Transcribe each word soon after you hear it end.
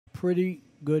pretty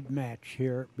good match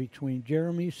here between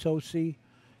Jeremy Sossei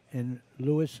and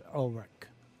Louis Ulrich.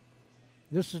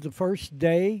 This is the first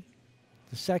day,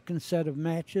 the second set of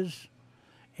matches,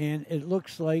 and it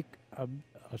looks like a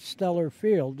stellar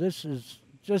field. This is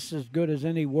just as good as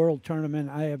any world tournament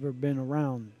I ever been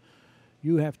around.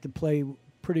 You have to play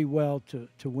pretty well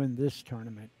to win this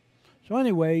tournament. So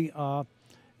anyway,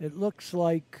 it looks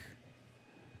like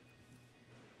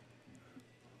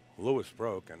Lewis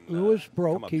broke. And Lewis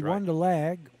broke. He won the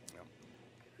lag. Yep.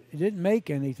 He didn't make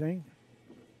anything.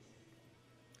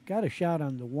 Got a shot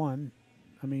on the 1.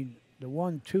 I mean, the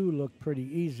 1-2 looked pretty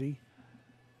easy.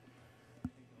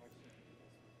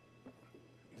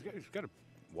 He's got a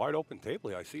wide open table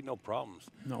here. I see no problems.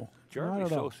 No, Jeremy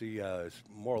not at all. Sossei is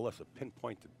more or less a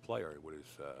pinpointed player with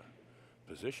his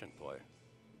position play.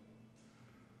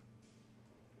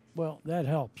 Well, that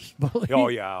helps. Oh,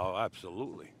 yeah, oh,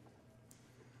 absolutely.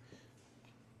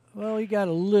 Well, he got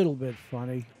a little bit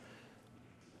funny.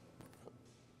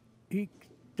 He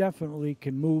definitely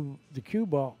can move the cue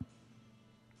ball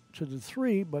to the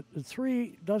 3, but the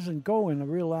 3 doesn't go in a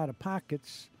real lot of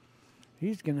pockets.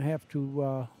 He's going to have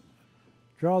to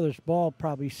draw this ball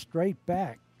probably straight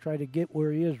back, try to get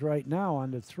where he is right now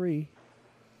on the 3.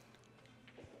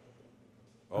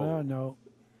 Oh, no.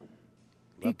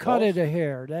 He cut it a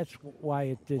hair. That's why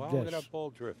it did Look this. at that ball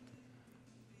drift.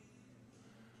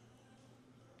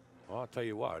 Well, I'll tell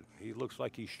you what. He looks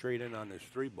like he's straight in on his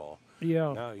 3 ball.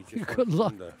 Yeah. Now he just Good went luck.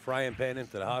 from the frying pan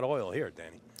into the hot oil here,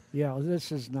 Danny. Yeah,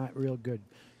 this is not real good.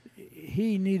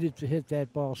 He needed to hit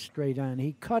that ball straight on.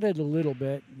 He cut it a little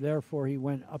bit, therefore he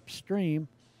went upstream.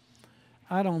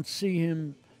 I don't see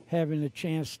him having a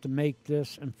chance to make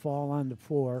this and fall on the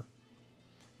 4.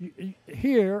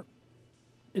 Here,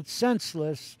 it's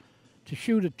senseless to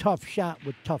shoot a tough shot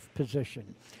with tough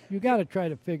position. You got to try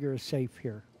to figure a safe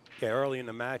here. Yeah, early in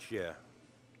the match, yeah,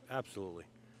 absolutely.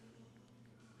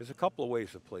 There's a couple of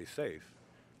ways to play safe.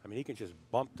 I mean, he can just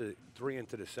bump the 3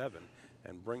 into the 7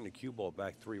 and bring the cue ball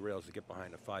back 3 rails to get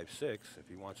behind the 5-6 if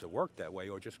he wants to work that way,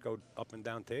 or just go up and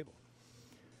down table.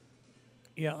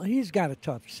 Yeah, he's got a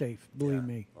tough safe, believe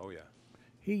me. Oh, yeah.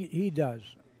 He does.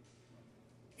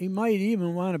 He might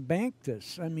even want to bank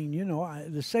this. I mean, you know,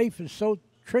 the safe is so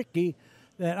tricky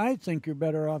that I think you're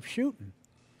better off shooting.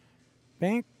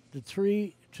 Bank the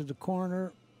 3 to the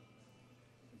corner.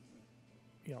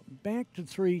 Yeah, bank the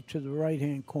 3 to the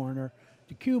right-hand corner.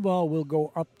 The cue ball will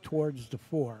go up towards the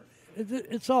 4.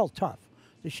 It's all tough.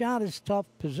 The shot is tough,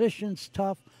 position's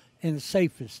tough, and the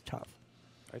safe is tough.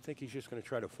 I think he's just going to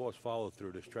try to force follow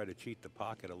through this, try to cheat the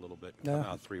pocket a little bit and come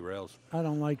out 3 rails. I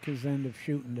don't like his end of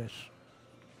shooting this.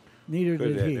 Neither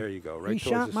did he. There you go. Right he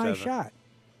towards shot the my 7. shot.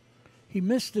 He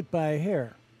missed it by a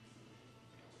hair.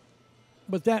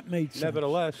 But that made sense.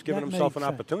 Nevertheless, giving That himself made an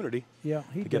sense. opportunity Yeah,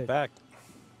 he to did. get back.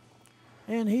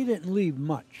 And he didn't leave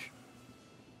much.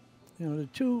 You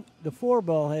know, the 4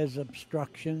 ball has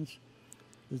obstructions.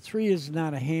 The 3 is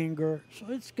not a hanger, so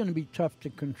it's going to be tough to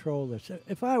control this.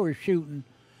 If I were shooting,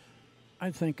 I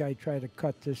think I'd try to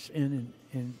cut this in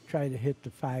and try to hit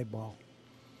the 5 ball.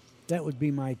 That would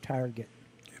be my target.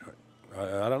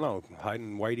 I don't know,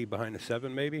 hiding Whitey behind the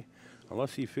 7 maybe,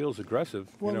 unless he feels aggressive,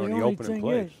 Well, in the only opening thing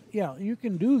plays. is, yeah, you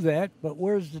can do that, but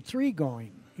where's the 3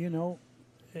 going? You know,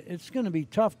 it's going to be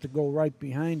tough to go right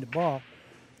behind the ball.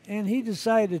 And he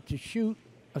decided to shoot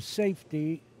a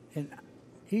safety, and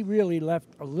he really left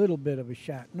a little bit of a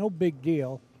shot. No big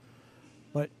deal,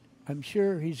 but I'm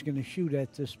sure he's going to shoot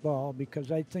at this ball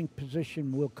because I think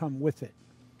position will come with it.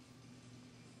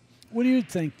 What do you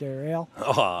think there, Al?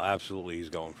 Oh, absolutely, he's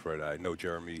going for it. I know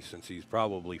Jeremy since he's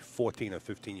probably 14 or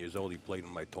 15 years old. He played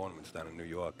in my tournaments down in New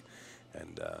York,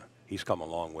 and he's come a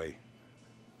long way.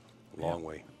 Long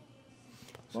way.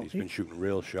 So Well, he's been shooting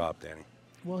real sharp, Danny.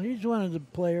 Well, he's one of the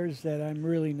players that I'm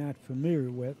really not familiar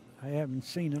with. I haven't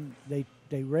seen him.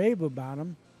 They rave about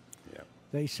him. Yeah.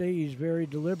 They say he's very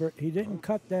deliberate. He didn't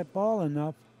cut that ball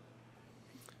enough.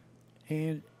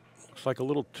 And Looks like a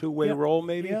little two-way roll,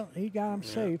 maybe. Yeah, he got him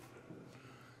safe.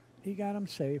 He got him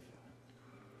safe.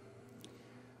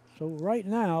 So right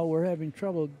now we're having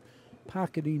trouble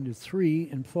pocketing the 3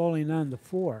 and falling on the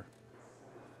 4.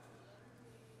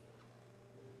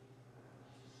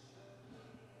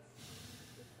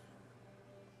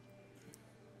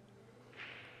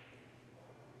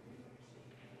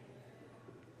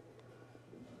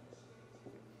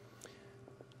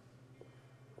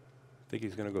 Think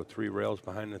he's going to go 3 rails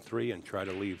behind the 3 and try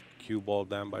to leave cue ball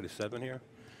down by the 7 here?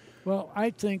 Well, I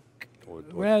think Or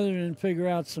rather than figure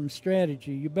out some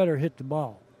strategy, you better hit the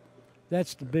ball.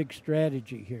 That's the big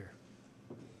strategy here.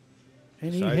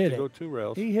 And he decided hit to it. go 2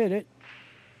 rails. He hit it.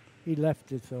 He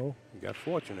left it, though. He got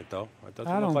fortunate, though. It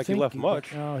doesn't I look don't like he think left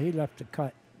much. Oh, he left a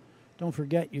cut. Don't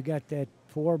forget, you got that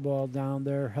 4 ball down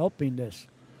there helping this.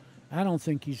 I don't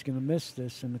think he's going to miss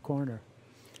this in the corner.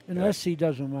 Unless he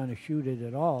doesn't want to shoot it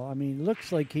at all. I mean,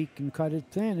 looks like he can cut it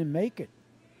thin and make it.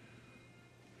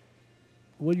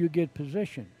 Will you get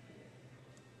position?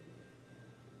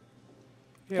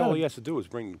 Yeah, all he has to do is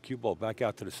bring the cue ball back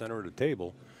out to the center of the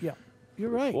table. Yeah, you're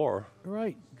right. Floor. You're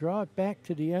right. Draw it back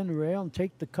to the end rail and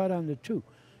take the cut on the 2.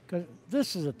 Because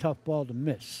this is a tough ball to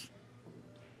miss.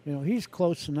 You know, he's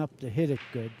close enough to hit it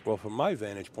good. Well, from my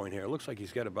vantage point here, it looks like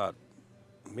he's got about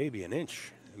maybe an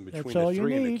inch in between That's all the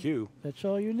 3 you and the need. cue. That's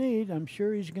all you need. I'm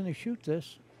sure he's going to shoot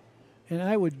this. And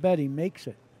I would bet he makes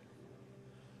it.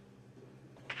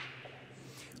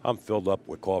 I'm filled up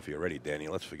with coffee already, Danny.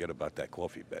 Let's forget about that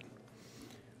coffee bet.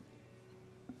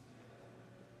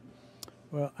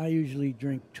 Well, I usually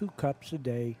drink 2 cups a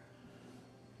day.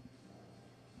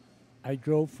 I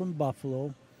drove from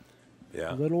Buffalo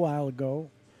a little while ago,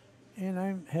 and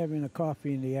I'm having a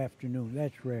coffee in the afternoon.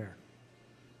 That's rare.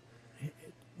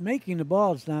 Making the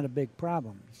ball is not a big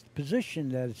problem. It's the position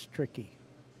that is tricky.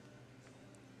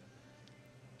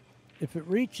 If it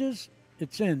reaches,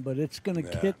 it's in, but it's going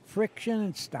to hit friction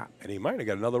and stop. And he might have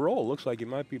got another roll. Looks like he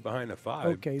might be behind the 5.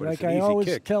 Okay, but like it's an I easy always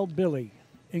kick. tell Billy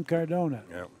in Cardona.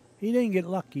 Yeah. He didn't get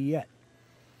lucky yet.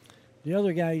 The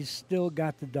other guy's still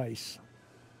got the dice.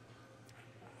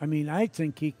 I mean, I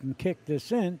think he can kick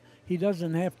this in. He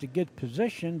doesn't have to get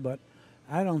position, but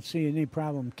I don't see any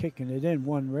problem kicking it in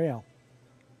 1 rail.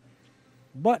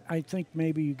 But I think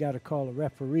maybe you got to call a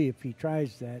referee if he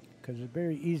tries that, because it's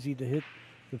very easy to hit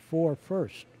the 4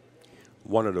 first.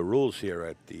 One of the rules here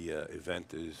at the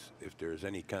event is if there's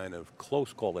any kind of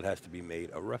close call that has to be made,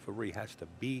 a referee has to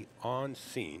be on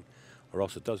scene, or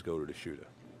else it does go to the shooter.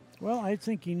 Well, I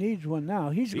think he needs one now.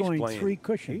 He's going playing, 3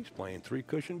 cushion. He's playing 3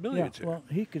 cushion billiards here. Well,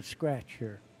 he could scratch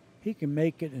here. He can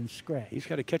make it and scratch. He's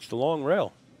got to catch the long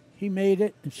rail. He made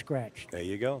it and scratched. There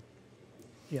you go.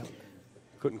 Yeah.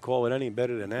 Couldn't call it any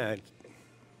better than that.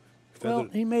 Well,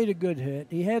 he made a good hit.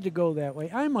 He had to go that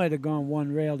way. I might have gone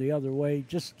 1 rail the other way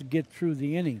just to get through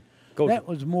the inning. That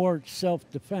was more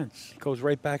self-defense. Goes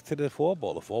right back to the 4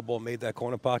 ball. The 4 ball made that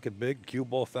corner pocket big. Cue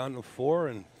ball found the 4,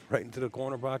 and right into the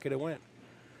corner pocket it went.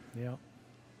 Yeah.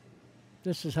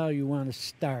 This is how you want to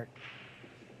start.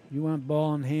 You want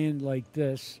ball in hand like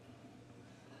this.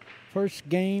 First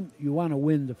game, you want to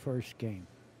win the first game.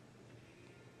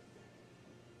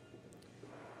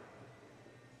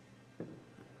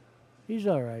 He's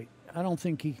all right. I don't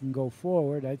think he can go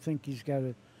forward. I think he's got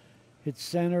to hit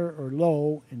center or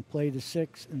low and play the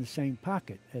 6 in the same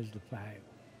pocket as the 5.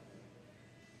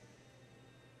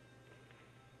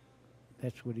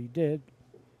 That's what he did.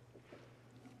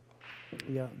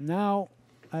 Yeah, now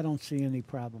I don't see any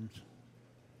problems.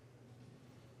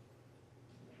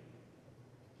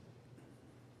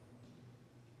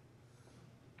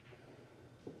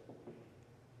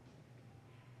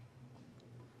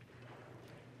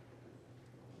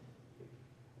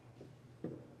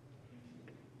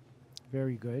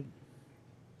 Very good.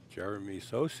 Jeremy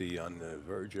Sossei on the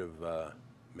verge of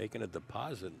making a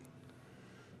deposit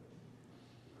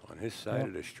on his side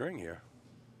of the string here.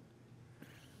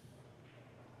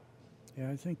 Yeah,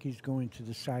 I think he's going to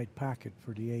the side pocket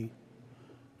for the 8.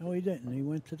 No, he didn't. He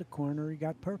went to the corner. He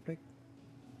got perfect.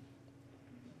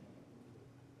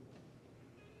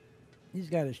 He's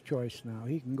got his choice now.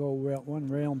 He can go 1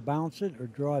 rail and bounce it or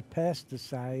draw it past the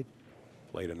side.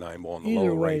 Played a 9 ball in the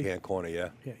lower right-hand corner, yeah.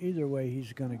 Yeah, either way,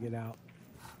 he's going to get out.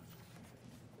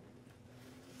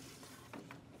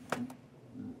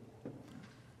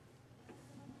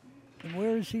 And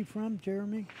where is he from,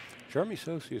 Jeremy? Jeremy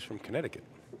Sossei is from Connecticut.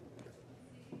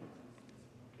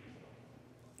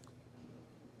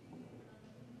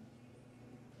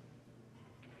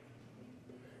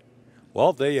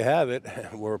 Well, there you have it.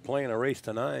 We're playing a race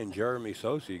to 9. Jeremy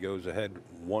Sossei goes ahead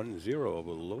 1-0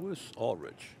 over Louis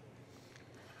Ulrich.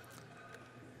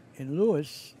 And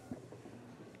Louis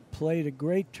played a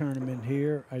great tournament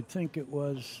here. I think it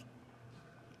was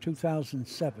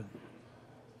 2007.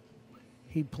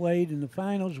 He played in the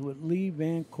finals with Lee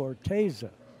Van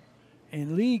Corteza.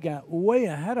 And Lee got way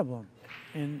ahead of him.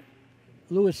 And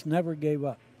Louis never gave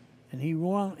up. And he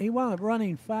wound up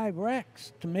running 5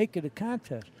 racks to make it a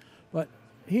contest. But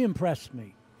he impressed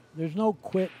me. There's no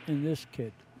quit in this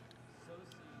kid.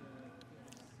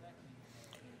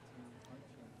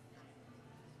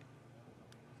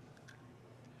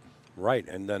 Right,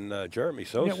 and then Jeremy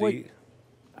Sossei.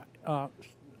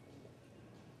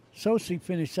 Sossei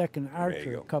finished second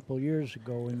archer a couple years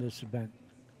ago in this event.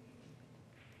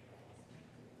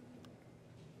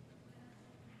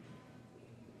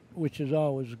 which is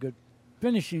always good.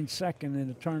 Finishing second in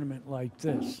a tournament like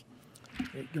this,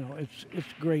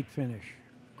 it's great finish.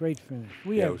 Great finish.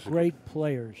 We have great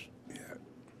players. Yeah,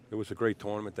 it was a great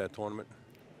tournament, that tournament.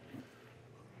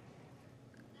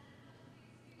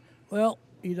 Well,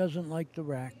 he doesn't like the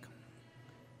rack.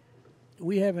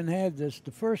 We haven't had this.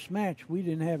 The first match, we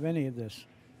didn't have any of this.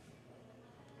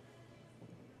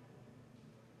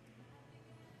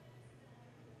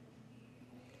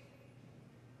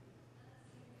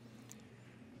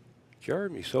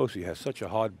 Jeremy Sossei has such a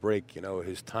hard break,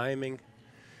 his timing.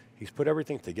 He's put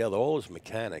everything together, all his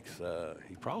mechanics.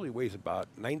 He probably weighs about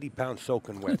 90 pounds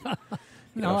soaking wet.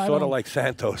 Sort of like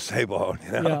Santos Sabone.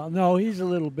 Yeah, no, he's a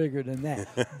little bigger than that.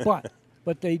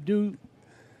 but they do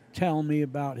tell me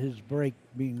about his break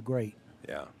being great.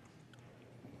 Yeah.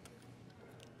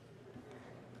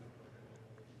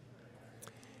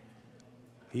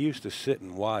 He used to sit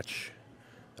and watch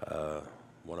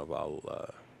one of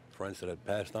our friends that had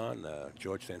passed on,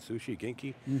 George Sansucci,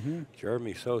 Ginky. Mm-hmm.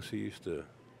 Jeremy Sossei used to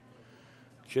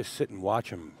just sit and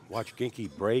watch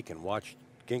Ginky break and watch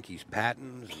Ginky's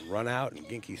patterns and run out and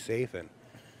Ginky safe. And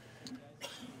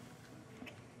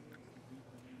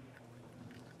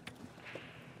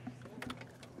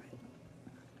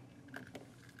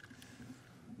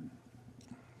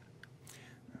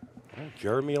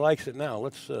Jeremy likes it now.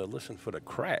 Let's listen for the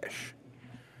crash.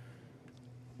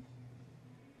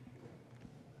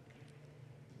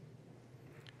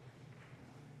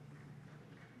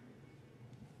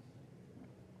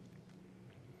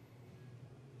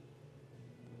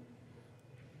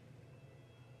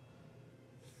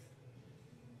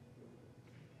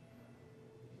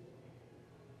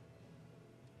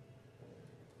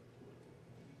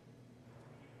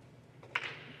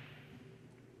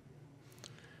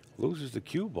 Loses the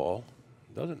cue ball,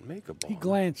 doesn't make a ball. He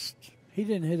glanced. He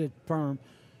didn't hit it firm.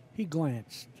 He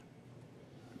glanced.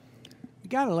 He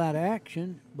got a lot of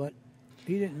action, but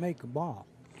he didn't make a ball.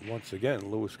 Once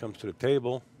again, Lewis comes to the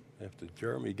table after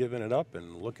Jeremy giving it up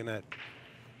and looking at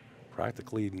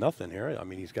practically nothing here. I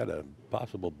mean, he's got a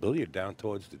possible billiard down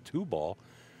towards the 2 ball,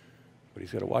 but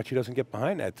he's got to watch he doesn't get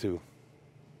behind that 2.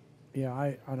 Yeah,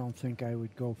 I don't think I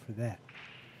would go for that.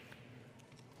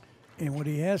 And what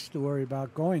he has to worry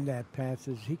about going that path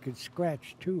is he could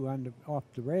scratch 2 off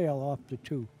the rail, off the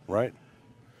 2. Right.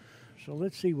 So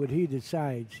let's see what he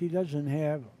decides. He doesn't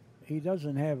have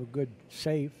a good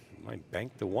safe. Might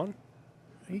bank the 1.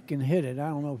 He can hit it. I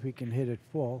don't know if he can hit it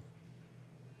full.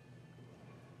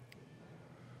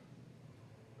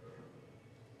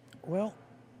 Well,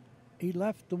 he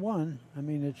left the 1. I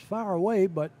mean, it's far away,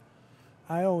 but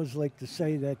I always like to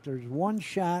say that there's one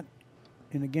shot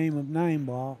in a game of 9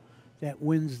 ball that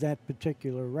wins that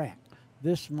particular rack.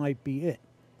 This might be it.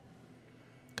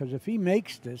 Because if he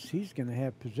makes this, he's going to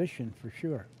have position for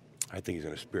sure. I think he's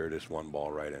going to spear this 1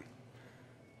 ball right in.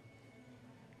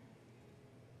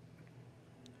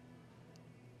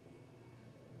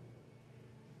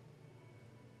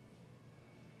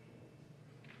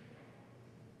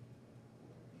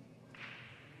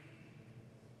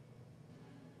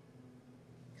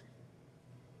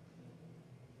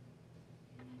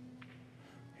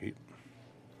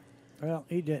 Well,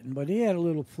 he didn't, but he had a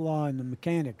little flaw in the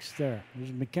mechanics there.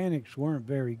 His mechanics weren't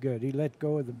very good. He let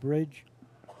go of the bridge.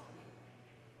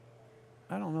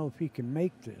 I don't know if he can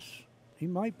make this. He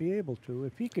might be able to.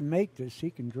 If he can make this,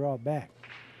 he can draw back.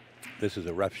 This is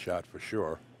a ref shot for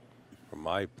sure, from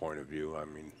my point of view. I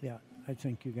mean, yeah, I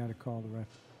think you got to call the ref.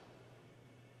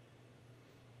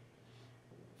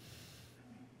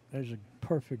 There's a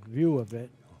perfect view of it.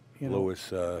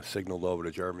 Lewis signaled over to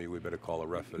Jeremy, we better call a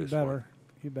ref for this one.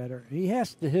 You better. He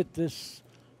has to hit this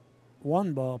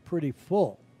 1 ball pretty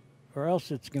full, or else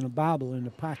it's going to bobble in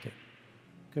the pocket.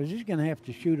 Because he's going to have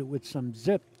to shoot it with some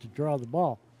zip to draw the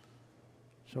ball.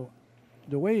 So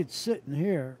the way it's sitting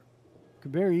here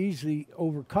could very easily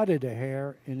overcut it a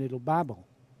hair, and it'll bobble.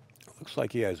 It looks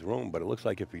like he has room, but it looks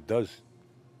like if he does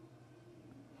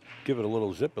give it a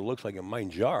little zip, it looks like it might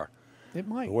jar. It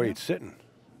might. The way it's sitting.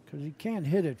 Because he can't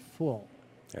hit it full.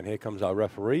 And here comes our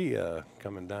referee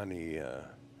coming down the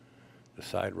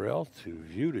side rail to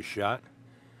view the shot.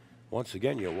 Once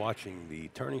again, you're watching the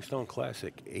Turning Stone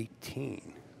Classic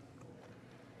 18.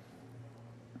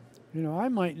 I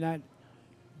might not,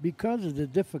 because of the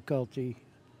difficulty,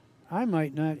 I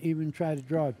might not even try to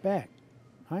draw it back.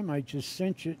 I might just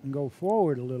cinch it and go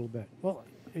forward a little bit. Well,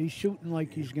 he's shooting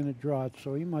like he's going to draw it,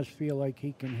 so he must feel like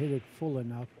he can hit it full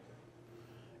enough.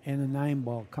 And a 9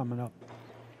 ball coming up.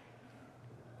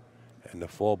 And the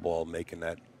 4 ball making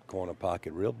that corner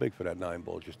pocket real big for that 9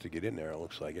 ball just to get in there, it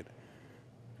looks like it.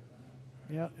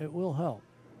 Yeah, it will help.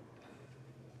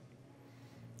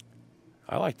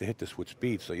 I like to hit this with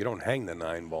speed so you don't hang the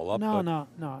 9 ball up. No.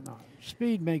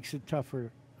 Speed makes it tougher.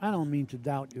 I don't mean to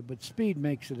doubt you, but speed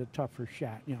makes it a tougher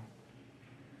shot, you know.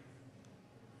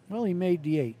 Well, he made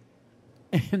the 8.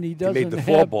 And he doesn't made the have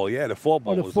 4 ball. Yeah, the 4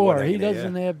 ball the was 4. the one He hanging there,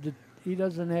 doesn't yeah. have he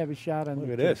doesn't have a shot on Look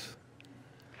the at 2. this.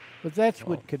 But that's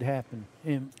what could happen,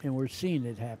 and we're seeing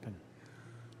it happen.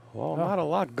 Well, not a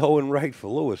lot going right for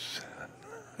Lewis.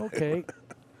 Okay.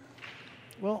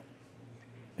 Well,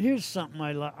 here's something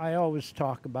I always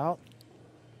talk about.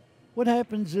 What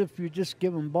happens if you just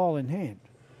give him ball in hand?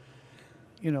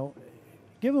 You know,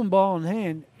 give him ball in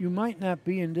hand, you might not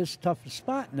be in this tough a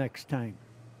spot next time.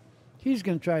 He's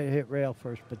going to try to hit rail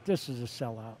first, but this is a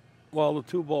sellout. Well, the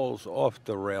 2 ball's off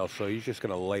the rail, so he's just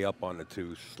going to lay up on the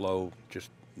 2 slow, just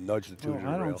nudge the 2 to the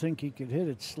I rail. don't think he could hit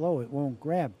it slow. It won't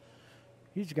grab.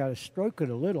 He's got to stroke it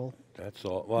a little That's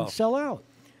all. and Well, sell out.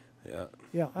 yeah.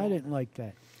 Yeah, I didn't like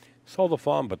that. Sold the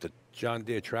farm, but the John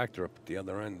Deere tractor up at the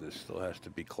other end still has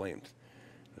to be claimed.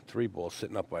 The 3 ball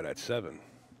sitting up by that 7.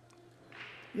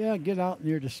 Yeah, get out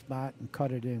near the spot and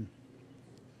cut it in.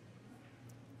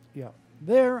 Yeah.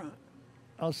 There,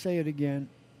 I'll say it again,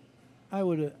 I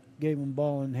would have gave him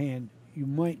ball in hand. You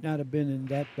might not have been in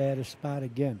that bad a spot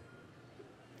again.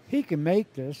 He can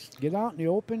make this, get out in the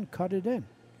open, cut it in.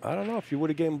 I don't know if you would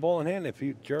have gave him ball in hand. If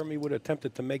Jeremy would have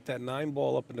attempted to make that 9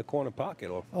 ball up in the corner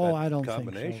pocket off Oh, that I don't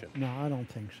combination. think so. No, I don't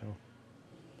think so.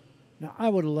 Now, I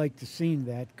would have liked to seen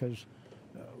that because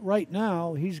right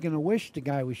now he's going to wish the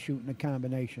guy was shooting a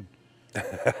combination.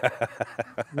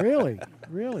 Really,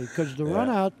 because the run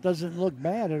out doesn't look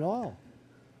bad at all.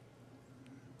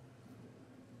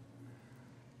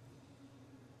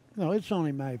 No, it's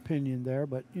only my opinion there,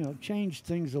 but, you know, change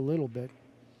things a little bit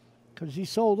because he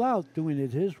sold out doing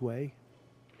it his way.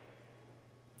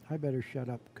 I better shut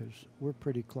up because we're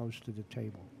pretty close to the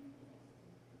table.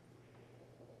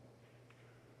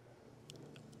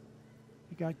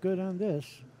 He got good on this.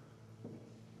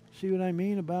 See what I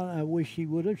mean about I wish he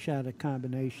would have shot a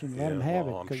combination. Let him have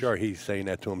it. I'm sure he's saying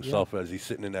that to himself as he's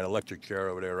sitting in that electric chair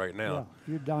over there right now. Yeah,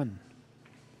 you're done.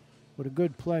 With a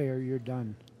good player, you're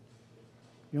done.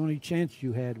 The only chance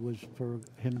you had was for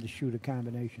him to shoot a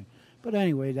combination. But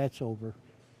anyway, that's over.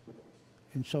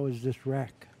 And so is this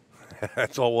rack.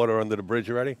 That's all water under the bridge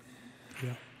already?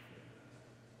 Yeah.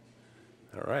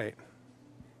 All right.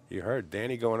 You heard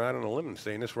Danny going out on a limb and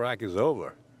saying this rack is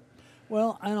over.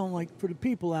 Well, I don't like, for the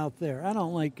people out there, I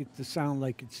don't like it to sound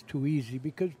like it's too easy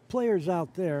because players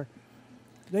out there,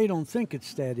 they don't think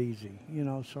it's that easy, you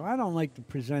know. So I don't like to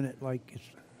present it like it's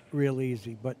real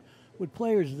easy. But with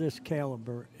players of this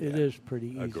caliber, it is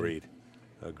pretty easy.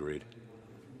 Agreed.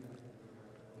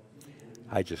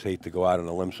 I just hate to go out on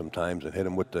a limb sometimes and hit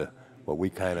him with what we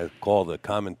kind of call the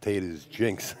commentator's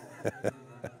jinx.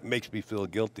 Makes me feel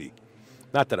guilty.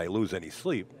 Not that I lose any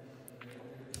sleep.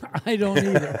 I don't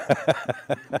either.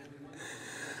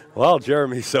 Well,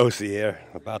 Jeremy Sossei here,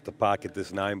 about to pocket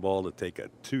this 9 ball to take a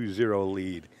 2-0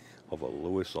 lead over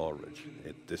Lewis Ulrich.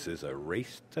 This is a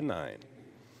race to 9.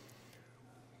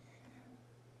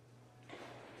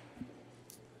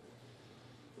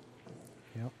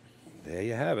 Yep. There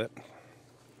you have it.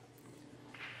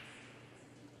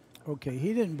 Okay,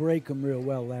 he didn't break him real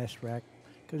well last rack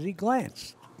because he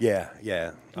glanced. Yeah.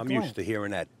 I'm glanced. used to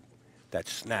hearing that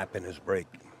snap in his break.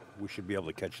 We should be able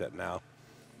to catch that now.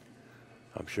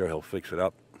 I'm sure he'll fix it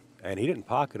up. And he didn't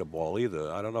pocket a ball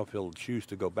either. I don't know if he'll choose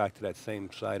to go back to that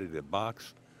same side of the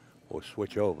box or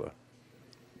switch over.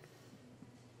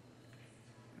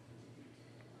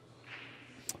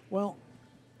 Well,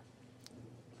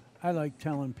 I like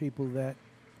telling people that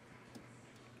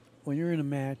when you're in a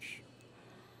match,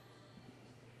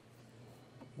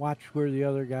 watch where the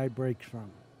other guy breaks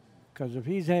from. Because if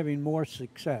he's having more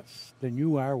success than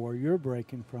you are where you're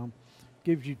breaking from,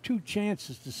 gives you 2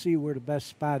 chances to see where the best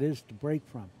spot is to break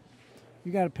from.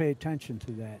 You got to pay attention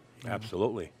to that.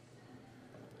 Absolutely.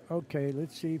 Okay,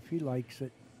 let's see if he likes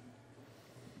it.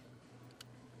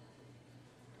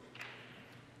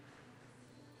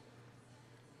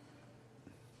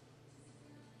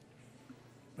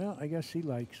 Well, I guess he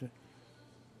likes it.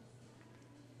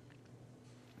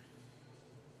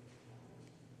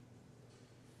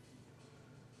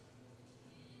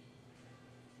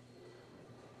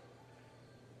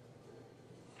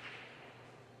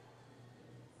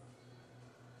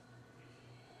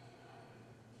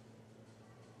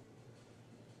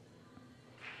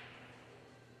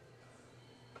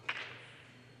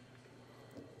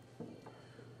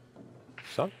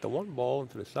 Sunk the 1 ball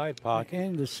into the side pocket.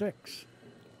 And the 6.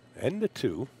 And the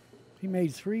 2. He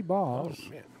made 3 balls. Oh,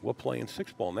 man. We're playing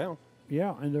 6 ball now.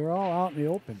 Yeah, and they're all out in the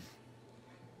open.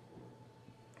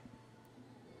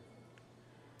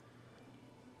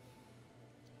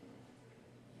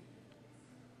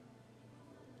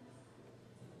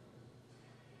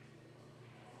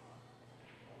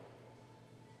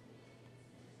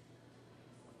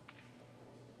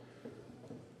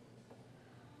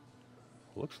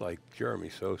 looks like Jeremy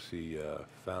Sossei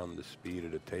found the speed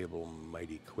of the table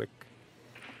mighty quick.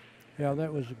 Yeah,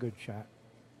 that was a good shot.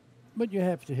 But you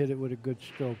have to hit it with a good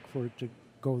stroke for it to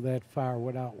go that far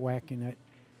without whacking it.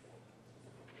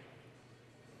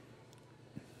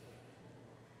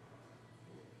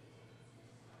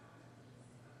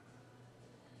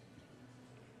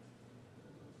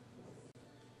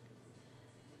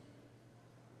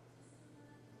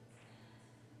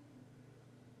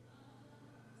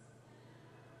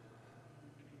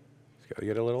 He's got to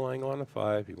get a little angle on the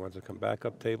 5. He wants to come back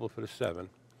up table for the 7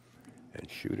 and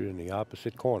shoot it in the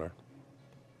opposite corner.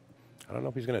 I don't know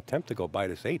if he's going to attempt to go by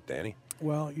this 8, Danny.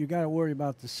 Well, you got to worry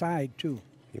about the side, too.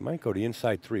 He might go the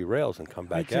inside 3 rails and come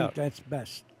back out. I out. think that's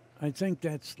best. I think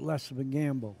that's less of a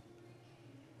gamble.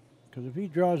 Because if he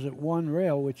draws at 1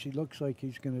 rail, which he looks like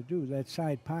he's going to do, that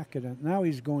side pocket, now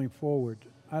he's going forward.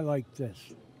 I like this.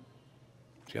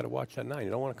 He's got to watch that 9.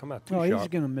 You don't want to come out too sharp. sharp. He's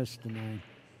going to miss the 9.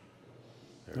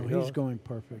 No, he's going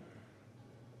perfect.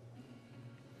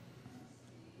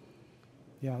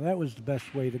 Yeah, that was the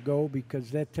best way to go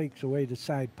because that takes away the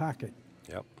side pocket.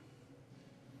 Yep.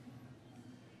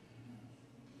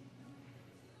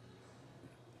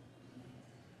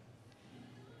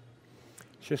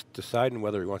 Just deciding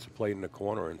whether he wants to play in the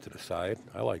corner or into the side.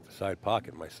 I like the side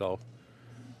pocket myself.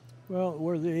 Well,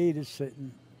 where the 8 is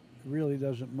sitting really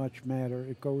doesn't much matter.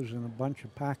 It goes in a bunch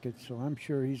of pockets, so I'm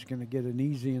sure he's going to get an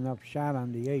easy enough shot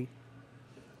on the 8.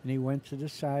 And he went to the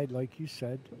side, like you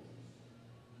said.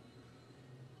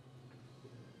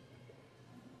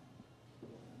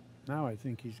 Now I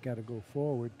think he's got to go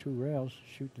forward 2 rails,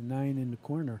 shoot the 9 in the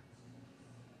corner.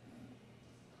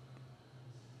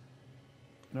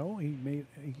 No, he made.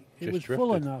 It was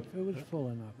full enough. It was full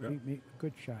enough. Yep. He made a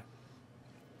good shot.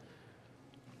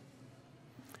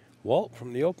 Walt,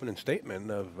 from the opening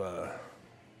statement of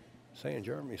saying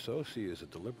Jeremy Sossei is a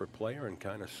deliberate player and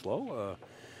kind of slow,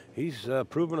 he's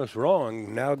proven us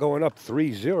wrong. Now going up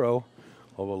 3-0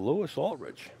 over Louis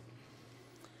Ulrich.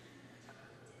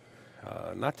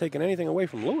 Not taking anything away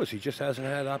from Louis. He just hasn't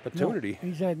had opportunity. No,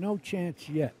 he's had no chance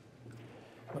yet.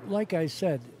 But like I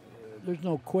said, there's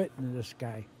no quitting in this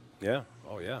guy. Yeah.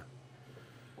 Oh, yeah.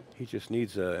 He just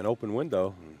needs an open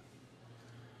window and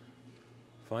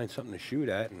find something to shoot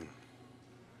at and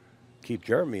keep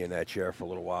Jeremy in that chair for a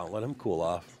little while and let him cool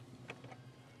off.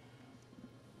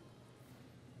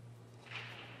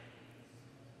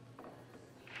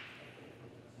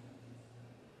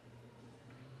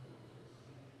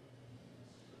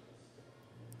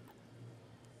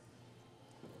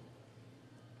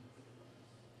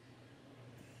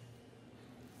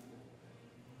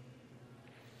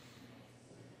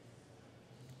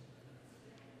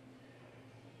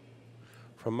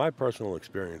 From my personal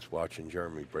experience watching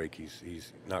Jeremy break,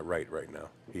 he's not right now.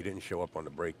 He didn't show up on the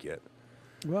break yet.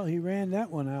 Well, he ran that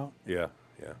one out. Yeah,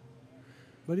 yeah.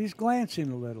 But he's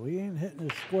glancing a little. He ain't hitting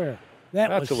the square.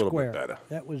 That's a little square. bit better.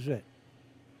 That was it.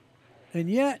 And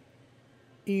yet,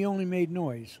 he only made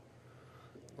noise.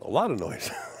 A lot of noise.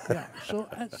 Yeah. So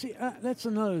see, that's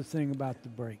another thing about the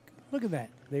break. Look at that.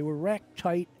 They were racked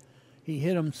tight. He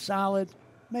hit them solid.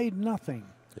 Made nothing.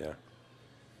 Yeah.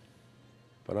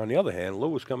 But on the other hand,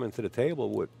 Lewis coming to the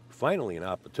table with finally an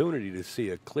opportunity to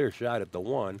see a clear shot at the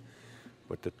 1,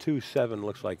 but the 2-7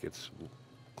 looks like it's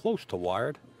close to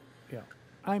wired. Yeah.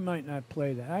 I might not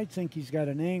play that. I think he's got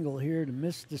an angle here to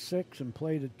miss the 6 and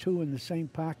play the 2 in the same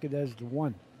pocket as the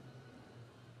 1.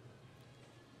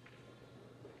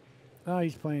 Oh,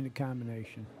 he's playing the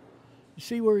combination. You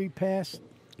see where he passed?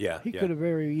 Yeah. He could have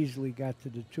very easily got to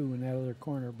the 2 in that other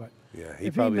corner, but yeah,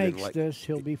 if he makes this,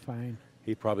 he'll be fine.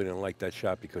 He probably didn't like that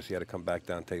shot because he had to come back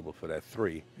down table for that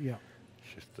 3. Yeah.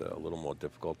 It's just a little more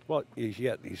difficult. Well, he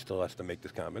still has to make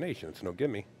this combination. It's no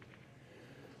gimme.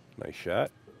 Nice shot.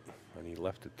 And he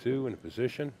left the 2 in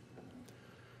position.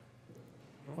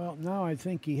 Well, now I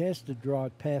think he has to draw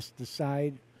it past the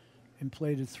side and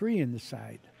play the 3 in the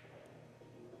side.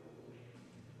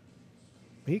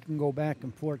 He can go back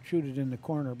and forth, shoot it in the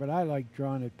corner, but I like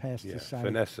drawing it past the side.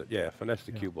 Finesse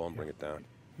the cue ball and bring it down.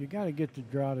 You got to get the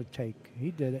draw to take. He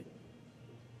did it.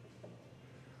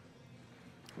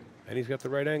 And he's got the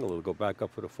right angle to go back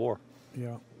up for the 4.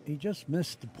 Yeah. He just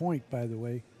missed the point, by the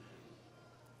way.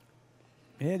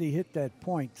 Had he hit that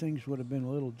point, things would have been a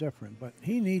little different. But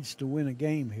he needs to win a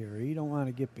game here. He don't want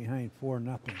to get behind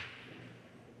 4-0.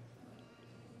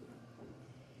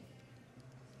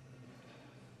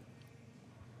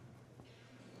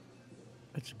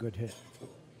 That's a good hit.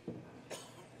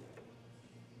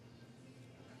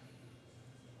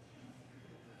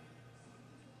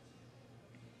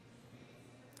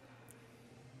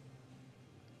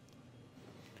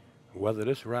 Whether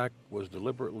this rack was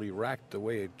deliberately racked the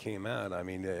way it came out, I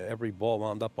mean, every ball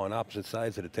wound up on opposite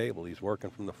sides of the table. He's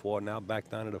working from the 4 now back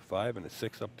down to the 5 and the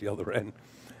 6 up the other end.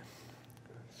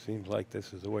 Seems like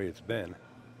this is the way it's been.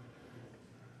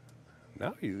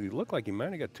 Now you look like he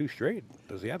might have got 2 straight.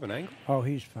 Does he have an angle? Oh,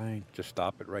 he's fine. Just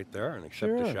stop it right there and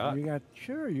accept the shot.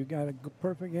 You got a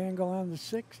perfect angle on the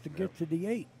 6 to get to the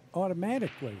 8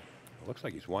 automatically. It looks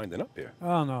like he's winding up here.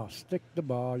 Oh no, stick the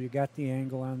ball. You got the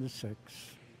angle on the 6.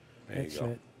 There That's you go.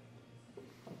 it.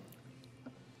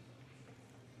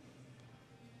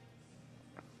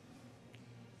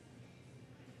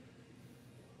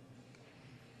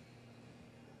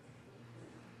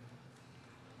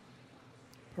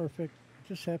 Perfect.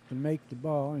 Just have to make the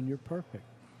ball and you're perfect.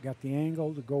 Got the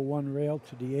angle to go 1 rail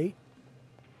to the 8.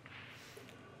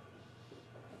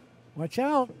 Watch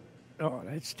out. Oh,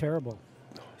 that's terrible.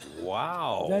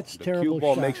 Wow. That's the terrible cue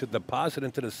ball shot. makes a deposit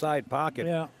into the side pocket.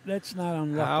 Yeah, that's not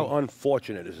unlucky. How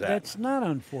unfortunate is that? That's not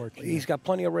unfortunate. He's got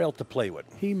plenty of rail to play with.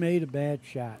 He made a bad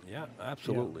shot. Yeah,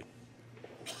 absolutely.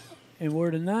 Yeah. And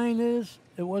where the 9 is,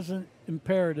 it wasn't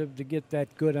imperative to get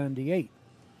that good on the 8.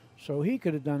 So he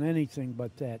could have done anything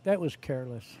but that. That was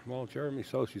careless. Well, Jeremy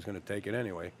Sossei's going to take it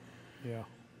anyway. Yeah.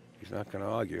 He's not going to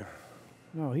argue.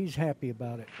 No, he's happy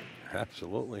about it.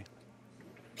 Absolutely.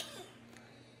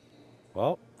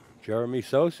 Well, Jeremy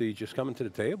Sossei just coming to the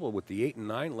table with the 8 and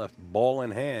 9 left, ball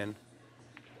in hand.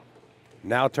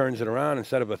 Now turns it around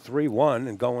instead of a 3-1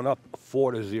 and going up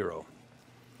 4-0.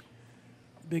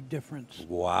 Big difference.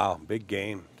 Wow, big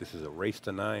game. This is a race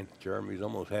to 9. Jeremy's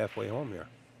almost halfway home here.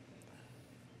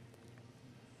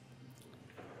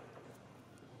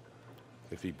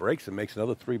 If he breaks and makes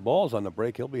another 3 balls on the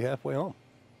break, he'll be halfway home.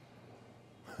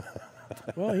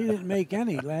 Well, he didn't make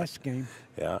any last game.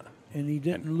 Yeah. And he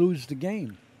didn't lose the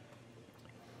game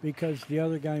because the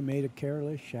other guy made a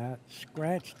careless shot,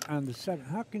 scratched on the 7.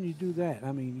 How can you do that?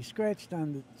 I mean, he scratched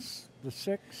on the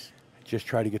 6. Just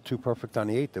try to get 2 perfect on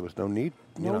the 8. There was no need.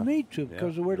 No need to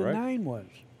because of where the 9 was.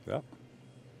 Yep.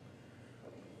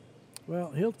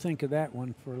 Well, he'll think of that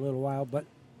one for a little while, but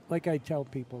like I tell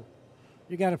people,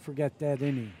 you got to forget that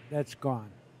inning. That's gone.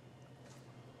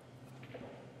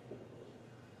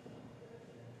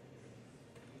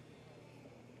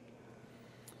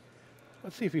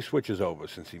 Let's see if he switches over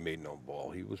since he made no ball.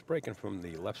 He was breaking from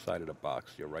the left side of the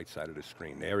box, your right side of the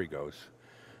screen. There he goes.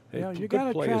 Yeah, you good got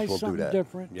to players try will do something that.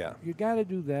 different. Yeah. You got to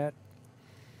do that.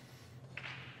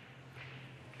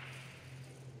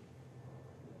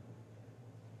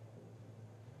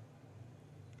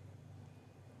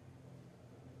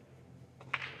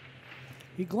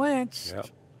 He glanced. Yep.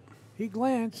 He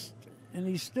glanced, and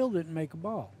he still didn't make a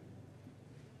ball.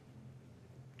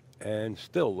 And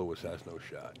still Lewis has no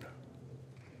shot.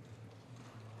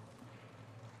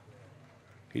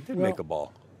 He did make a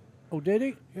ball. Oh, did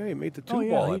he? Yeah, he made the 2 Oh,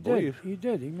 yeah, ball, he I did. believe. He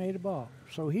did. He made a ball.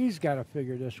 So he's got to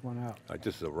figure this one out.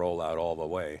 Just a rollout all the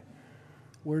way.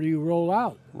 Where do you roll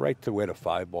out? Right to where the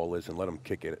 5 ball is and let him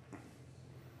kick it.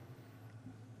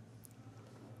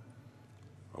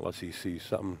 Unless he sees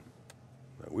something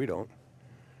that we don't.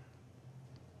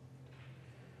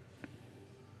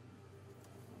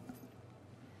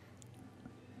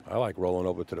 I like rolling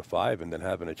over to the 5 and then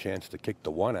having a chance to kick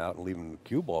the 1 out and leaving the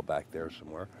cue ball back there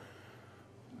somewhere.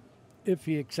 If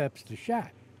he accepts the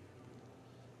shot.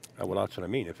 Well, that's what I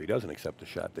mean. If he doesn't accept the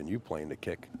shot, then you playing the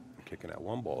kick, kicking that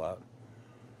 1 ball out.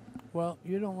 Well,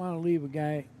 you don't want to leave a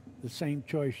guy the same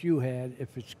choice you had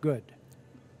if it's good.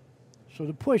 So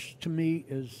the push to me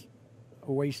is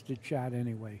a wasted shot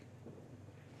anyway.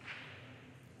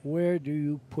 Where do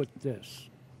you put this?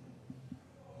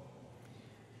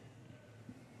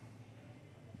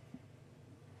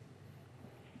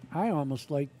 I almost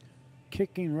like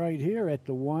kicking right here at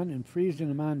the 1 and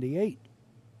freezing him on the 8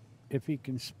 if he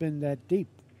can spin that deep.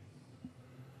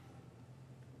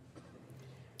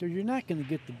 Because you're not going to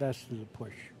get the best of the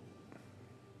push.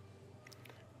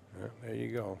 Yeah, there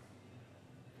you go.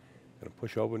 Gonna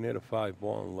push over near the 5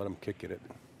 ball and let him kick it.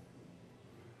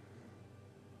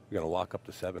 You're gonna lock up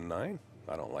the 7-9?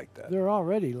 I don't like that. They're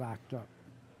already locked up.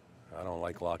 I don't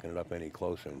like locking it up any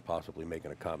closer and possibly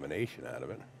making a combination out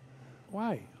of it.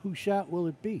 Why? Whose shot will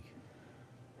it be?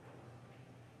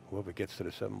 Whoever gets to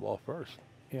the 7 ball first.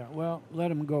 Yeah, well, let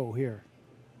him go here.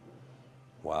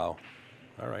 Wow.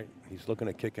 All right. He's looking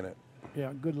at kicking it.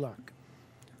 Yeah, good luck.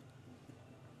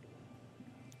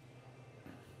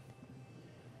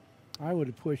 I would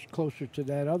have pushed closer to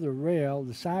that other rail,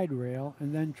 the side rail,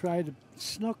 and then try to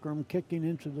snooker him kicking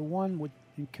into the 1 with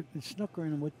and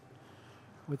snookering him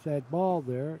with that ball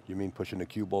there. You mean pushing the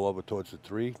cue ball over towards the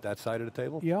 3, that side of the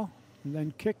table? Yeah, and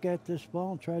then kick at this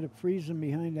ball and try to freeze him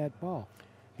behind that ball.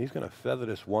 He's going to feather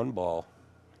this 1 ball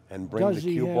and bring Does the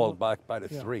he cue have ball a- back by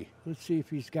the Yeah. 3. Let's see if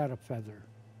he's got a feather.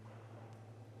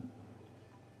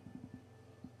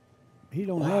 He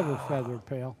don't have a feather,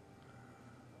 pal.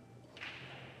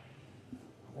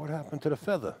 What happened to the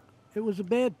feather? It was a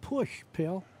bad push,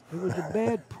 pal. It was a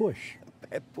bad push.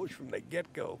 Bad push from the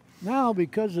get-go. Now,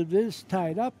 because of this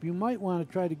tied up, you might want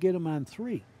to try to get him on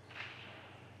 3.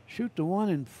 Shoot the 1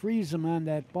 and freeze him on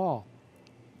that ball.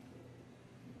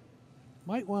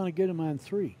 Might want to get him on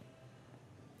 3.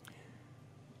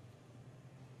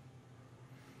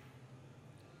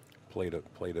 Play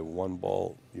the 1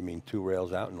 ball, you mean 2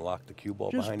 rails out and lock the cue ball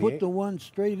Just behind put the 8? the 1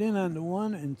 straight in on the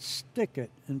 1 and stick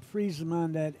it and freeze him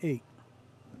on that 8.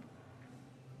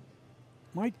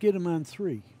 Might get him on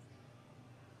 3.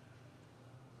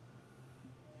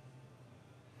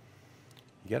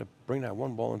 You got to bring that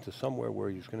 1 ball into somewhere where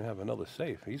he's going to have another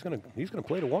safe. He's going to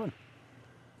play the 1.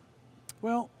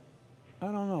 Well, I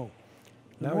don't know.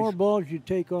 The Now more he's- balls you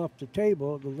take off the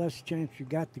table, the less chance you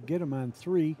got to get him on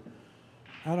 3.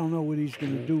 I don't know what he's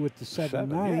going to do with the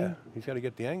 7-9. Yeah. He's got to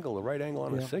get the angle, the right angle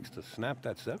on the Yeah. 6 to snap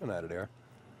that 7 out of there.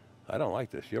 I don't like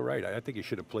this. You're right. I think he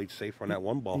should have played safe on that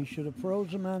 1 ball. He should have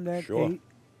froze him on that Sure. 8.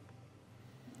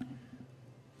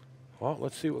 Well,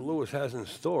 let's see what Lewis has in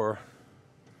store.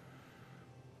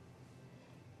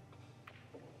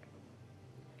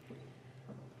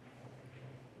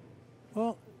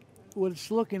 Well, what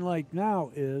it's looking like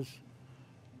now is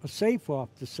a safe off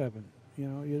the 7. You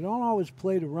know, you don't always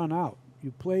play to run out.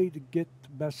 You play to get the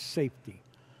best safety.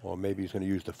 Or maybe he's going to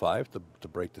use the 5 to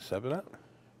break the 7 out.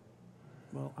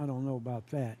 Well, I don't know about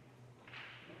that.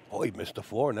 Oh, he missed the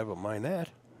 4. Never mind that.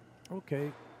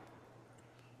 Okay.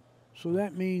 So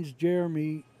that means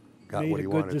Jeremy Got made what a he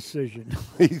good wanted. decision.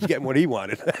 He's getting what he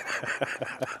wanted.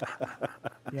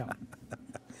 Yeah.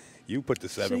 You put the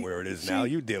 7 See- where it is now.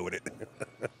 see- You deal with it.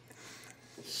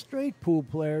 Straight pool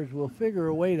players will figure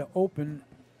a way to open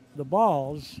the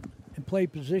balls and play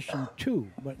position 2,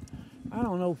 but I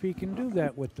don't know if he can do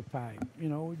that with the 5. You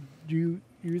know, do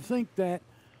you think that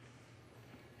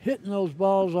hitting those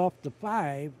balls off the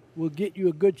 5 will get you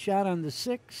a good shot on the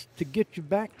 6 to get you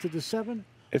back to the 7?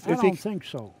 I If don't he- think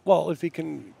so. Well, if he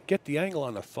can get the angle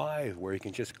on the 5 where he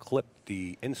can just clip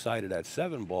the inside of that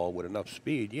 7 ball with enough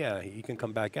speed, yeah, he can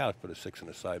come back out for the 6 on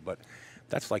the side. But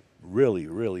that's like really,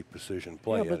 really precision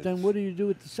play. Yeah, but and then it's- what do you do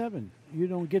with the 7? You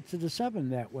don't get to the 7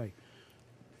 that way.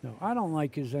 No, I don't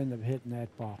like his end of hitting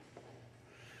that ball.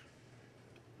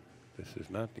 This is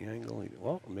not the angle.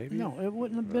 Well, maybe. No, it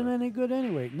wouldn't have been any good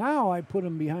anyway. Now I put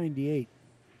him behind the 8.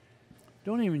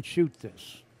 Don't even shoot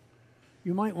this.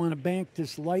 You might want to bank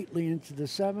this lightly into the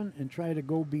 7 and try to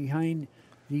go behind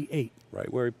the 8.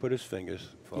 Right where he put his fingers,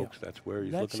 folks. Yeah. That's where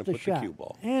he's That's looking to the put shot. the cue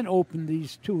ball. And open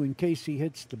these 2 in case he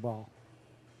hits the ball.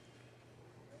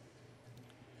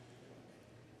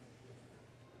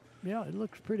 Yeah, it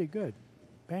looks pretty good.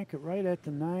 Bank it right at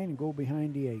the 9 and go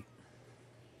behind the 8.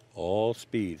 All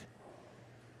speed.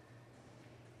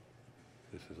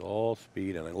 This is all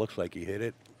speed, and it looks like he hit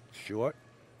it short.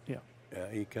 Yeah. Yeah,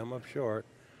 he come up short.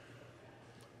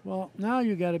 Well, now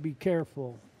you got to be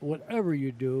careful. Whatever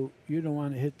you do, you don't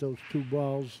want to hit those 2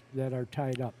 balls that are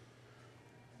tied up.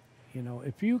 You know,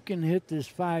 if you can hit this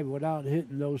 5 without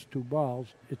hitting those 2 balls,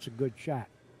 it's a good shot.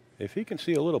 If he can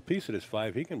see a little piece of this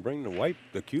 5, he can bring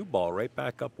the cue ball right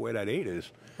back up where that 8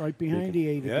 is. Right behind the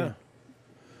 8 Yeah. again.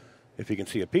 If he can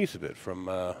see a piece of it from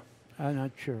I'm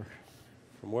not sure.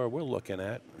 where we're looking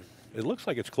at. It looks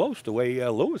like it's close the way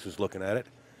Lewis is looking at it.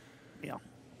 Yeah.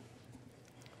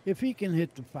 If he can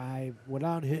hit the 5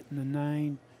 without hitting the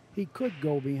 9, he could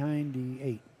go behind the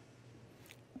 8.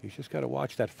 He's just got to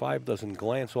watch that 5 doesn't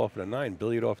glance off of the 9,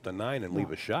 billiard off the 9, and No.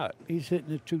 leave a shot. He's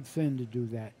hitting it too thin to do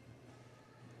that.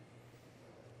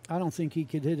 I don't think he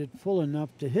could hit it full enough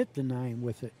to hit the 9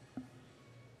 with it.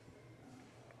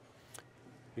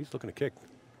 He's looking to kick.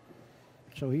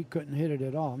 So he couldn't hit it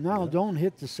at all. Now, Yeah. don't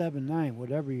hit the 7-9,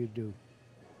 whatever you do.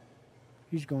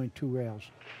 He's going 2 rails.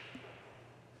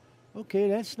 Okay,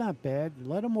 that's not bad.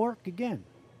 Let him work again.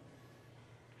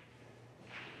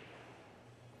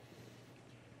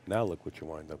 Now look what you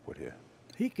wind up with here.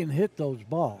 He can hit those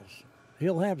balls.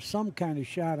 He'll have some kind of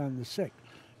shot on the 6.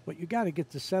 But you got to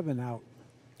get the 7 out.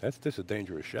 This is a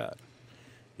dangerous shot.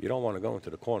 You don't want to go into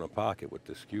the corner pocket with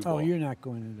this cue Oh, ball. you're not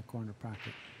going in the corner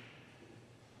pocket.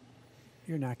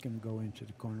 You're not going to go into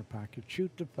the corner pocket.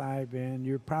 Shoot the 5 in.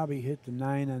 You'll probably hit the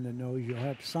 9 on the nose. You'll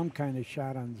have some kind of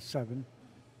shot on the 7.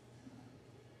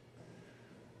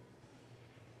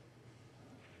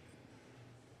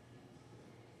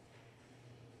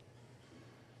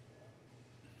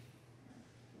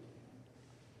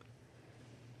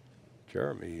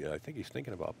 Jeremy, I think he's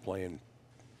thinking about playing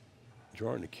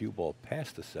drawing the cue ball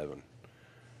past the 7.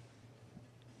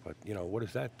 But, you know, what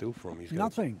does that do for him? He's gonna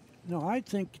Nothing. No, I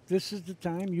think this is the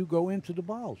time you go into the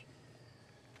balls.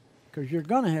 Because you're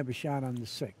going to have a shot on the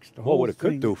 6. Well, what it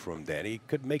could do for him, Danny, he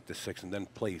could make the 6 and then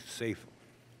play safe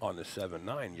on the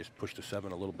 7-9. Just push the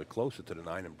 7 a little bit closer to the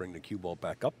 9 and bring the cue ball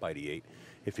back up by the 8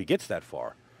 if he gets that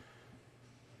far.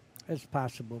 It's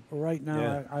possible. But right now,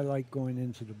 Yeah. I like going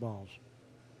into the balls.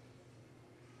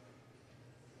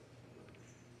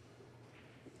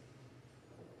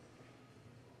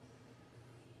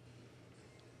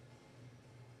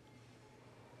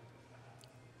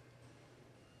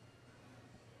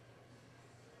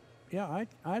 Yeah,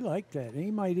 I like that.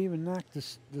 He might even knock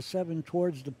the 7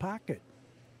 towards the pocket.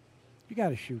 You got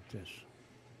to shoot this.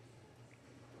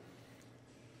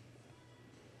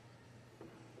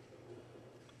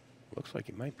 Looks like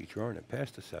he might be drawing it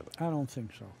past the 7. I don't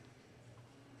think so.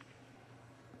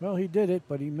 Well, he did it,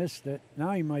 but he missed it.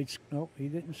 Now he might. No, he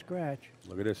didn't scratch.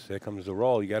 Look at this. Here comes the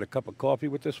roll. You got a cup of coffee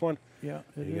with this one? Yeah,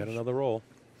 You got another roll.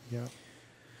 Yeah.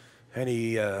 And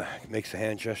he makes a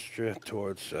hand gesture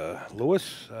towards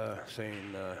Lewis,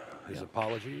 saying his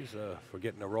apologies for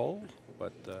getting a roll,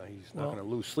 but he's not going to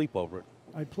lose sleep over it.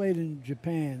 I played in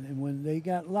Japan, and when they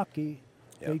got lucky,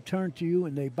 Yeah. they turn to you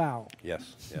and they bow.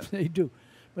 Yes, yeah. They do.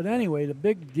 But anyway, the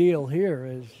big deal here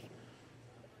is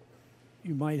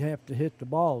you might have to hit the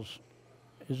balls.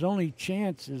 His only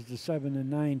chance is the 7 and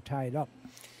 9 tied up.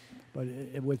 But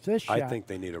with this shot, I think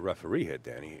they need a referee hit,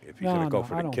 Danny, if he's no, going to go no,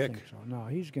 for I the don't kick. think so. No,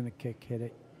 he's going to hit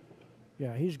it.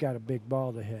 Yeah, he's got a big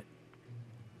ball to hit.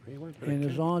 He went for the And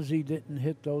as kick. long as he didn't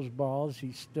hit those balls,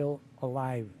 he's still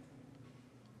alive.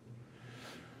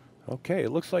 Okay,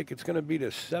 it looks like it's going to be the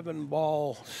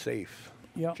 7-ball safe.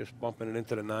 Yep. Just bumping it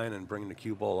into the 9 and bringing the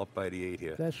cue ball up by the 8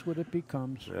 here. That's what it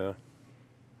becomes. Yeah.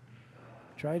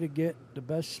 Try to get the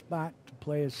best spot to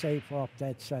play a safe off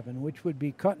that 7, which would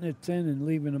be cutting it thin and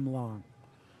leaving him long.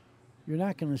 You're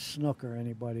not going to snooker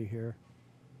anybody here.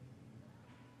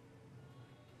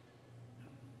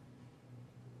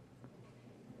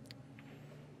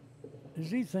 Is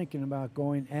he thinking about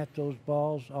going at those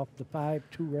balls off the 5,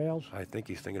 2 rails? I think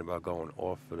he's thinking about going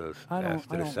off for the I don't-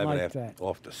 after I the don't 7 like after, that.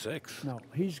 off the 6. No,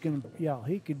 he's going to, yeah,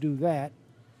 he could do that.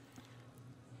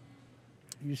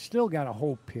 You still got a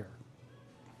hope here.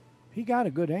 He got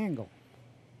a good angle.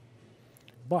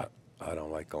 But I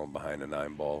don't like going behind the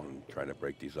 9 ball and trying to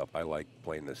break these up. I like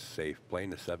playing this safe,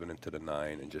 playing the 7 into the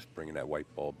 9 and just bringing that white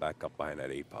ball back up behind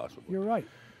that 8 possibly. you're right.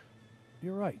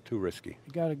 You're right. Too risky.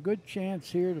 You got a good chance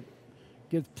here to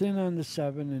get thin on the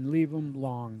 7 and leave him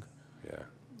long. Yeah.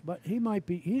 But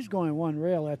he's going 1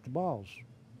 rail at the balls.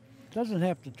 Doesn't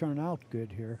have to turn out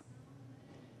good here.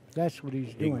 That's what he's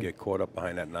He doing. can get caught up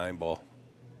behind that 9 ball.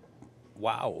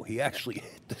 Wow, he actually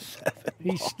hit the 7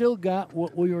 He's ball. still got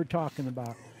what we were talking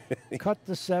about. Cut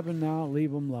the 7 now,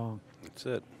 leave him long. That's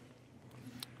it.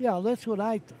 Yeah, that's what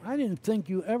I didn't think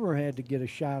you ever had to get a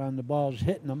shot on the balls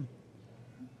hitting them.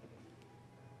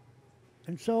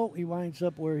 And so he winds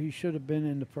up where he should have been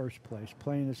in the first place,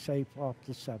 playing a safe off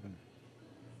the 7.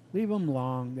 Leave him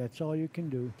long. That's all you can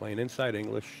do. Playing inside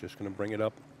English, just going to bring it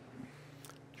up.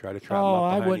 Try to trap him Oh, up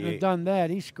I behind wouldn't the have 8. done that.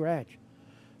 He scratched.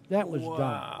 That was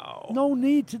Wow. dumb. No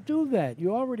need to do that.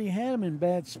 You already had him in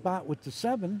bad spot with the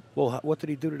 7. Well, what did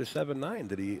he do to the 7-9?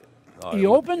 Did he? Oh, He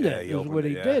opened yeah, it, he is opened what it,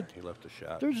 he yeah. did. He left a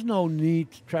shot. There's no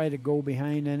need to try to go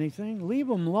behind anything. Leave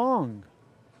him long.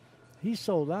 He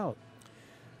sold out.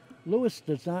 Lewis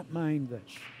does not mind this.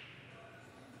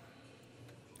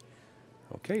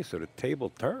 Okay, so the table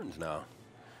turns now.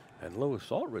 And Lewis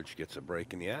Ulrich gets a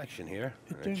break in the action here.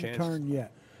 It And didn't turn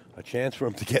yet. a chance for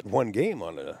him to get 1 game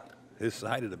on his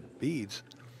side of the beads.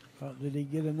 Did he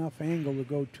get enough angle to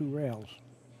go 2 rails?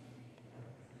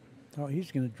 Oh,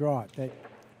 he's going to draw it.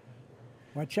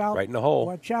 Watch out. Right in the hole.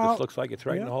 Watch out. This looks like it's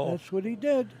right in the hole. That's what he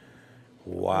did.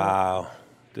 Wow.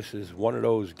 This is one of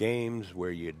those games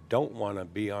where you don't want to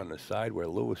be on the side where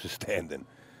Lewis is standing.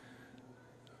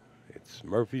 It's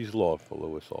Murphy's Law for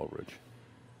Lewis Ulrich.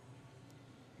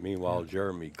 Meanwhile,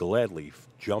 Jeremy gladly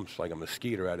jumps like a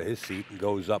mosquito out of his seat and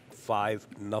goes up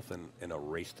 5-0 in a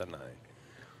race to 9.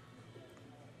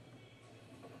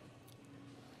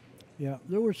 Yeah,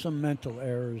 there were some mental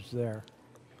errors there.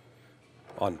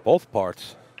 On both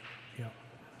parts. Yeah.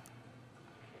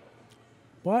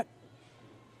 But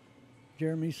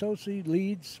Jeremy Sossei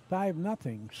leads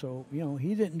 5-0. So,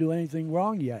 he didn't do anything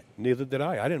wrong yet. Neither did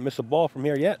I. I didn't miss a ball from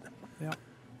here yet. Yeah.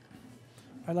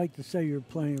 I like to say you're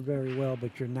playing very well,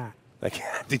 but you're not. Like,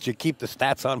 did you keep the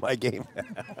stats on my game?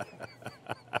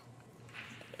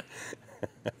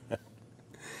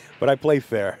 But I play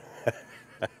fair.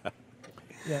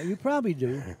 Yeah, you probably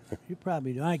do. You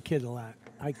probably do. I kid a lot.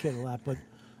 I kid a lot, but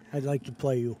I'd like to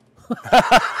play you.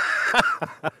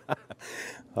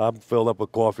 I'm filled up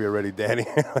with coffee already, Danny.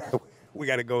 We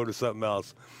got to go to something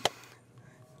else.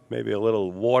 Maybe a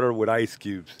little water with ice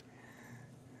cubes.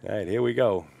 All right, here we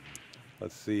go.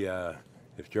 Let's see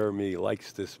if Jeremy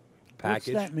likes this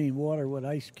package. What's that mean, water with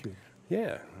ice cubes?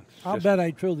 Yeah. I'll bet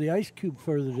I threw the ice cube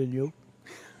further than you.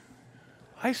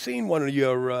 I seen one of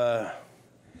your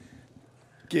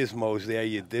gizmos there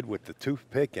you did with the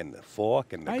toothpick and the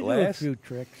fork and the glass. I do a few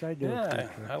tricks. I do a few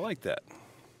tricks. I like that.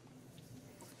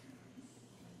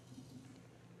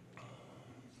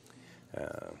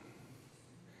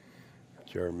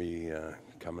 Jeremy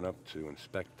coming up to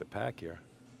inspect the pack here.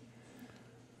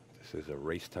 This is a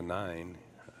race to 9.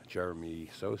 Jeremy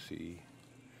Sossei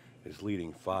is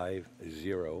leading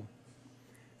 5-0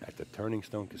 at the Turning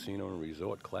Stone Casino and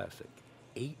Resort Classic.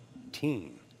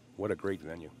 18. What a great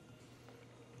venue.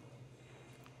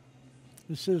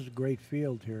 This is a great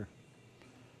field here.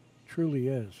 Truly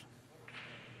is.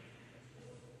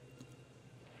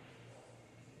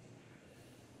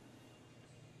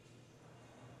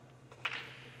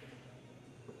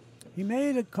 He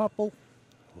made a couple.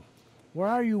 Where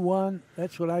are you, one?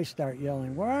 That's what I start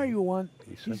yelling. Where are you, one?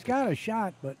 He's got a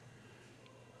shot, but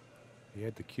he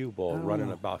had the cue ball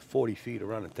running about 40 feet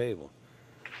around the table.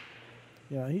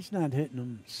 Yeah, he's not hitting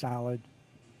them solid.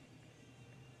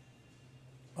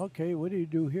 Okay, what do you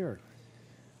do here?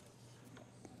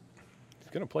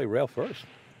 He's going to play rail first.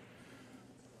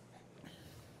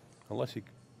 Unless he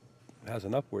has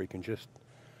enough where he can just...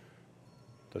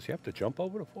 Does he have to jump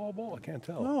over the foul ball? I can't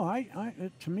tell. No,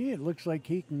 to me it looks like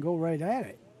he can go right at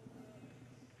it.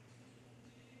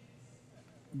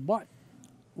 But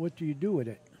what do you do with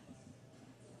it?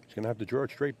 He's going to have to draw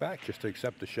it straight back just to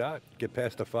accept the shot, get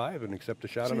past the 5, and accept the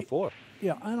shot on the 4.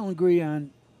 Yeah, I don't agree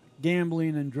on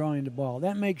gambling and drawing the ball.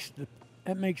 That makes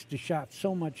the shot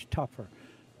so much tougher.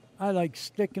 I like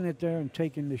sticking it there and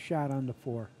taking the shot on the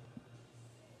 4.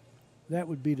 That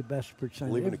would be the best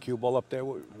percentage. Leaving the cue ball up there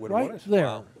with right it? there.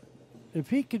 Wow. If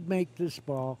he could make this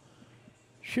ball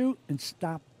shoot and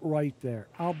stop right there,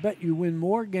 I'll bet you win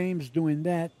more games doing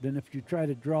that than if you try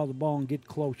to draw the ball and get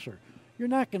closer. You're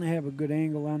not going to have a good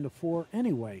angle on the 4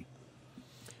 anyway.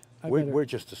 We're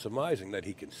just surmising that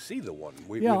he can see the 1.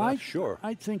 We're not sure.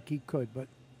 I think he could, but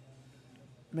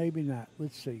maybe not.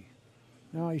 Let's see.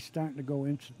 Now he's starting to go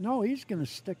into... No, he's going to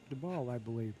stick the ball, I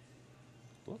believe.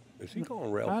 Look, is he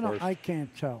going rail first? I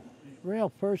can't tell.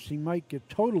 Rail first, he might get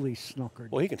totally snookered.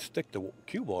 Well, he can stick the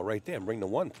cue ball right there and bring the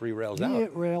 1 3 rails out. He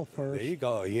hit rail first. There you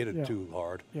go. He hit it too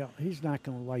hard. Yeah, he's not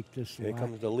going to like this. Here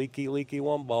comes the leaky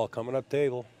 1 ball coming up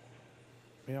table.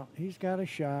 Yeah, he's got a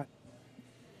shot.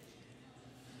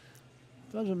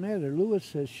 Doesn't matter.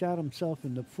 Lewis has shot himself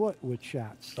in the foot with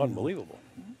shots. Unbelievable.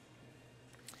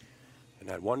 In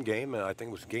that one game, I think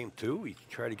it was game 2, he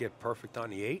tried to get perfect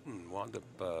on the 8 and wound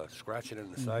up scratching it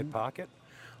in the side pocket.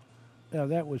 Yeah,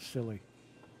 that was silly.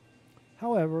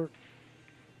 However,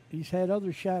 he's had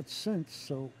other shots since,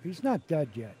 so he's not dead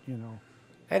yet, you know.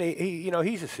 And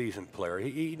he's a seasoned player.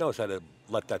 He knows how to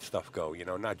let that stuff go,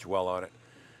 not dwell on it.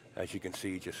 As you can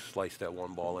see, he just sliced that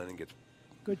 1 ball in and gets...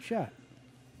 Good shot.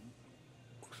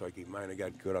 Looks like he might have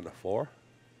got good on the 4.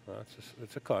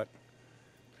 It's a cut.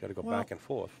 He's got to go back and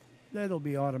forth. That'll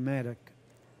be automatic.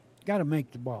 Got to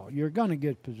make the ball. You're going to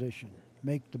get position.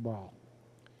 Make the ball.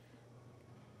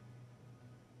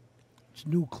 It's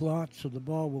new cloth, so the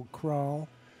ball will crawl.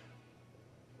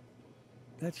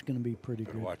 That's going to be pretty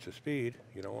good. Watch the speed.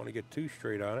 You don't want to get too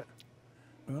straight on it.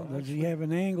 Well, does he have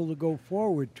an angle to go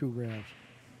forward 2 rails?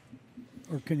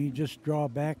 Or can he just draw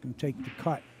back and take the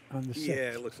cut on the 6? Yeah,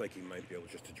 it looks like he might be able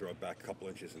just to draw back a couple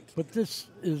inches. But this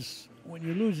is, when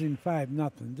you're losing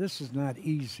 5-0, this is not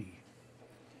easy.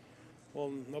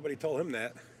 Well, nobody told him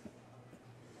that.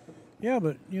 Yeah,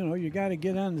 but, you got to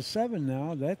get on the 7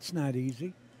 now. That's not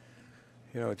easy.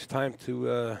 It's time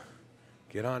to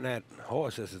get on that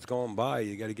horse as it's going by.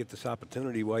 You got to get this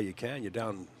opportunity while you can. You're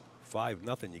down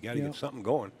 5-0. You got to get something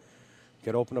going. You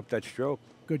got to open up that stroke.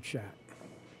 Good shot.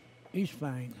 He's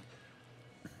fine.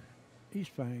 He's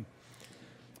fine.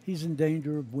 He's in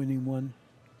danger of winning one.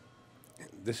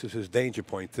 This is his danger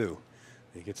point, too.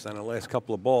 He gets on the last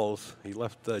couple of balls. He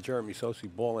left Jeremy Sossei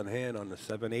ball in hand on the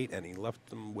 7-8, and he left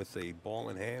him with a ball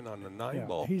in hand on the 9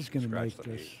 ball. He's going to make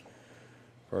this.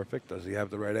 Perfect. Does he have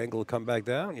the right angle to come back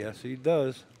down? Yes, he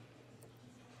does.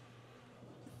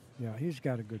 Yeah, he's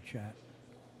got a good shot.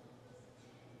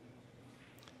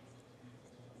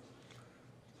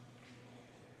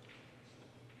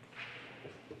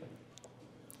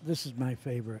 This is my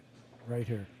favorite right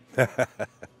here.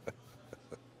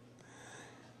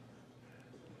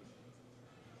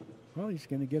 Well, he's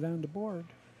going to get on the board.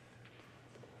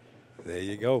 There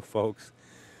you go, folks.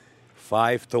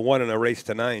 5-1 in a race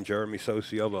to 9. Jeremy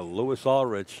Sossei over Louis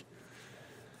Ulrich.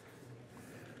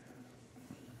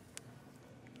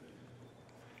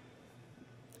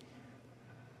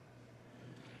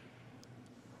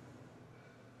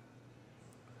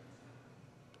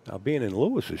 Now, being in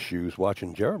Lewis's shoes,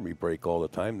 watching Jeremy break all the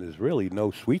time, there's really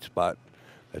no sweet spot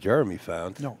that Jeremy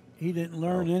found. No, he didn't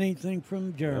learn anything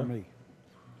from Jeremy. Yeah.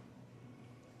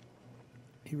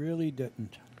 He really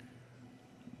didn't.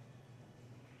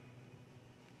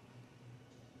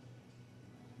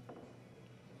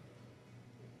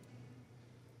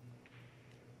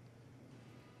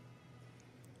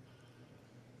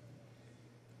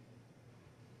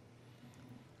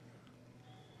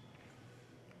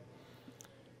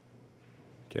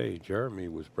 Okay, Jeremy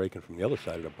was breaking from the other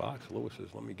side of the box. Lewis says,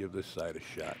 let me give this side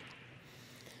a shot.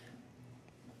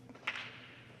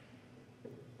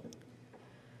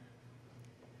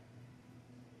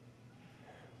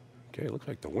 Okay, it looks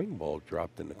like the wing ball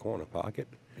dropped in the corner pocket.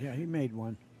 Yeah, he made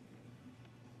one.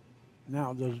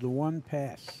 Now, does the one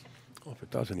pass? Well, if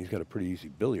it doesn't, he's got a pretty easy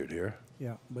billiard here.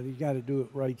 Yeah, but he's got to do it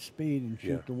right speed and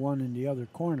shoot the one in the other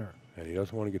corner. And he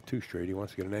doesn't want to get too straight. He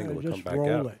wants to get an angle to come just back roll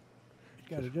out. it.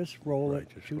 He's got to just roll it,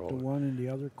 just shoot roll the it. one in the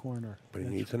other corner. But he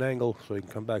needs an angle so he can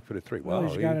come back for the 3. Well, Wow,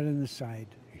 he's got it in the side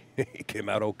he came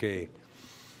out okay.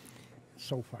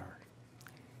 so far.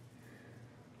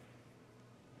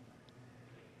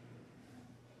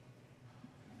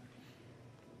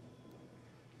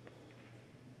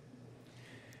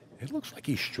 It looks like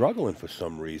he's struggling for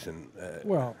some reason.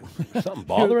 Well, something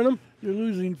bothering him? You're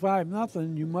losing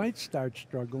 5-0. You might start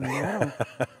struggling now.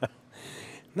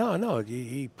 No,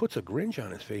 he puts a gringe on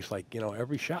his face like,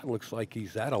 every shot looks like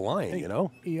he's out of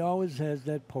line, He always has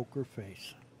that poker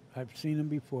face. I've seen him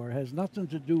before. It has nothing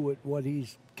to do with what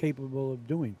he's capable of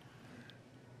doing.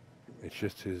 It's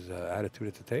just his attitude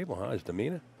at the table, huh? His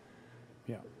demeanor?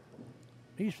 Yeah.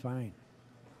 He's fine.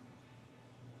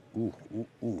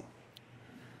 Ooh.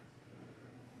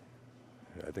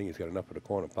 I think he's got enough of the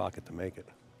corner pocket to make it.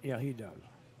 Yeah, he does.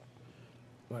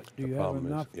 But do The you have problem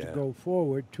is, enough to go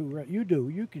forward? You do.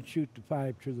 You can shoot the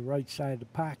 5 to the right side of the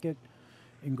pocket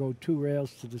and go 2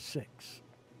 rails to the 6.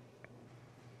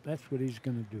 That's what he's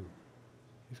going to do.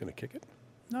 He's going to kick it?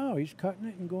 No, he's cutting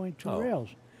it and going 2 rails.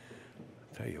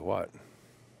 Tell you what,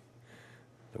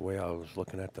 the way I was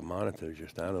looking at the monitor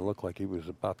just now, it looked like he was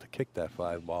about to kick that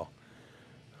 5 ball.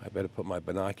 I better put my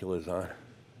binoculars on.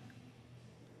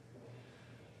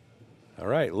 All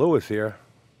right, Lewis here,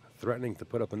 threatening to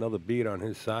put up another beat on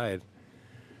his side.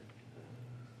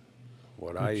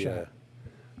 What I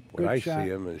see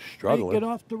him is struggling. Hey, get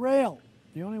off the rail.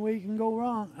 The only way you can go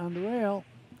wrong on the rail.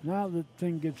 Now the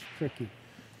thing gets tricky.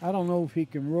 I don't know if he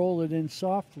can roll it in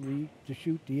softly to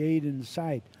shoot the 8 in the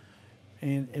side.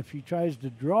 And if he tries to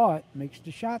draw it, makes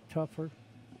the shot tougher.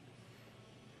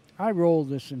 I roll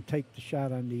this and take the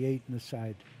shot on the 8 in the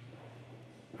side.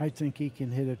 I think he can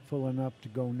hit it full enough to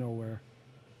go nowhere.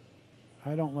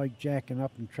 I don't like jacking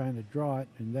up and trying to draw it,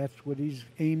 and that's what he's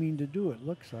aiming to do, it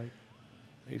looks like.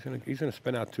 He's gonna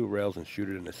spin out 2 rails and shoot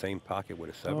it in the same pocket with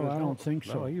a 7. No, I don't think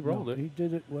so. No, he rolled it. He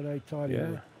did it what I thought he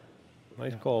would.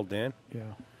 Nice call, Dan. Yeah.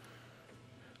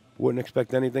 Wouldn't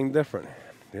expect anything different.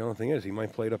 The only thing is he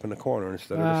might play it up in the corner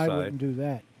instead of the I side. wouldn't do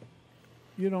that.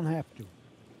 You don't have to.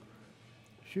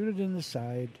 Shoot it in the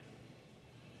side.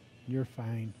 You're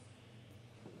fine.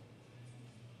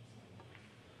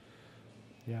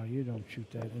 Yeah, you don't shoot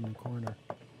that in the corner.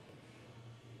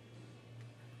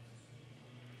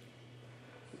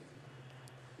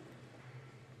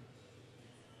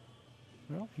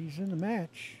 Well, he's in the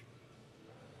match.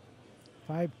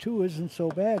 5-2 isn't so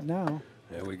bad now.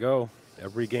 There we go.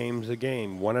 Every game's a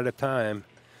game, one at a time.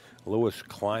 Lewis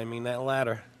climbing that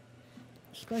ladder.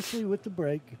 Especially with the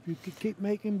break. If you could keep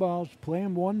making balls, play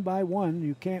them 1 by 1,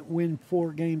 you can't win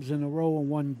 4 games in a row in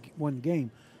one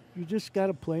game. You just got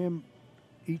to play them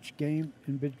each game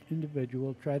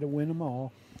individual, try to win them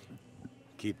all.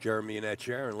 Keep Jeremy in that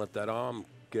chair and let that arm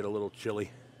get a little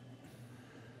chilly.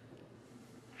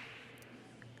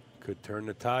 Could turn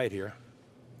the tide here.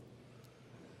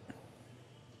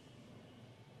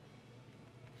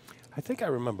 I think I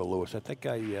remember Lewis. I think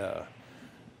I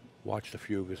watched a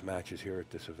few of his matches here at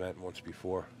this event once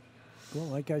before. Well,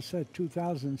 like I said,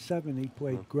 2007 he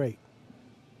played great.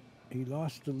 He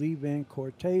lost to Lee Van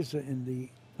Corteza in the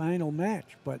final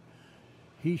match, but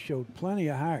he showed plenty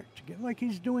of heart to get like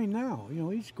he's doing now. You know,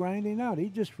 he's grinding out. He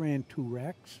just ran 2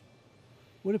 racks.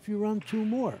 What if you run 2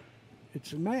 more?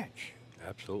 It's a match.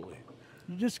 Absolutely.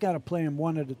 You just got to play them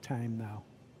 1 at a time now.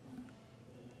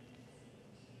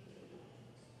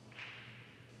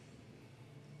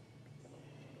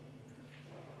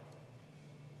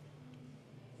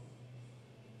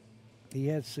 He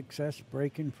had success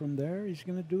breaking from there. He's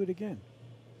going to do it again.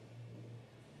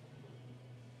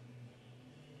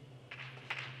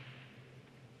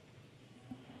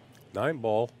 Nine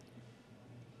ball.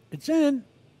 It's in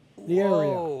the area.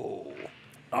 Whoa.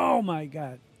 Oh, my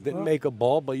God. Didn't Well, make a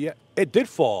ball, but yeah, it did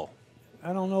fall.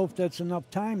 I don't know if that's enough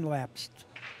time lapsed.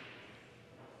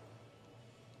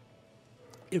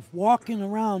 If walking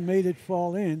around made it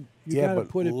fall in, you got to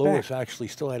put it Lewis back. actually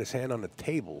still had his hand on the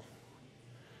table.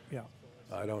 Yeah.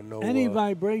 I don't know. Any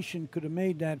vibration could have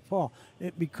made that fall.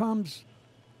 It becomes,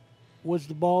 was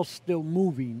the ball still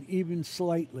moving, even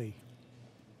slightly?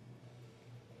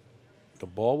 The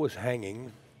ball was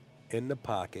hanging in the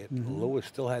pocket. Mm-hmm. Lewis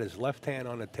still had his left hand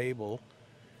on the table,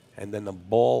 and then the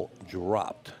ball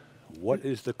dropped. What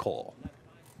is the call?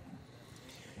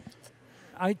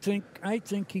 I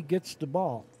think he gets the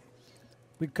ball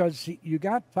because you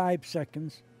got 5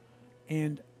 seconds,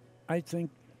 and I think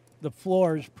the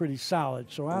floor is pretty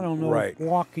solid. So I don't know if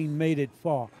walking made it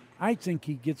fall. I think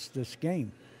he gets this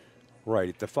game.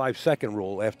 Right, the 5-second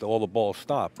rule after all the balls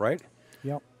stopped, right?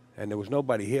 Yep. And there was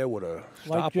nobody here with a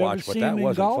Like stopwatch, but that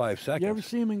wasn't golf? 5 seconds. You ever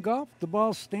see him in golf? The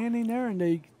ball's standing there, and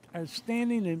they are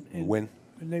standing and win,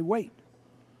 and they wait.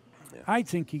 Yeah. I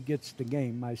think he gets the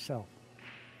game myself.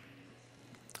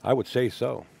 I would say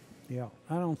so. Yeah,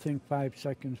 I don't think 5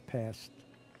 seconds passed.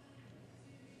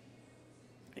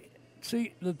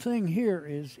 See, the thing here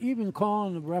is even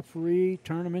calling the referee,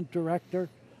 tournament director,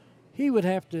 he would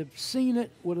have to have seen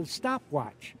it with a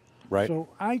stopwatch. Right. So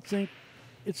I think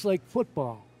it's like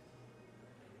football.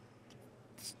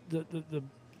 The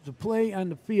play on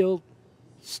the field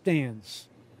stands.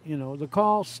 You know, the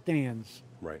call stands.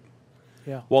 Right.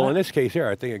 Yeah. Well, in this case here,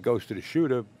 I think it goes to the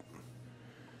shooter.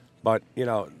 But, you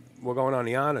know, we're going on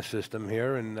the honor system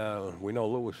here, and we know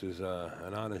Lewis is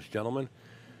an honest gentleman.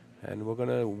 And we're going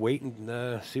to wait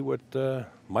and see what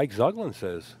Mike Zuglin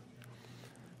says.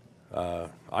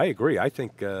 I agree. I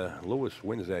think Lewis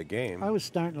wins that game. I was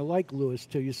starting to like Lewis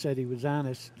till you said he was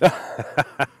honest.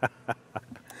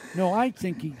 No, I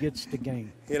think he gets the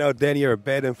game. You know, Danny, you're a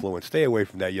bad influence. Stay away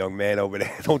from that young man over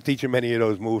there. Don't teach him any of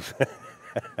those moves.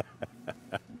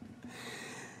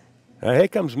 Here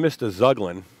comes Mr.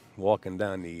 Zuglin walking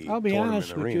down the I'll be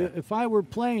honest with arena. you. If I were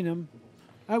playing him,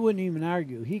 I wouldn't even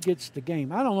argue. He gets the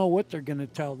game. I don't know what they're going to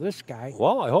tell this guy.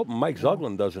 Well, I hope Mike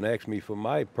Zuglin doesn't ask me for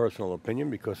my personal opinion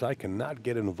because I cannot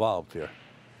get involved here.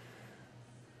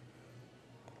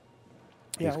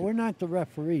 Yeah, we're not the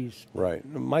referees. Right.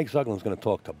 Mike Zuglin's going to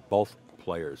talk to both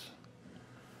players.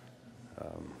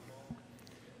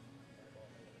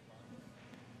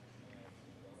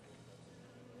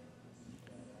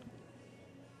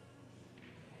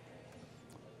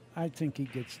 I think he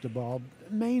gets the ball,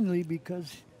 mainly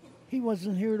because he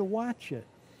wasn't here to watch it,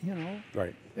 you know.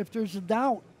 Right. If there's a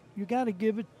doubt, you got to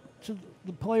give it to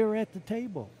the player at the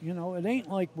table. You know, it ain't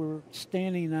like we're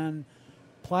standing on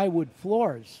plywood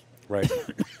floors. Right.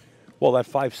 Well, that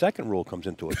 5-second rule comes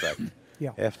into effect.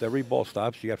 Yeah. After every ball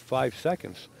stops, you got 5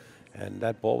 seconds. And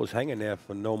that ball was hanging there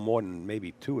for no more than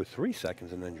maybe 2 or 3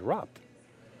 seconds and then dropped.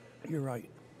 You're right.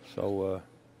 So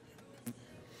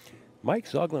Mike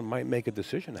Zuglin might make a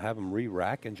decision to have him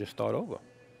re-rack and just start over.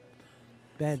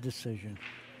 Bad decision.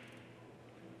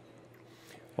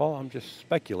 Well, I'm just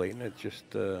speculating. It's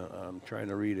just I'm trying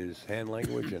to read his hand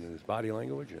language and his body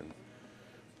language. And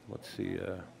let's see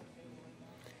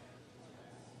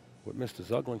what Mr.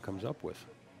 Zuglin comes up with.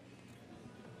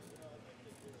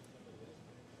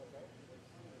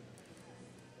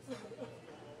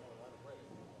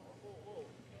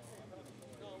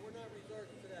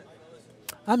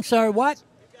 I'm sorry, what?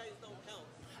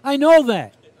 I know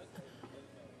that.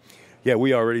 Yeah,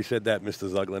 we already said that, Mr.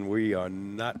 Zuglin. We are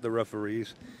not the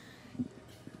referees.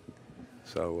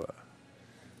 So,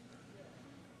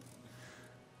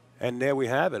 and there we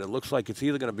have it. It looks like it's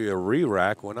either going to be a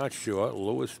re-rack. We're not sure.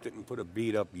 Lewis didn't put a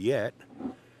beat up yet.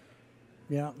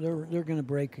 Yeah, they're going to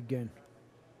break again.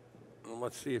 Well,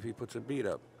 let's see if he puts a beat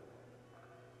up.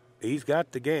 He's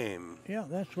got the game. Yeah,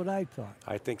 that's what I thought.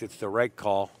 I think it's the right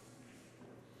call.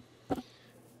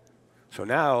 So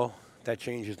now that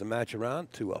changes the match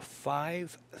around to a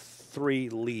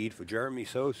 5-3 lead for Jeremy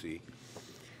Sossei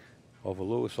over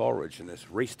Louis Ulrich in this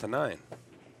race to 9.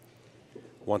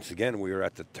 Once again, we are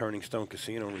at the Turning Stone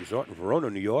Casino and Resort in Verona,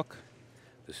 New York.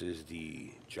 This is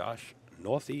the Josh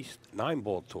Northeast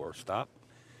 9-ball tour stop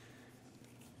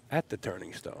at the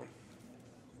Turning Stone.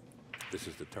 This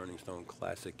is the Turning Stone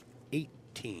Classic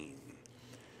 18.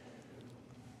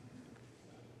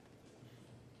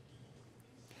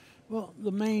 Well,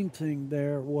 the main thing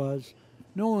there was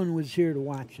no one was here to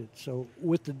watch it. So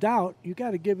with the doubt, you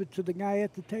got to give it to the guy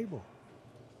at the table.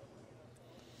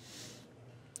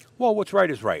 Well, what's right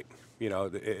is right. You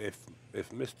know, if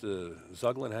Mr.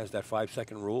 Zuglin has that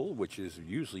 5-second rule, which is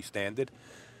usually standard,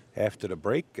 after the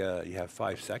break, you have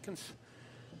 5 seconds.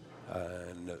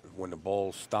 And when the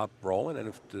balls stop rolling, and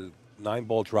if the 9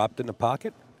 ball dropped in the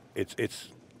pocket, it's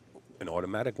an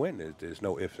automatic win. There's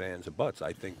no ifs, ands, or buts.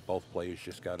 I think both players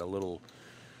just got a little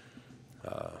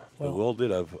bewildered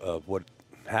of what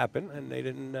happened, and they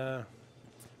didn't.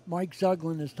 Mike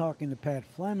Zuglin is talking to Pat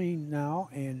Fleming now,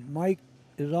 and Mike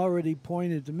has already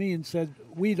pointed to me and said,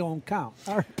 we don't count.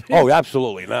 Oh,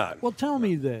 absolutely not. Well, tell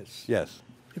me this. Yes.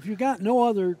 If you got no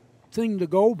other thing to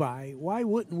go by, why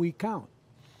wouldn't we count?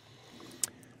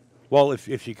 Well,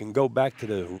 if you can go back to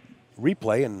the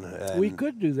replay and we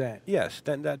could do that. Yes,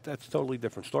 then that's a totally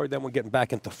different story. Then we're getting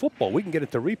back into football. We can get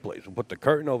into replays. We'll put the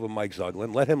curtain over Mike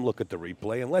Zuglin, let him look at the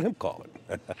replay, and let him call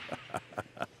it.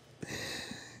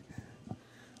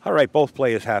 All right, both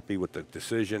players happy with the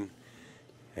decision,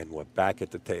 and we're back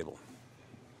at the table.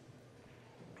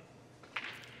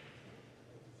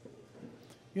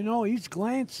 You know, he's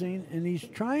glancing, and he's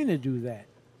trying to do that.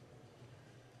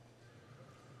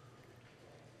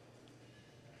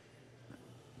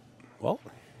 Well,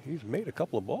 he's made a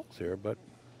couple of balls here, but...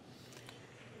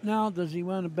 Now, does he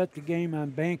want to bet the game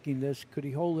on banking this? Could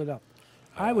he hold it up?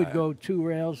 I would go 2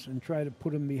 rails and try to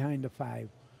put him behind the 5.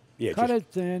 Yeah, cut it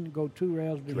thin, go 2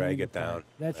 rails behind drag the it down. 5.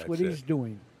 That's what he's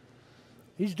doing.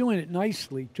 He's doing it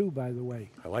nicely, too, by the way.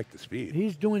 I like the speed.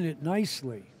 He's doing it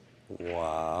nicely.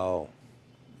 Wow.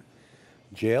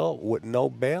 Jail with no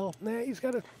bail? Nah, he's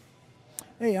got to...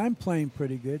 Hey, I'm playing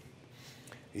pretty good.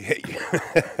 Yeah.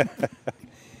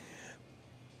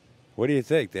 What do you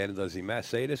think, Dan? Does he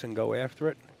say this and go after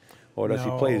it? Or does he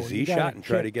play a Z shot and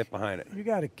try to get behind it? You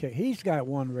got to kick. He's got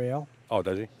 1 rail. Oh,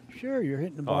 does he? Sure, you're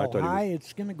hitting the ball high.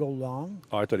 It's going to go long.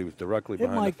 Oh, I thought he was directly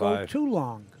behind the 5. It might go too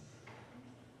long.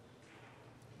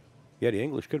 Yeah, the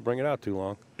English could bring it out too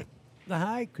long. The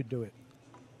high could do it.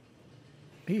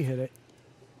 He hit it.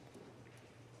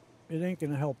 It ain't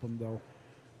going to help him, though.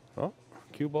 Oh,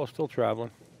 cue ball still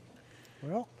traveling.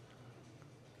 Well,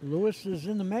 Lewis is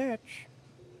in the match.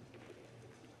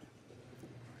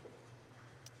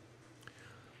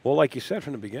 Well, like you said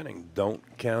from the beginning, don't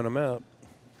count him out.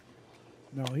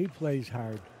 No, he plays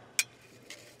hard.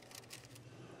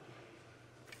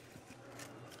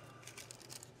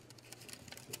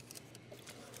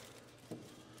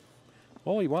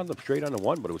 Well, he wound up straight on the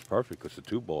 1, but it was perfect because the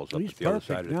 2 balls up at the other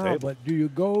side of the now, table. But do you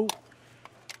go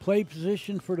play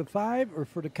position for the 5 or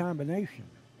for the combination?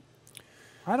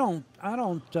 I don't.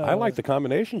 I like the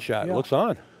combination shot. Yeah. It looks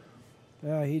on.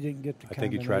 He didn't get the I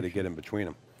think he tried to get in between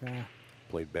them. Yeah.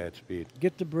 Played bad speed.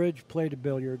 Get the bridge, play the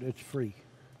billiard. It's free.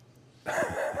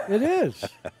 It is.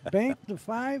 Bank the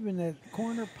 5 in that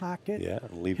corner pocket. Yeah,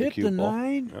 and leave hit the cue the ball.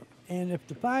 9, Yep. and if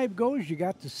the 5 goes, you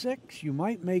got the 6. You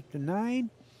might make the 9.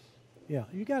 Yeah,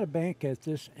 you got to bank at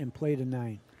this and play the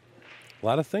 9. A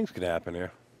lot of things could happen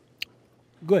here.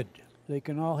 Good. They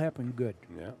can all happen good.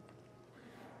 Yeah.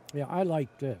 Yeah, I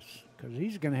like this because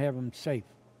he's going to have him safe.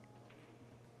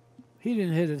 He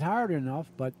didn't hit it hard enough,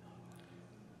 but,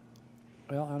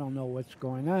 well, I don't know what's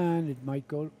going on. It might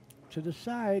go to the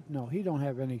side. No, he don't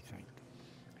have anything.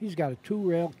 He's got a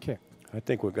 2-rail kick. I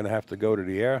think we're going to have to go to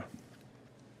the air.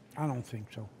 I don't think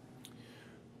so.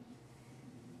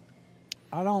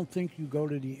 I don't think you go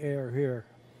to the air here.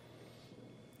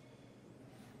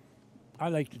 I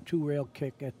like the 2-rail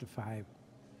kick at the 5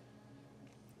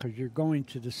 because you're going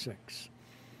to the 6.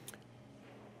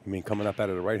 You mean coming up out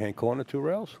of the right-hand corner, 2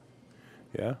 rails?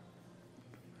 Yeah.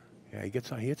 Yeah,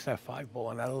 he hits that 5 ball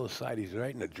on that other side. He's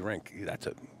right in the drink. That's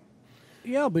a...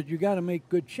 Yeah, but you got to make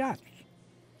good shots.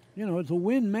 You know, to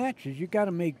win matches, you got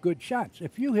to make good shots.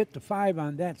 If you hit the 5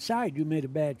 on that side, you made a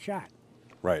bad shot.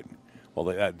 Right. Well,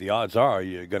 the odds are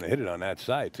you're going to hit it on that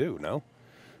side, too, no?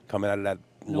 Coming out of that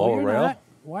lower rail? Not.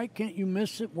 Why can't you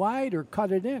miss it wide or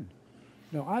cut it in?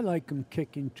 No, I like him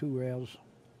kicking 2 rails.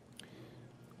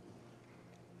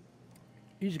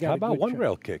 He's got How a about good 1 shot.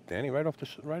 rail kick, Danny? Right off the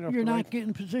You're not right?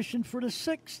 getting positioned for the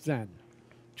 6 then.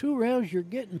 2 rails, you're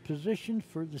getting positioned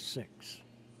for the 6.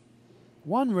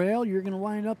 1 rail, you're going to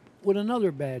wind up with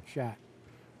another bad shot.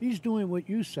 He's doing what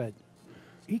you said.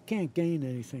 He can't gain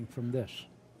anything from this.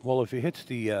 Well, if he hits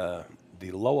the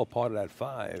lower part of that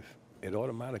 5, it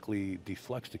automatically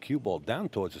deflects the cue ball down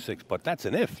towards the 6. But that's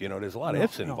an if. You know, there's a lot of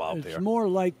ifs involved it's there. more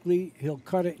likely he'll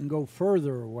cut it and go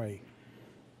further away.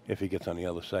 If he gets on the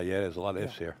other side, yeah, there's a lot of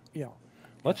ifs here. Yeah.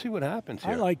 Let's see what happens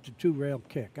here. I like the 2-rail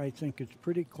kick. I think it's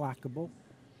pretty clockable.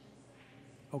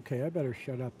 Okay, I better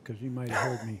shut up because he might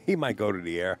have heard me. He might go to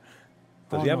the air.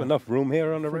 Does he have enough room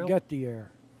here on the rail? Forget the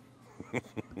air.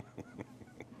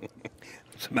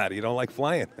 What's the matter? You don't like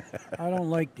flying? I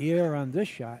don't like the air on this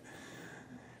shot.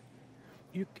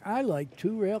 I like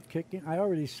two-rail kicking. I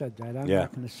already said that. I'm Yeah.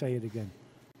 not going to say it again.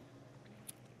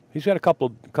 He's got a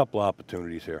couple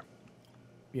opportunities here.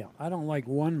 Yeah, I don't like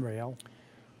one rail.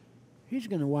 He's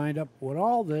going to wind up with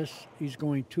all this. He's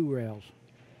going two rails.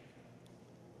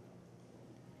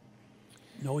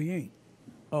 No, he ain't.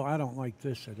 Oh, I don't like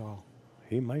this at all.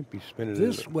 He might be spinning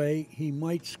This way, he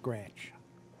might scratch.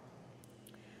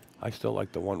 I still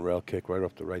like the one rail kick right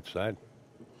off the right side.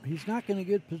 He's not going to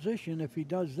get position if he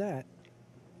does that.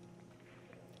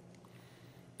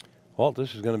 Well,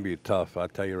 this is going to be tough, I'll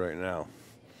tell you right now.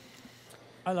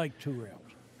 I like two rails.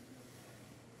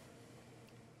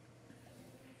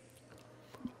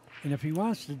 And if he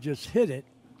wants to just hit it,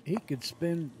 he could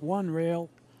spin one rail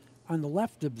on the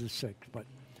left of the six. But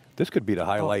This could be the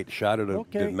highlight shot of the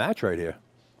okay. match right here.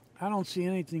 I don't see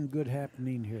anything good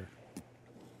happening here.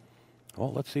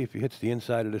 Well, let's see if he hits the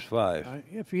inside of this 5.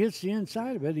 If he hits the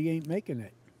inside of it, he ain't making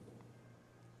it.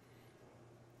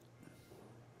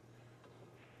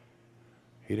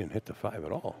 He didn't hit the 5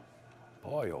 at all.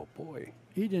 Boy, oh boy.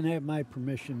 He didn't have my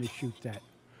permission to shoot that.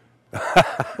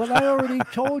 But I already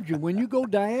told you, when you go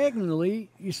diagonally,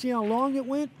 you see how long it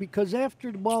went? Because after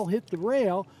the ball hit the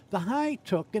rail, the high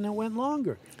took and it went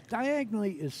longer.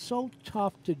 Diagonally is so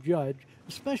tough to judge,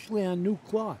 especially on new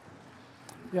cloth.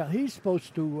 Yeah, he's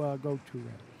supposed to go two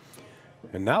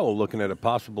rail. And now we're looking at a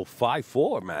possible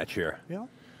 5-4 match here. Yeah.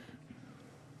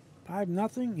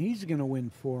 5-0, he's going to win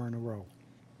 4 in a row.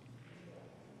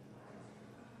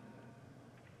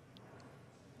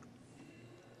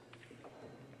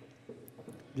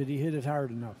 Did he hit it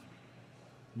hard enough?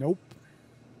 Nope.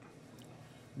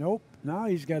 Nope. Now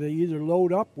he's got to either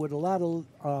load up with a lot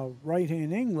of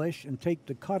right-hand English and take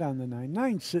the cut on the 9.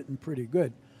 9's sitting pretty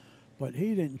good, but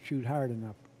he didn't shoot hard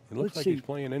enough. It looks like he's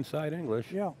playing inside English.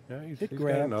 Yeah, he's it got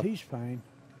grabbed. enough. He's fine.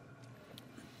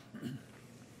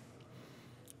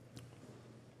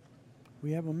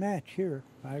 We have a match here,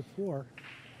 5-4.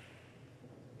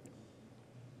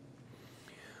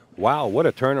 Wow, what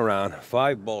a turnaround.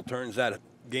 5-ball turns that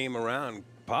game around,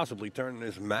 possibly turning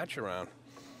this match around.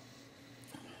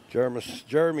 Jeremy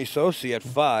Sossei at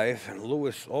 5 and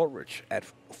Louis Ulrich at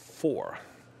 4.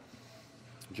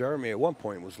 Jeremy at one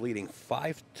point was leading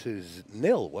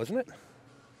 5-0, wasn't it?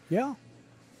 Yeah.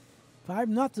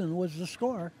 5-0 was the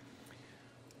score.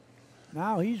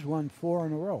 Now he's won 4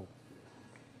 in a row.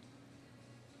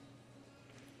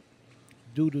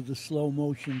 Due to the slow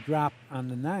motion drop on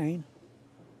the 9.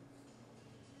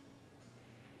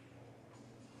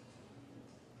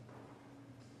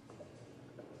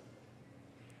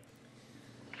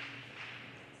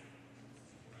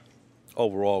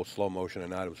 Overall, slow motion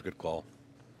and that, it was a good call.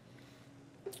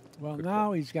 Well, good now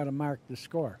call. he's got to mark the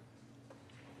score.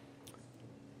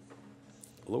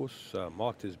 Lewis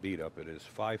marked his beat up. It is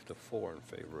 5-4 in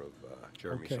favor of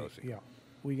Jeremy Sossei. Yeah.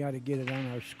 We got to get it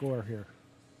on our score here.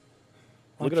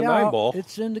 Look Watch at a 9-ball. out.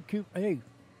 It's in the cube. Hey,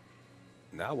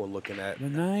 Now we're looking at... the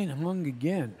 9 hung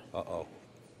again. Uh-oh.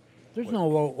 There's no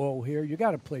 0-0 here. You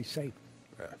got to play safe.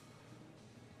 Yeah.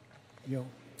 You know,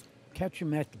 catch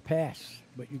him at the pass,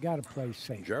 but you got to play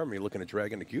safe. Jeremy looking at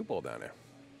dragging the cue ball down there.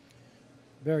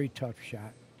 Very tough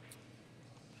shot.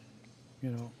 You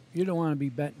know, you don't want to be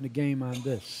betting the game on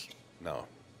this. No.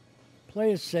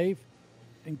 Play it safe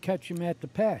and catch him at the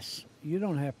pass. You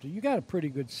don't have to. You got a pretty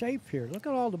good safe here. Look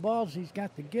at all the balls he's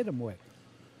got to get him with.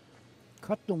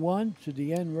 Cut the 1 to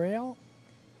the end rail,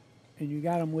 and you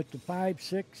got him with the 5,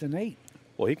 6, and 8.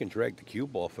 Well, he can drag the cue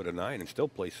ball for the 9 and still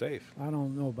play safe. I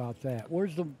don't know about that.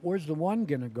 Where's the 1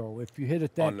 gonna go? If you hit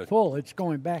it that the full, it's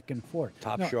going back and forth.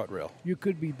 Top No, short rail. You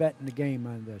could be betting the game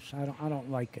on this. I don't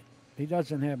like it. He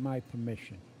doesn't have my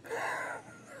permission.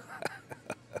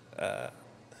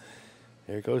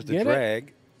 Here goes the Get it?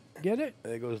 drag. Get it?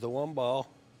 There goes the 1 ball.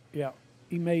 Yeah.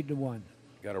 He made the 1.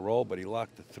 Got a roll, but he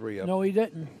locked the 3 up. No, he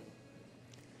didn't.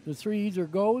 The 3 either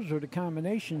goes or the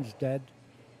combination's dead.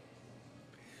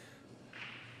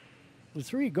 The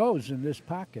 3 goes in this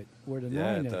pocket where the 9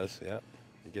 Yeah, is. it does. Yeah.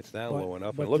 It gets down But- low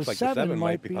enough. but It looks the like the 7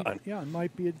 might be be on. Yeah, it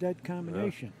might be a dead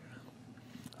combination.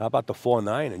 How about the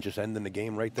 4-9 and just ending the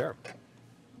game right there?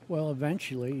 Well,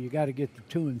 eventually, you got to get the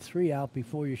 2 and 3 out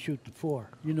before you shoot the 4.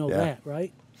 You know Yeah. that,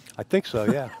 right? I think so,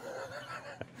 yeah.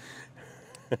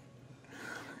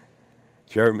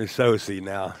 Jeremy Sossei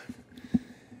now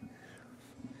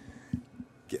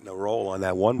getting a roll on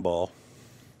that 1 ball.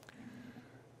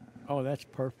 Oh, that's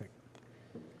perfect.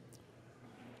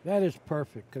 That is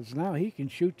perfect because now he can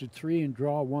shoot the 3 and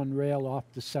draw 1 rail off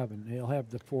the 7. He'll have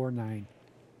the 4-9.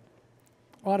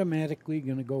 Automatically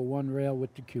going to go 1 rail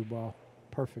with the cue ball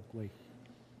perfectly.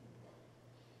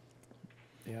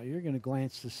 Yeah, you're going to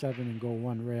glance the 7 and go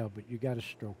one rail, but you got to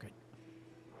stroke it.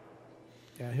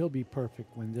 Yeah, he'll be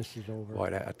perfect when this is over. Boy,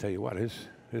 I tell you what, his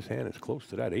hand is close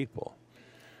to that 8-ball.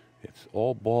 It's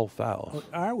all ball fouls.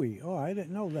 Oh, are we? Oh, I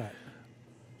didn't know that.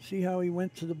 See how he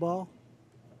went to the ball?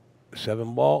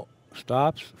 7-ball,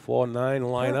 stops,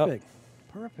 4-9, line Perfect.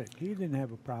 Perfect. He didn't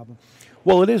have a problem.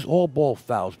 Well, it is all ball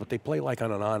fouls, but they play like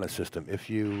on an honor system. If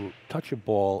you touch a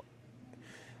ball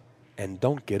and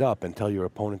don't get up and tell your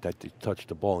opponent that you touched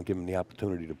the ball and give him the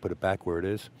opportunity to put it back where it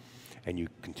is, and you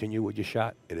continue with your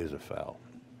shot, it is a foul.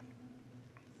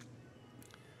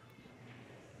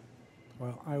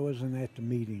 Well, I wasn't at the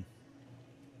meeting.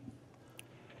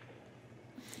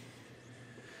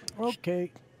 Okay.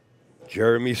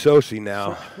 Jeremy Sossei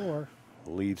now 6-4.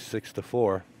 leads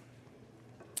 6-4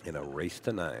 in a race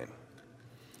to 9.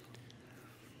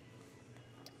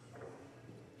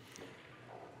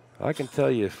 I can tell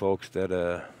you, folks, that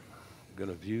going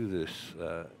to view this.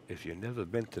 If you've never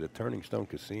been to the Turning Stone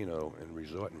Casino and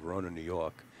Resort in Verona, New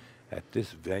York, at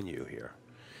this venue here,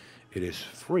 it is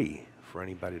free for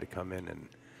anybody to come in and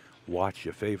watch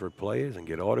your favorite players and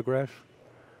get autographs.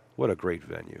 What a great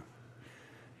venue!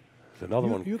 There's another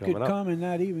one You coming could up. come and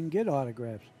not even get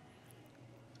autographs.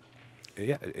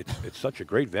 Yeah, it's such a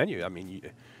great venue. I mean,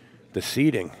 the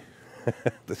seating,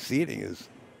 the seating is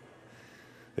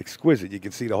exquisite. You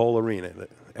can see the whole arena,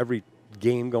 every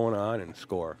game going on and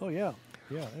score. Oh, yeah.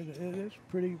 Yeah, it is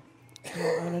pretty,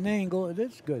 on an angle, it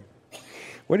is good.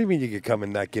 What do you mean you could come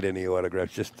and not get any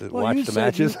autographs just to Well, watch you the said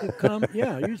matches? You could come,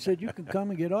 yeah, you said you could come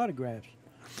and get autographs.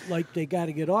 Like they got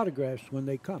to get autographs when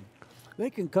they come. They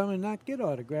can come and not get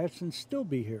autographs and still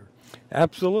be here.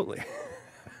 Absolutely.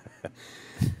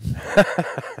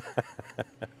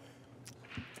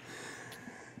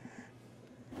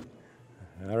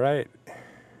 All right.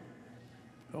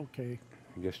 Okay.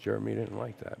 I guess Jeremy didn't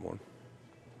like that one.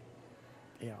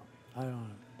 Yeah, I don't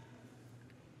know.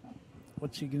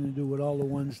 What's he going to do with all the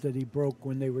ones that he broke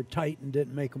when they were tight and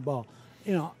didn't make a ball?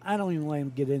 You know, I don't even let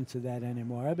him get into that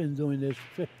anymore. I've been doing this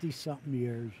 50-something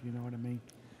years, you know what I mean?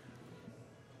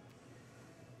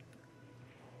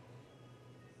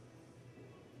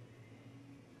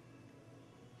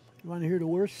 You want to hear the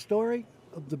worst story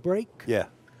of the break? Yeah.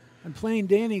 I'm playing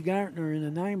Danny Gartner in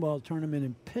a 9-ball tournament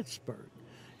in Pittsburgh,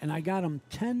 and I got him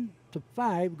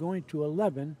 10-5 going to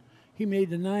 11. He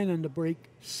made the 9 on the break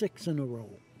 6 in a row.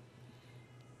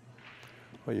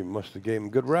 Well, you must have gave him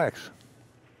good racks.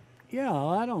 Yeah,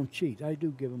 I don't cheat. I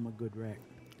do give him a good rack.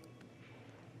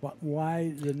 But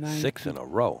why the 9? 6 in a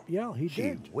row. Yeah, he Gee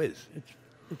did. whiz.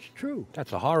 It's true.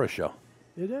 That's a horror show.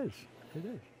 It is. It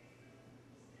is.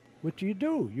 What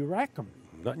do? You rack them.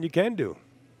 Nothing you can do.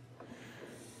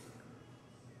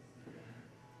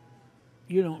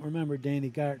 You don't remember Danny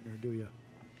Gartner, do you?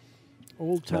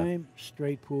 Old-time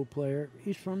straight pool player.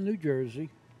 He's from New Jersey.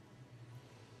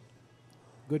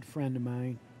 Good friend of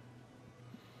mine.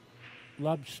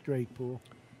 Loves straight pool.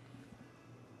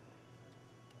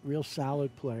 Real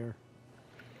solid player.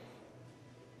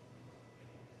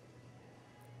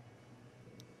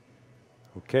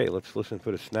 Okay, let's listen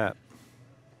for the snap.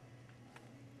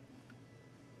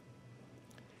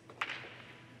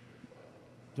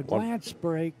 The glance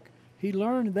break, he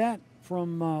learned that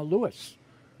from Lewis.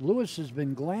 Lewis has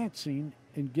been glancing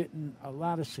and getting a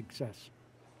lot of success.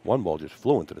 One ball just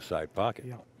flew into the side pocket.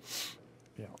 Yeah.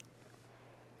 Yeah.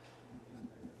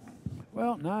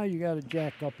 Well, now you got to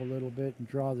jack up a little bit and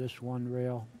draw this one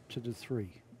rail to the 3.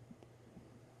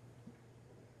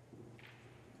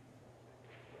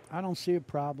 I don't see a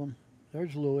problem.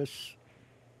 There's Lewis.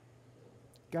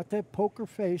 Got that poker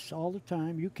face all the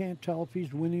time. You can't tell if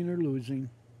he's winning or losing.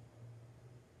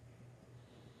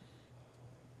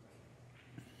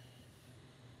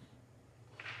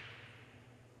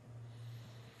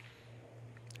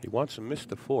 He wants to miss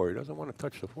the 4. He doesn't want to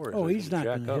touch the 4. Oh, So he's not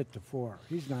jack going to up. hit the 4.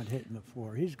 He's not hitting the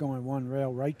 4. He's going one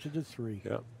rail right to the 3.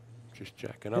 Yeah, just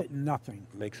jacking up. Hitting nothing.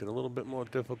 Makes it a little bit more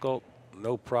difficult.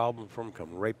 No problem from him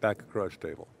coming right back across the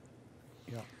table.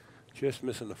 Yeah. Just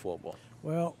missing the 4 ball.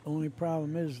 Well, the only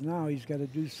problem is now he's got to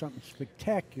do something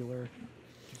spectacular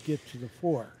to get to the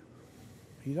 4.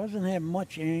 He doesn't have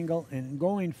much angle, and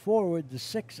going forward, the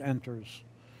 6 enters.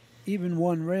 Even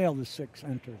one rail, the 6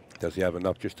 enters. Does he have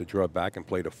enough just to draw back and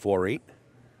play the 4-8?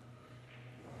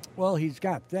 Well, he's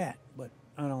got that, but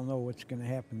I don't know what's going to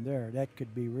happen there. That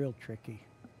could be real tricky.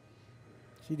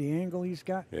 See the angle he's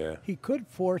got? Yeah. He could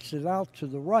force it out to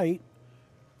the right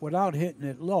without hitting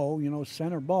it low, you know,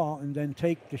 center ball, and then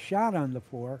take the shot on the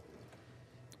 4.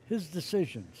 His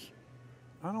decisions.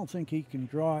 I don't think he can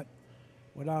draw it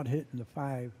without hitting the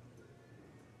 5.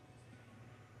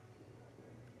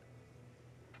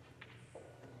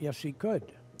 Yes, he could.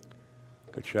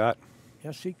 Good shot.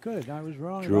 Yes, he could. I was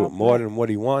wrong Drew it about more that. than what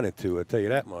he wanted to, I'll tell you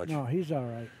that much. No, he's all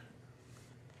right.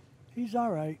 He's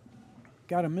all right.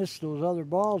 Got to miss those other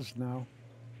balls now.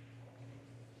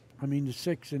 I mean, the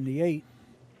 6 and the 8.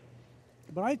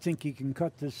 But I think he can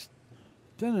cut this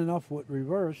thin enough with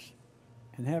reverse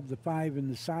and have the 5 in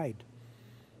the side.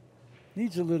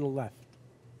 Needs a little left.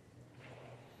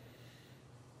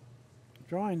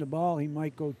 Drawing the ball, he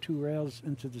might go 2 rails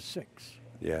into the 6.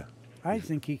 Yeah. I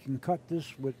think he can cut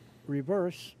this with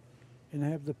reverse and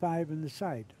have the 5 in the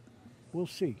side. We'll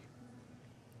see.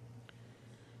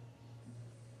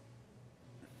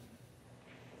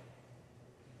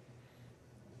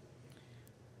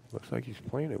 Looks like he's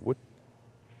playing it with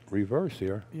reverse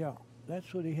here. Yeah,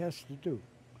 that's what he has to do.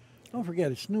 Don't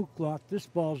forget, it's new cloth. This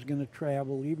ball's going to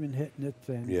travel, even hitting it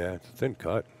thin. Yeah, it's a thin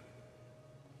cut.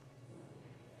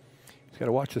 He's got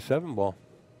to watch the 7 ball.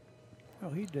 Oh,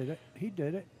 he did it. He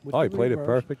did it. Oh, he played it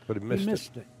reverse. perfect, but he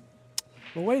missed it.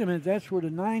 Well, wait a minute. That's where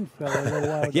the 9 fell a little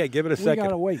while ago. Yeah, give it a second. We got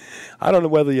to wait. I don't know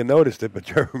whether you noticed it, but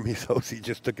Jeremy Sossei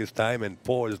just took his time and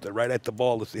paused right at the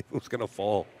ball to see if it was going to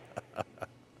fall.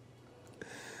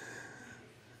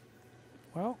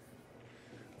 Well,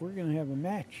 we're going to have a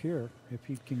match here if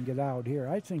he can get out here.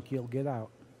 I think he'll get out.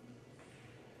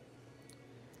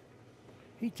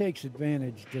 He takes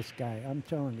advantage, this guy. I'm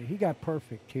telling you. He got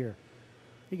perfect here.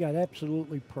 He got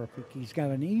absolutely perfect. He's got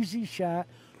an easy shot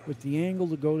with the angle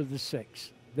to go to the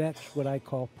 6. That's what I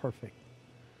call perfect.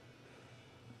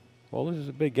 Well, this is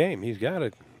a big game. He's got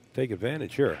to take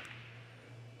advantage here.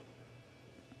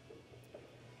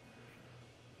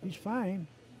 He's fine.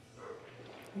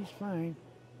 He's fine.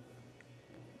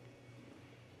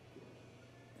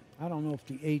 I don't know if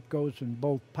the 8 goes in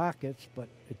both pockets, but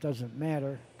it doesn't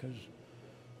matter because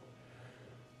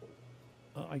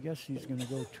I guess he's going to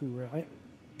go 2 rails.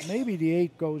 Maybe the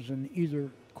 8 goes in either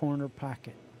corner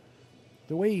pocket.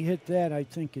 The way he hit that, I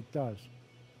think it does.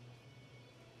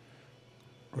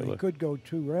 Or he could go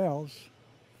 2 rails.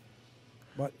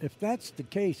 But if that's the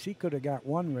case, he could have got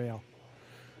 1 rail.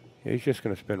 Yeah, he's just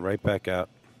going to spin right back out.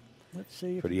 Let's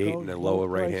see if for the 8 in the lower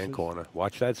right-hand corner.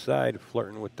 Watch that side,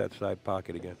 flirting with that side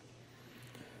pocket again.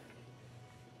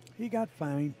 He got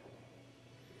fine.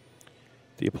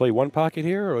 Do you play one pocket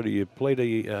here, or do you play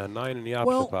the 9 in the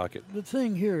opposite pocket? The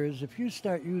thing here is if you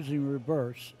start using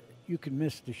reverse, you can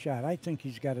miss the shot. I think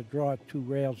he's got to draw 2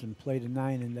 rails and play the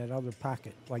 9 in that other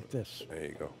pocket like this. There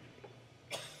you go.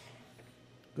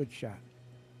 Good shot.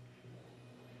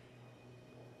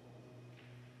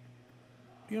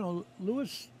 You know,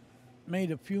 Lewis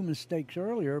made a few mistakes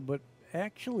earlier, but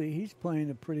actually he's playing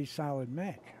a pretty solid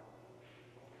match.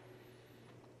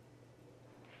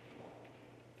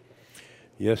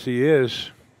 Yes, he is.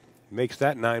 Makes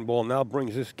that 9 ball, now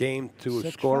brings this game to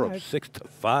a score of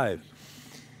 6-5.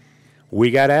 We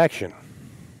got action.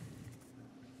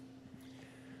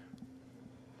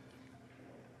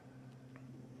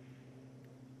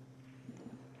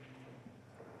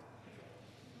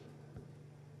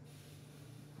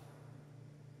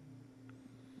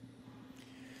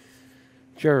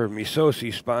 Jeremy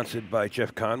Sossei, sponsored by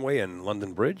Jeff Conway and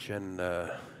London Bridge, and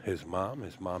his mom.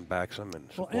 His mom backs him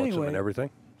and supports him and everything.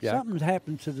 Yeah. Something's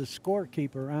happened to the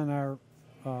scorekeeper on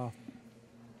our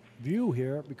view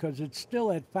here because it's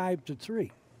still at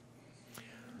 5-3.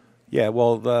 Yeah,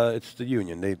 well, it's the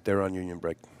Union. They're on Union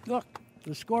break. Look,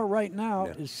 the score right now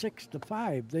is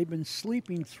 6-5. They've been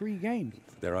sleeping 3 games.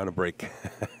 They're on a break.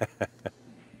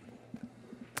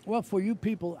 Well, for you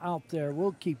people out there,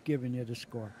 we'll keep giving you the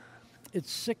score. It's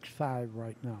 6-5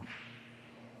 right now.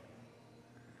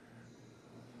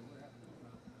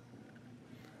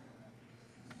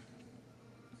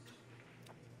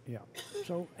 Yeah.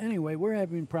 So anyway, we're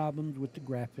having problems with the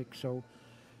graphics. So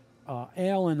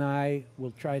Al and I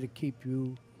will try to keep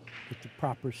you with the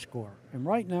proper score. And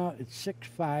right now it's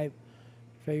 6-5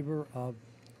 favor of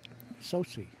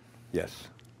Sossei. Yes.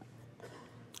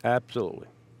 Absolutely.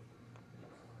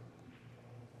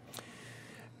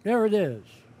 There it is.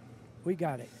 We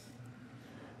got it.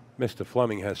 Mr.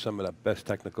 Fleming has some of the best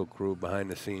technical crew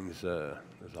behind the scenes.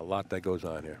 There's a lot that goes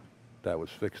on here. That was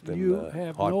fixed in You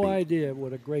have heartbeat. no idea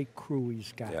what a great crew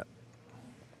he's got. Yeah.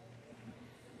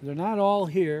 They're not all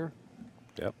here,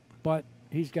 Yep. but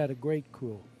he's got a great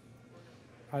crew.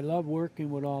 I love working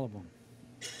with all of them.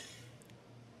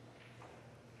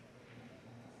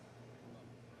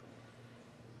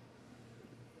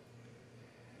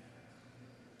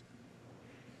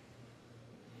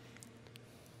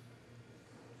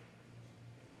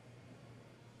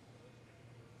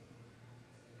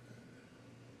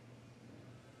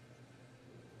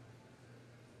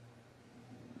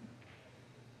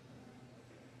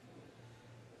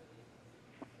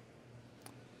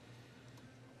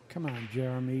 Come on,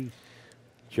 Jeremy.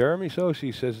 Jeremy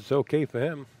Sossei says it's okay for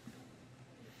him.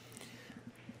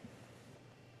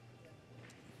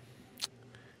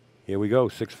 Here we go,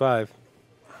 6-5.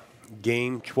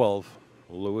 Game 12.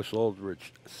 Lewis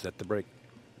Ulrich set the break.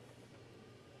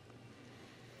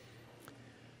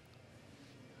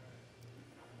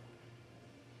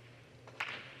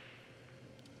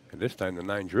 And this time the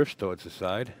 9 drifts towards the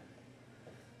side.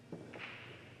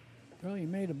 Well, he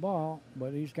made a ball,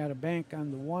 but he's got a bank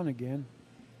on the 1 again.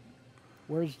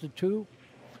 Where's the 2?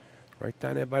 Right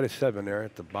down there by the 7 there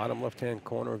at the bottom left-hand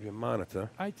corner of your monitor.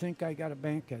 I think I got a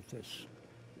bank at this.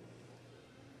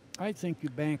 I think you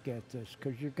bank at this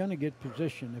because you're going to get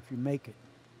position if you make it.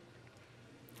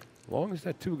 As long as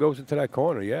that 2 goes into that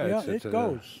corner, yeah. It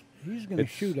goes. He's going to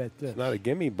shoot at this. It's not a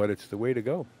gimme, but it's the way to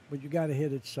go. But you got to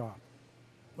hit it soft.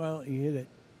 Well, he hit it.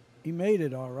 He made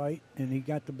it all right, and he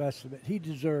got the best of it. He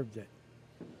deserved it.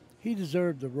 He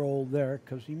deserved the roll there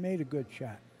because he made a good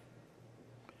shot.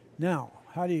 Now,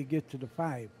 how do you get to the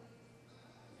 5?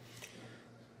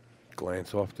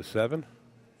 Glance off the 7.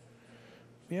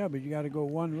 Yeah, but you got to go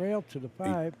 1 rail to the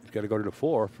 5. He's got to go to the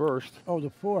 4 first. Oh, the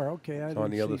 4. Okay, I didn't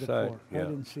on the see other the side. 4. Yeah. I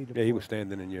didn't see the 4. Yeah, he was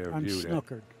standing in your I'm view there.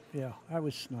 snookered. Yeah, I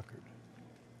was snookered.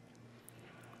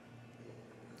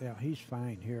 Yeah, he's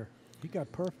fine here. He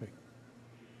got perfect.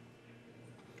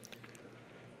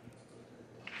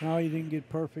 No, he didn't get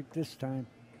perfect this time.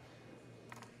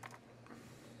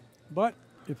 But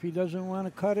if he doesn't want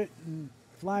to cut it and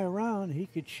fly around, he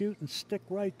could shoot and stick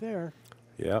right there.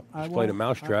 Yeah, just played a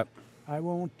mousetrap. I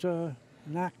won't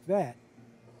knock that.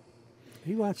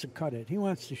 He wants to cut it. He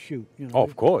wants to shoot. You know. Oh,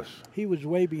 of course. He was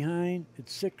way behind.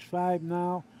 It's 6-5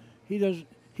 now.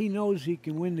 He knows he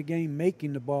can win the game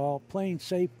making the ball. Playing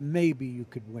safe, maybe you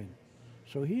could win.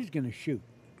 So he's going to shoot.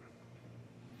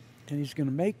 And he's going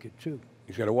to make it, too.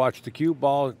 He's got to watch the cue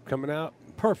ball coming out.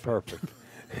 Perfect.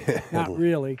 Not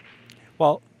really.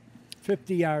 Well,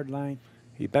 50-yard line.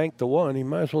 He banked the 1. He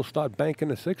might as well start banking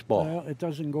the 6 ball. Well, it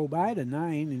doesn't go by the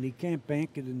 9, and he can't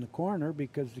bank it in the corner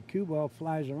because the cue ball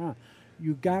flies around.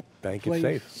 You got to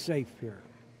play safe here.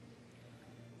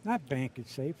 Not bank it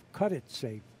safe. Cut it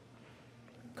safe.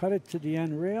 Cut it to the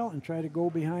end rail and try to go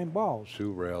behind balls.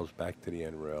 2 rails back to the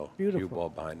end rail. Beautiful. Cue ball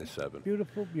behind the 7.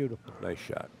 Beautiful, beautiful. Nice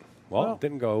shot. Well, it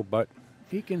didn't go, but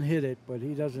he can hit it, but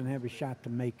he doesn't have a shot to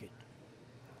make it.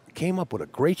 Came up with a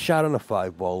great shot on the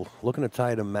 5 ball, looking to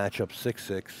tie the matchup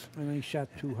 6-6. And then he shot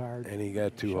too hard. And he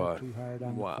got too hard. Too hard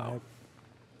on the 5.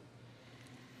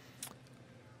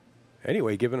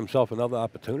 Anyway, giving himself another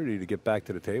opportunity to get back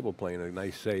to the table, playing a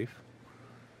nice safe.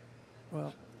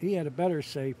 Well, he had a better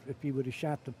safe if he would have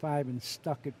shot the 5 and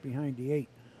stuck it behind the 8.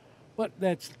 But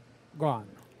that's gone.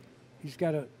 He's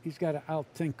got to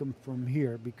outthink him from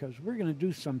here because we're going to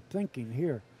do some thinking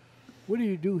here. What do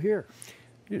you do here?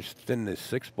 You just thin this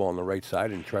 6 ball on the right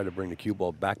side and try to bring the cue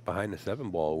ball back behind the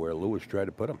 7 ball where Lewis tried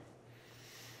to put him.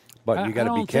 But you got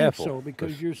to be careful. I don't think so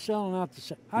because you're selling out the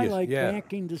 6. I like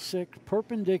banking the 6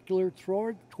 perpendicular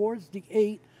towards the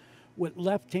 8 with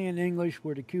left-hand English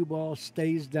where the cue ball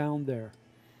stays down there.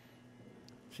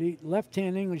 See,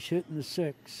 left-hand English hitting the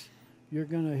 6, you're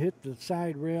going to hit the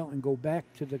side rail and go back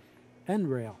to the end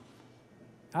rail.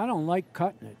 I don't like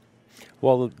cutting it.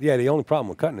 Well, yeah, the only problem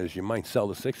with cutting is you might sell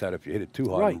the 6 out if you hit it too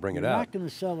hard and bring it out. You're not going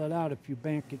to sell it out if you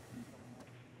bank it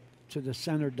to the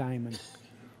center diamond.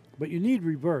 But you need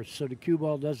reverse so the cue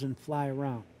ball doesn't fly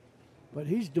around. But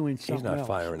he's doing something else. He's not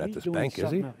firing at this bank,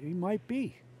 is he? He might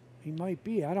be. He might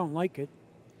be. I don't like it.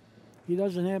 He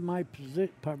doesn't have my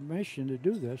permission to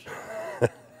do this.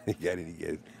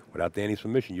 Without Danny's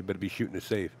permission, you better be shooting it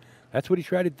safe. That's what he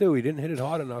tried to do. He didn't hit it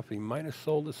hard enough. He might have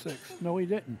sold the 6. No, he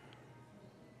didn't.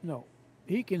 No.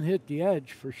 He can hit the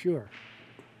edge for sure.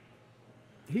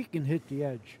 He can hit the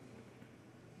edge.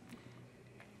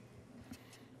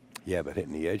 Yeah, but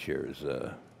hitting the edge here is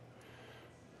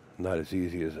not as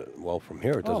easy as well, from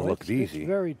here it doesn't look easy. It's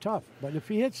very tough. But if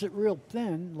he hits it real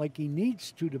thin, like he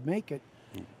needs to make it,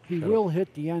 he will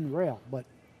hit the end rail. But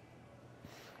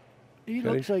he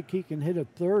looks like he can hit a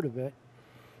third of it.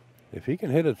 If he can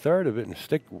hit a third of it and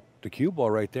stick the cue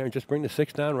ball right there and just bring the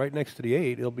 6 down right next to the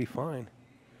 8, he'll be fine.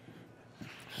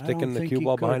 Sticking the cue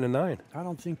ball behind the 9. I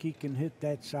don't think he can hit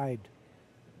that side.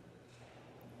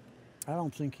 I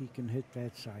don't think he can hit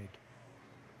that side.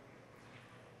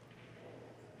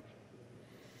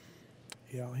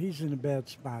 Yeah, he's in a bad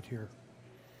spot here.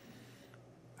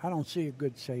 I don't see a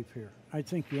good save here. I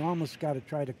think you almost got to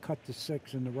try to cut the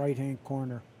 6 in the right-hand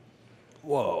corner.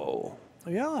 Whoa.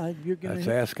 Yeah, you're going to.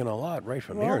 That's asking a lot right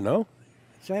from here, no?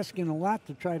 It's asking a lot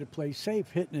to try to play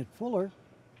safe, hitting it fuller.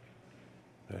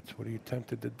 That's what he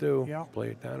attempted to do. Yeah. Play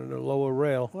it down in the lower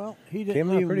rail. Well, he Came didn't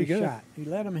out leave him pretty a good. shot. He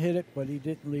let him hit it, but he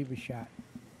didn't leave a shot.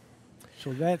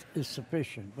 So that is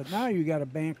sufficient. But now you got to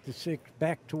bank the 6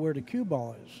 back to where the cue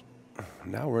ball is.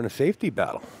 Now we're in a safety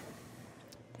battle.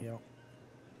 Yeah.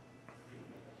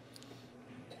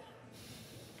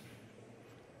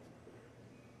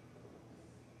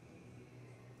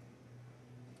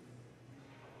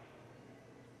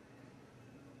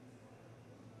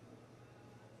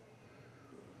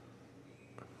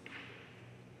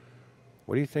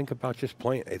 What do you think about just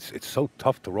playing? It's so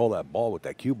tough to roll that ball with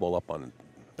that cue ball up on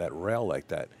that rail like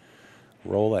that.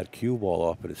 Roll that cue ball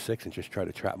off at a 6 and just try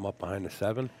to trap him up behind the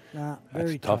 7.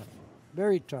 Very tough.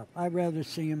 Very tough. I'd rather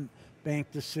see him bank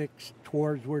the 6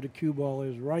 towards where the cue ball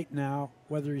is right now,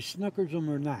 whether he snookers them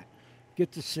or not.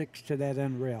 Get the 6 to that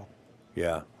end rail.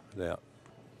 Yeah, yeah.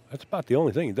 That's about the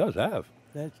only thing he does have.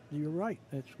 You're right.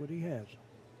 That's what he has.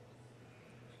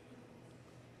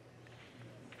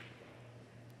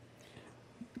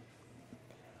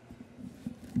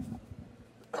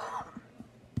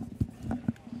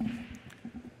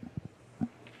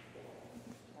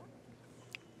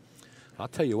 I'll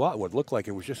tell you what looked like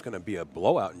it was just going to be a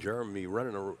blowout and Jeremy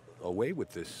running away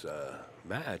with this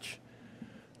match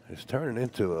is turning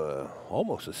into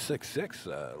almost a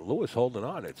 6-6. Lewis holding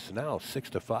on. It's now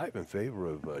 6-5 in favor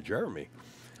of Jeremy.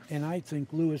 And I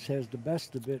think Lewis has the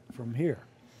best of it from here.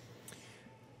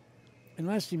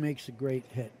 Unless he makes a great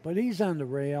hit. But he's on the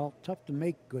rail. Tough to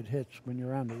make good hits when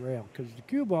you're on the rail because the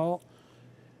cue ball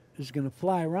is going to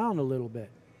fly around a little bit.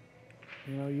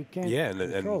 You know, you can't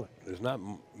control it. There's not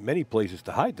many places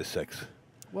to hide the 6.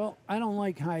 Well, I don't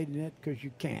like hiding it because you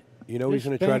can't. You know what he's Just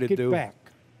going to try to bank it do? back.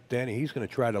 Danny, he's going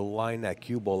to try to line that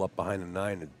cue ball up behind the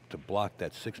 9 to block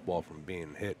that 6 ball from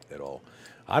being hit at all.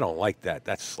 I don't like that.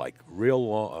 That's like real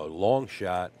long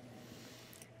shot.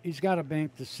 He's got to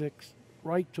bank the 6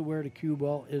 right to where the cue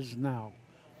ball is now.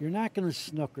 You're not going to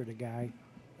snooker the guy.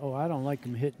 Oh, I don't like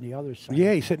him hitting the other side.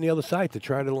 Yeah, he's hitting the other side to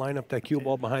try to line up that cue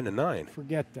ball behind the 9.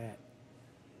 Forget that.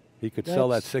 He could sell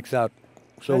that 6 out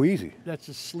so easy. That's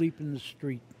a sleep in the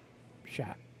street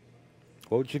shot.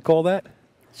 What would you call that?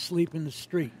 Sleep in the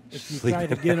street. If you try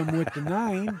to get him with the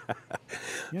 9.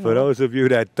 For those of you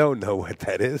that don't know what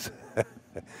that is,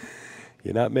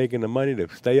 you're not making the money to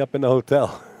stay up in the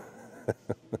hotel.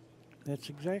 That's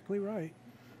exactly right.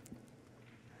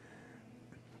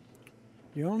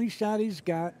 The only shot he's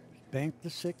got, bank the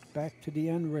 6 back to the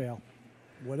end rail.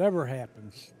 Whatever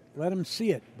happens, let him see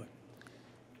it. But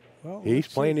well, he's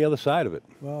playing the other side of it.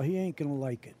 Well, he ain't going to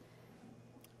like it.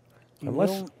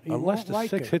 Unless the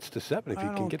 6 hits the 7, if he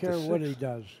can get the 6. I don't care what he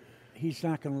does. He's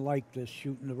not going to like this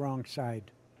shooting the wrong side.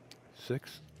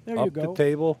 6. There up you go. the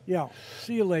table. Yeah.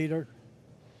 See you later.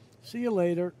 See you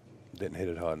later. Didn't hit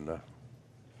it hard enough.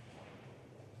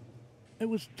 It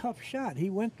was a tough shot.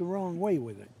 He went the wrong way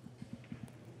with it.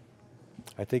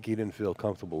 I think he didn't feel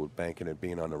comfortable with banking it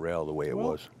being on the rail the way it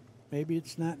was. Maybe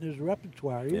it's not in his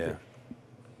repertoire either. Yeah.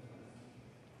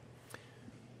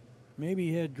 Maybe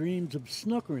he had dreams of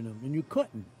snookering him, and you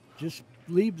couldn't. Just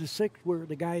leave the 6 where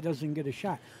the guy doesn't get a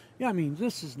shot. Yeah, I mean,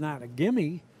 this is not a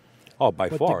gimme. Oh, by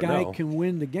far, But the guy no. can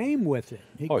win the game with it.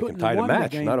 He can tie the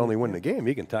match. Not only win the game,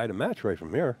 he can tie the match right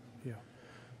from here. Yeah.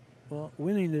 Well,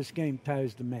 winning this game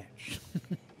ties the match.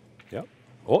 Yep.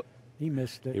 Oh. He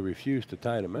missed it. He refused to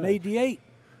tie the match. Made the 8.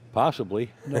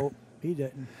 Possibly. Nope, he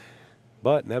didn't.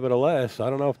 But nevertheless, I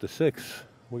don't know if the 6,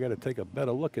 we got to take a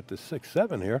better look at the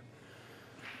 6-7 here.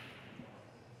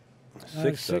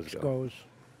 6 6 does goes.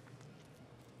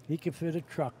 He can fit a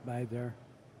truck by there.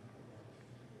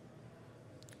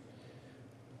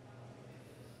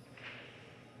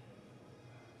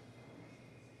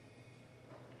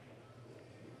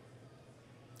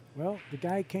 Well, the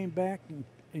guy came back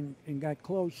and got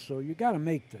close, so you got to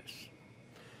make this.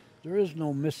 There is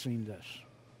no missing this.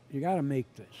 You got to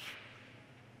make this,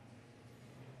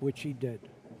 which he did.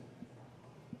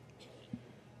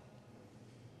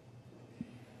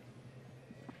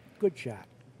 Good shot.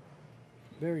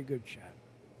 Very good shot.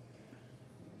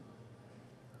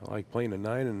 I like playing a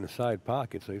 9 in the side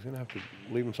pocket, so he's going to have to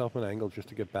leave himself an angle just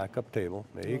to get back up table.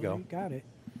 There you go. You got it.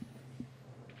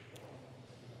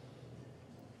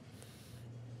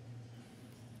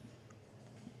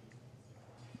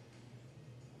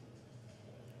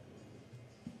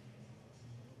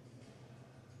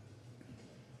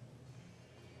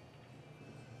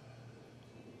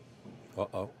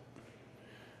 Uh-oh.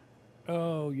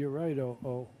 Oh, you're right,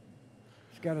 oh.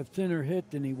 He's got a thinner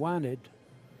hit than he wanted.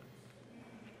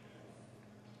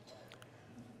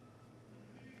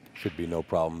 Should be no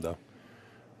problem, though.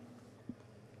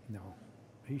 No,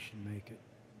 he should make it.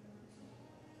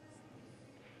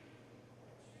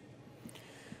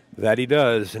 That he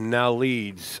does, and now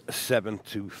leads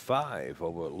 7-5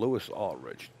 over Louis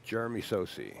Ulrich. Jeremy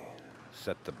Sossei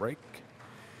set the break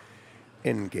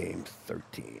in game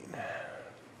 13.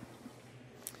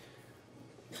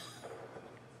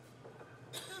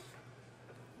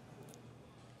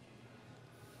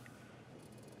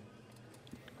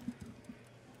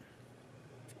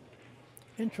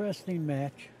 Interesting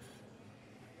match.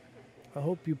 I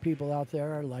hope you people out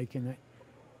there are liking it.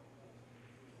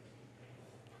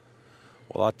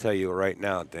 Well, I'll tell you right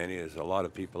now, Danny, there's a lot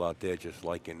of people out there just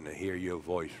liking to hear your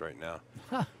voice right now.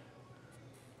 Huh.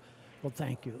 Well,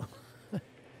 thank you.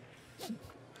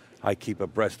 I keep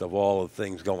abreast of all the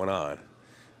things going on,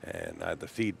 and the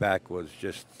feedback was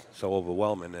just so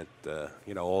overwhelming that,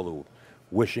 you know, all the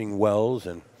wishing wells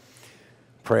and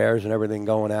prayers and everything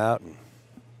going out, and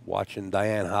watching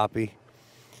Diane Hoppy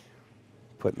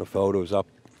putting the photos up.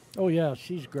 Oh, yeah,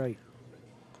 she's great.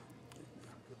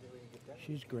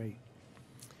 She's great.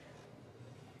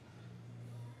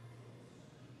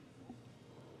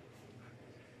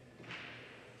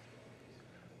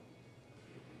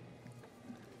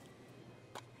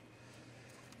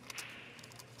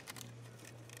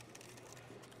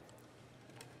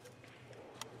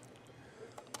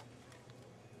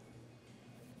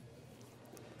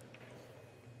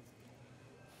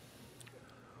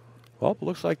 Well, it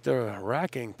looks like the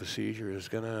racking procedure is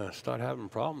going to start having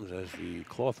problems as the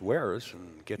cloth wears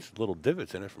and gets little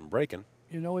divots in it from breaking.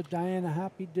 You know what Diana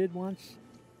Hoppy did once?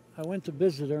 I went to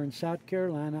visit her in South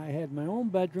Carolina. I had my own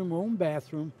bedroom, my own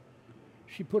bathroom.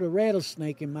 She put a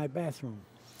rattlesnake in my bathroom.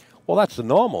 Well, that's the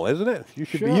normal, isn't it? You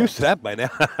should be used to that by now.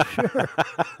 Sure.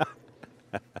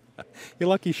 You're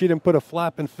lucky she didn't put a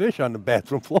flapping fish on the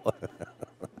bathroom floor.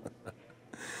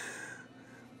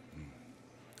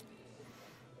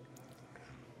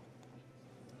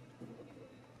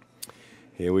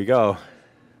 Here we go.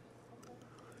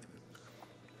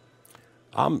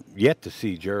 I'm yet to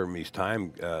see Jeremy's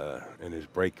time and his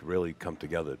break really come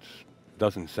together. It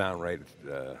doesn't sound right.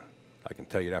 I can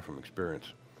tell you that from experience.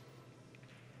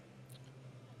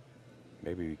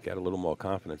 Maybe he got a little more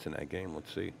confidence in that game.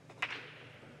 Let's see.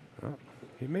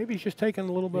 Maybe he's just taking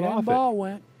a little bit off ball it.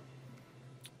 Went.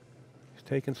 He's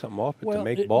taking something off it Well, to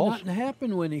make balls. Nothing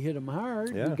happened when he hit him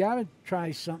hard. Yeah. You got to try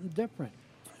something different.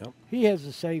 Yep. He has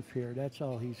a safe here. That's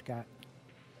all he's got.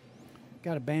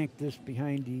 Got to bank this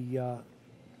behind the,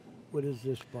 what is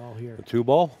this ball here? The 2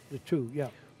 ball? The 2, yeah.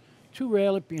 2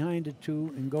 rail it behind the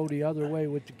 2 and go the other way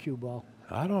with the cue ball.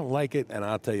 I don't like it, and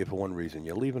I'll tell you for one reason.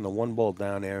 You're leaving the 1 ball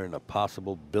down there in a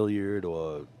possible billiard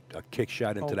or a kick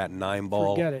shot into that 9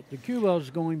 ball. Forget it. The cue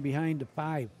ball's going behind the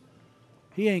 5.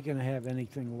 He ain't going to have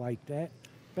anything like that.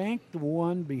 Bank the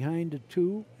 1 behind the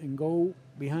 2 and go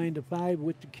behind the 5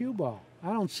 with the cue ball.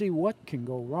 I don't see what can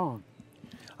go wrong.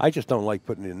 I just don't like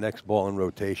putting the next ball in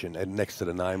rotation and next to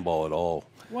the 9 ball at all.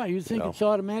 Why, you think it's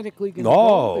automatically going to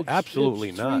go? No, No, absolutely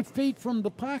it's not. 3 feet from the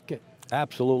pocket.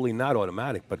 Absolutely not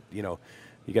automatic, but, you know,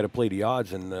 you got to play the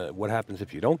odds, and what happens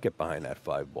if you don't get behind that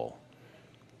 5 ball?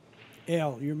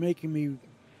 Al, you're making me...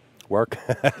 Work?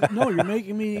 No, you're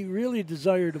making me really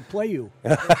desire to play you.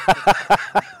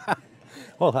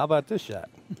 Well, how about this shot?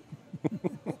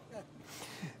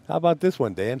 How about this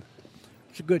one, Dan?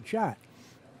 It's a good shot.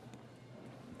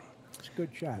 It's a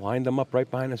good shot. Wind him up right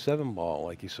behind the 7 ball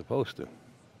like he's supposed to.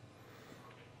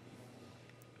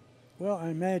 Well, I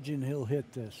imagine he'll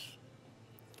hit this.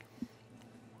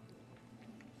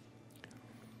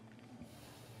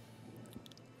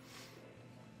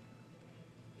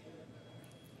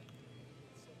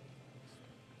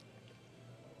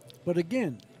 But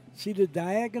again, see the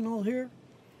diagonal here?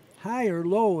 High or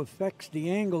low affects the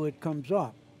angle it comes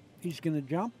up. He's going to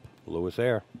jump. Lewis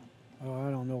air. Oh,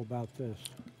 I don't know about this.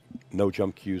 No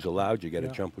jump cues allowed. You got to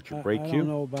jump with your break I cue. don't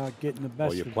know about getting the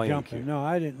best your of playing jumping. cue. No,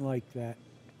 I didn't like that.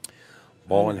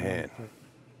 Ball in hand.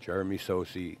 Jeremy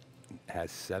Sossei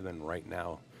has 7 right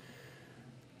now.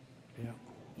 Yeah.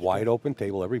 Wide open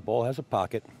table. Every ball has a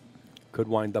pocket. Could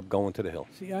wind up going to the hill.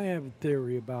 See, I have a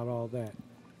theory about all that.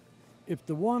 If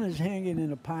the 1 is hanging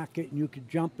in a pocket and you could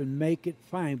jump and make it,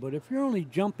 fine. But if you're only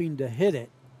jumping to hit it,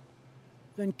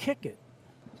 then kick it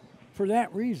for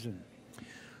that reason.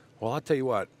 Well, I'll tell you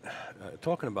what.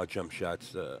 Talking about jump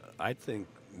shots, I think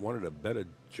one of the better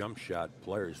jump shot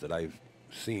players that I've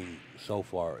seen so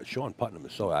far, Sean Putnam,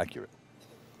 is so accurate.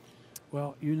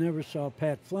 Well, you never saw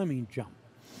Pat Fleming jump.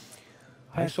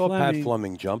 I saw Pat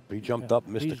Fleming jump. He jumped up,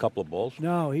 missed a couple of balls.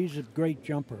 No, he's a great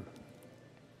jumper.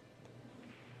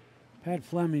 Pat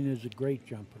Fleming is a great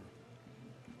jumper.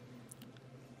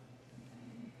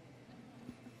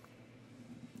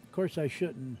 Of course, I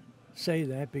shouldn't say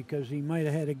that because he might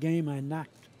have had a game I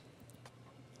knocked.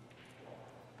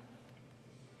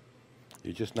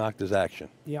 You just knocked his action.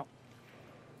 Yep.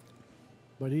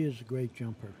 But he is a great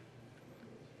jumper.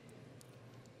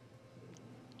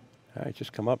 All right,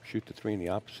 just come up, shoot the 3 in the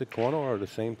opposite corner or the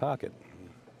same pocket.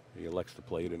 He elects to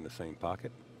play it in the same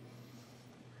pocket.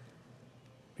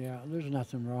 Yeah, there's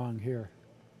nothing wrong here.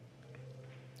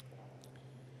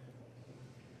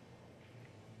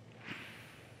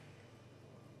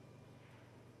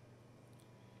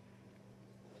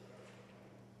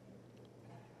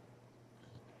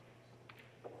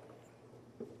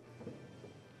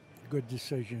 Good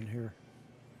decision here.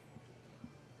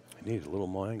 He needs a little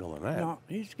more angle than that. No,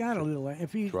 he's got a little.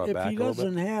 If he Draw back a little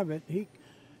doesn't have it,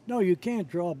 no, you can't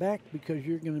draw back because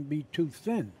you're going to be too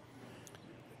thin.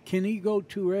 Can he go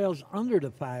 2 rails under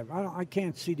the 5? I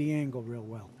can't see the angle real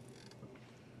well.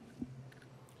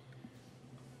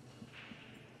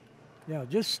 Yeah,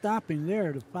 just stopping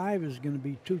there, the 5 is going to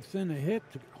be too thin a hit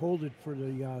to hold it for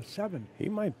the 7. He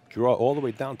might draw all the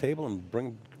way down table and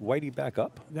bring Whitey back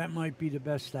up. That might be the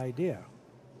best idea.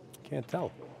 Can't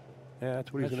tell. Yeah,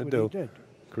 that's what he's going to do. do. He did.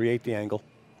 Create the angle.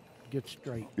 Get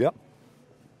straight. Yep.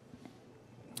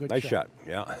 Good Nice shot.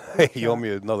 shot. Yeah. You owe me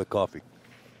another coffee.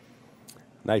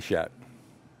 Nice shot.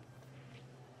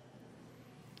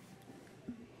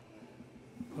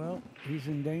 Well, he's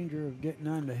in danger of getting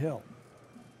on the hill.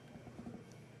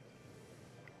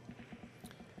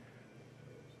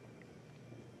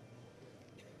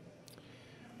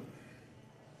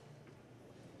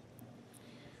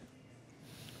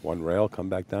 One rail, come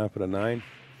back down for the 9.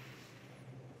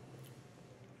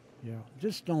 Yeah,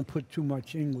 just don't put too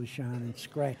much English on and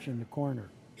scratch in the corner.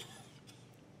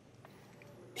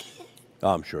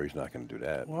 Oh, I'm sure he's not going to do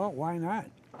that. Well, why not?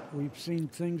 We've seen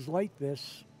things like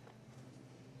this.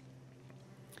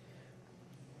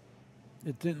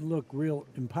 It didn't look real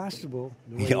impossible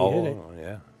the way he hit it.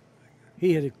 Yeah.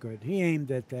 He hit it good. He aimed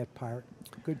at that part.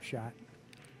 Good shot.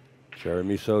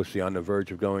 Jeremy Sossei on the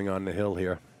verge of going on the hill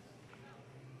here.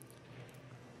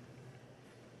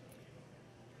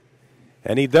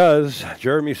 And he does.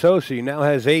 Jeremy Sossei now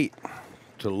has 8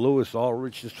 to Louis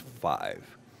Ulrich's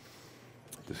 5.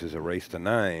 This is a race to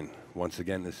 9. Once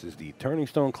again, this is the Turning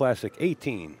Stone Classic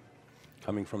 18,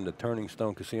 coming from the Turning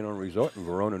Stone Casino and Resort in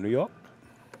Verona, New York.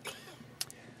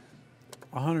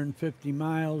 150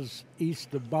 miles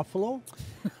east of Buffalo.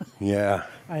 Yeah.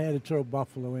 I had to throw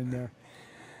Buffalo in there.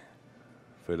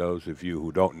 For those of you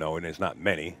who don't know, and there's not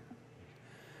many,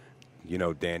 you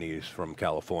know Danny is from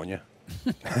California.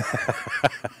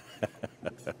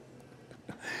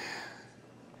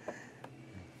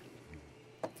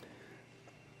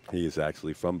 He is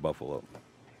actually from Buffalo.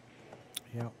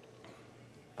 Yeah.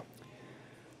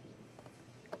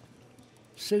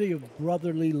 City of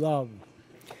brotherly love.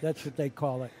 That's what they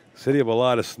call it. City of a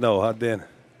lot of snow, huh, Dan?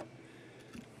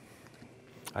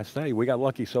 I say, we got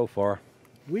lucky so far.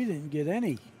 We didn't get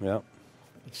any. Yeah.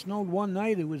 It snowed one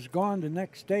night. It was gone the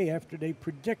next day after they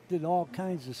predicted all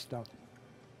kinds of stuff.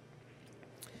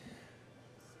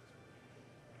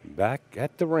 Back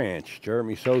at the ranch,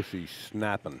 Jeremy Sossei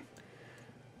snapping.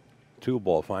 2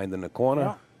 ball finding the corner.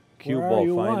 Yeah. Cue Where are ball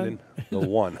you, finding the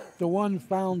 1. The one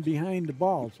found behind the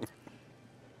balls.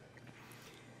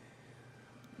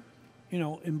 You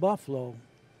know, in Buffalo,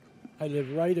 I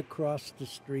live right across the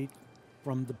street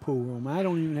from the pool room. I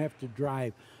don't even have to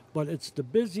drive, but it's the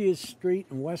busiest street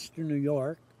in Western New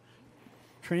York.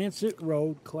 Transit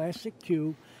Road, Classic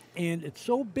Q, and it's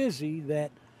so busy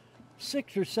that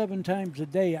 6 or 7 times a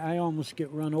day I almost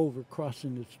get run over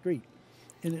crossing the street.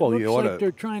 And it looks like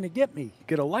they're trying to get me.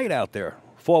 Get a light out there.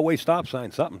 4-way stop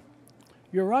sign, something.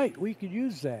 You're right. We could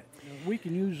use that. We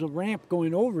can use a ramp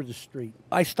going over the street.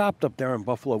 I stopped up there in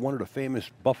Buffalo, one of the famous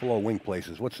Buffalo wing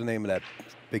places. What's the name of that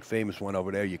big famous one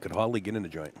over there? You could hardly get in the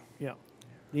joint. Yeah.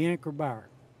 The Anchor Bar.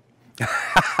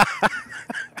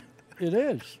 It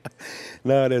is.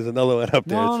 No, there's another one up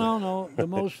there. No. The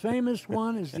most famous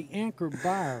one is the Anchor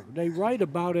Bar. They write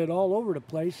about it all over the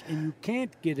place, and you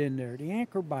can't get in there. The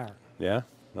Anchor Bar. Yeah?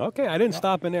 Okay, I didn't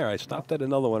stop in there. I stopped at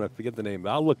another one. I forget the name.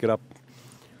 I'll look it up.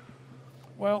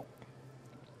 Well,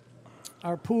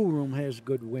 our pool room has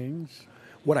good wings.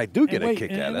 What I do get a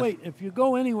kick out of. Wait, if you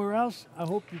go anywhere else, I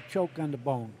hope you choke on the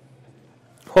bone.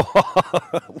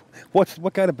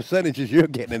 What kind of percentages you're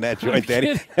getting in that joint,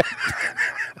 Danny?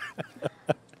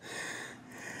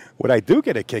 What I do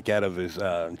get a kick out of is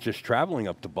just traveling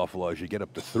up to Buffalo as you get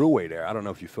up the thruway there. I don't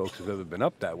know if you folks have ever been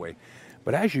up that way.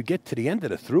 But as you get to the end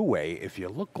of the thruway, if you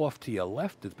look off to your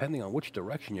left, depending on which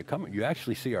direction you're coming, you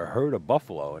actually see a herd of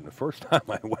buffalo. And the first time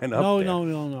I went up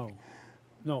there.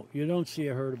 No, you don't see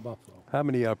a herd of buffalo. How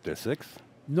many up there? 6?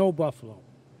 No buffalo.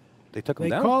 They took them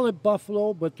down? They call it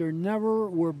buffalo, but there never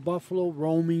were buffalo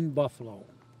roaming buffalo.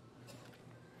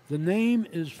 The name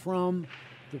is from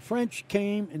the French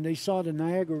came and they saw the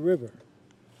Niagara River,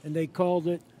 and they called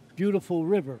it Beautiful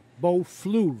River, Beau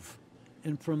Fleuve.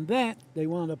 And from that, they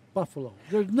wound up buffalo.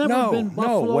 There's never been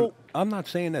buffalo. No, I'm not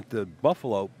saying that the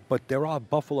buffalo, but there are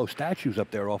buffalo statues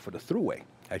up there off of the thruway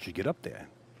as you get up there.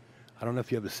 I don't know if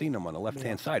you ever seen them on the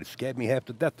left-hand side. It scared me half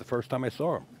to death the first time I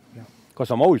saw them. Yeah. Because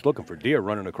I'm always looking for deer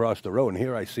running across the road, and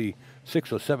here I see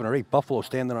 6 or 7 or 8 buffalo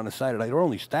standing on the side of the. They're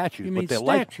only statues, You mean but they're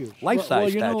statues? life-size well,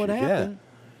 you statues. know what happened?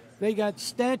 They got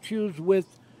statues with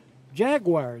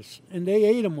jaguars, and they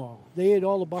ate them all. They ate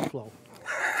all the buffalo.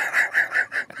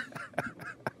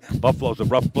 Buffalo's a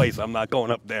rough place. I'm not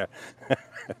going up there.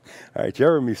 All right,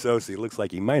 Jeremy Sossei looks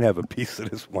like he might have a piece of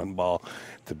this one ball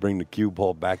to bring the cue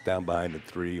ball back down behind the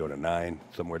 3 or the 9,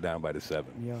 somewhere down by the 7.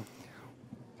 Yeah.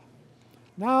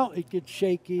 Now it gets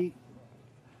shaky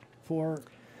for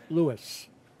Lewis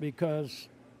because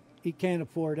he can't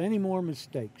afford any more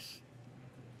mistakes.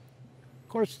 Of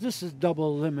course, this is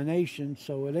double elimination,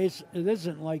 so it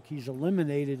isn't like he's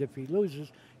eliminated if he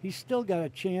loses. He's still got a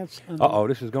chance. Uh-oh,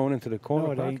 this is going into the corner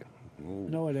No, it pocket. ain't. Ooh.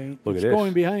 No, it ain't. Look It's at this.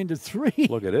 going behind the 3.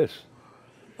 Look at this.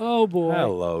 Oh, boy.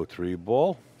 Hello, 3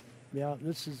 ball. Yeah,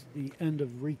 this is the end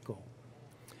of Rico.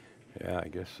 Yeah, I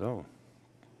guess so.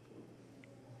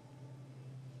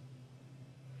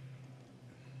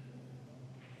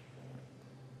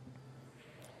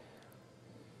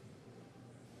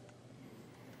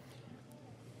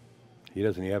 He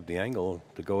doesn't have the angle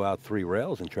to go out 3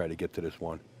 rails and try to get to this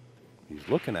one. He's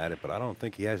looking at it, but I don't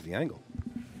think he has the angle.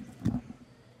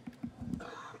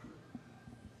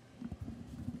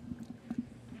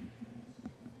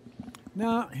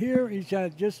 Now, here he's got to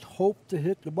just hope to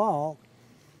hit the ball.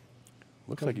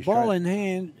 Looks like he's ball trying. in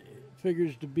hand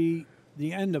figures to be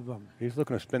the end of him. He's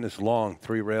looking to spin this long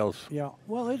 3 rails. Yeah,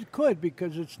 well, it could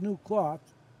because it's new cloth.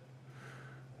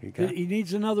 He He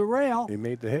needs another rail. He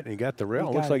made the hit and he got the rail.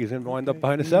 He Looks got like it. he's going to wind Okay, up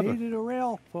behind the he 7. needed a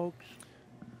rail, folks.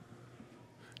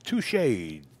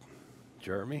 Touche,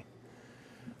 Jeremy.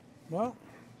 Well,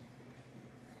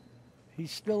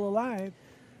 he's still alive.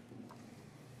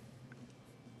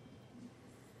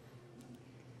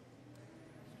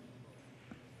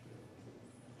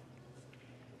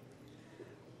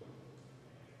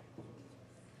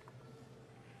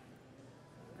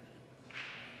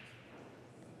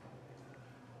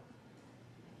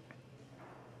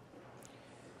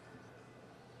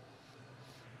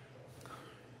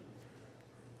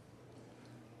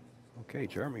 Okay,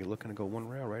 Jeremy looking to go 1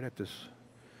 rail right at this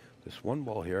 1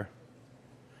 ball here.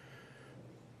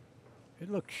 It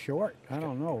looks short. I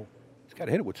don't know. He's got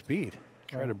to hit it with speed.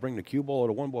 Try to bring the cue ball or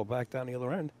the 1 ball back down the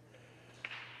other end.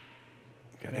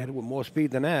 Got to hit it with more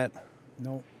speed than that.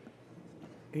 No,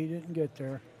 he didn't get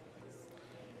there.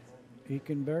 He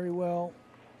can very well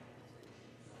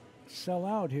sell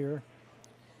out here.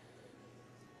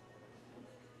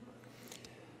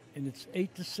 And it's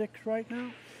 8-6 right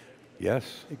now.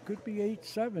 Yes. It could be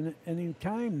 8-7 at any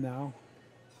time now.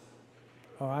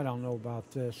 Oh, I don't know about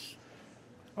this.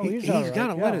 Oh, he's all right. got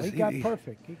to let us. He got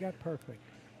perfect. He got perfect.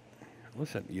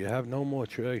 Listen, you have no more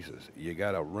choices. You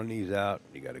got to run these out.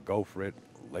 You got to go for it.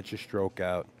 Let your stroke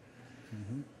out.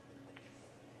 Mm-hmm.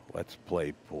 Let's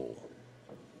play pool.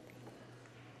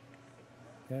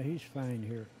 Yeah, he's fine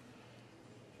here.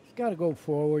 He's got to go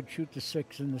forward, shoot the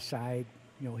 6 in the side.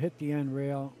 You know, hit the end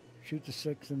rail, shoot the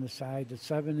 6 in the side. The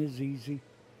 7 is easy.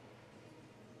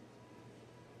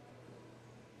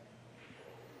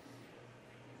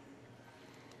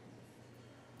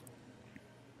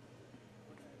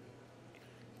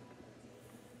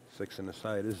 Six in the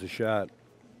side is the shot.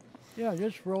 Yeah,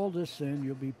 just roll this in.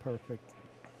 You'll be perfect.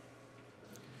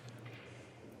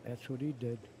 That's what he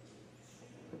did.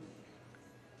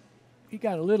 He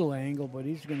got a little angle, but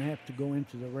he's going to have to go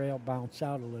into the rail, bounce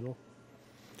out a little.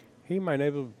 He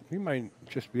might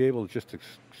just be able to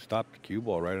stop the cue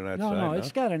ball right on that side. No,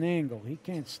 it's got an angle. He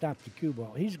can't stop the cue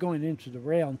ball. He's going into the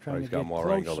rail and trying to get closer. He's got more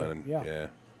closer. angle than him. Yeah.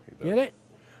 He does. Get it?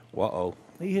 Uh-oh.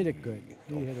 He hit it good.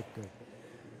 He hit it good.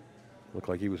 Looked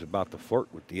like he was about to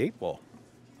flirt with the 8 ball.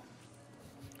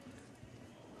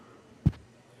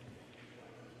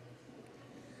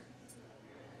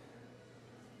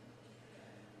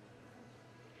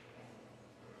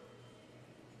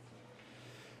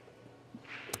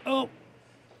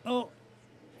 Oh,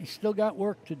 he's still got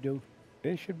work to do.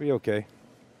 It should be okay.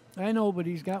 I know, but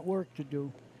he's got work to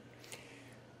do.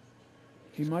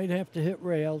 He might have to hit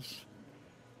rails.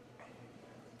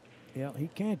 Yeah, he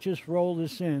can't just roll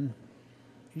this in.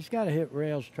 He's got to hit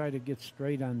rails, try to get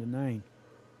straight on the 9.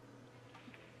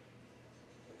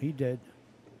 He did.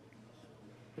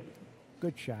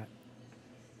 Good shot.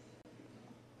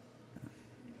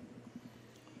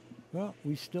 Well,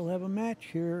 we still have a match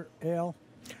here, Al.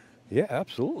 Yeah,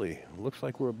 absolutely. Looks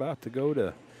like we're about to go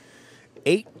to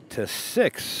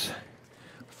 8-6.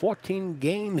 14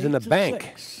 games in the bank.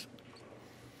 6.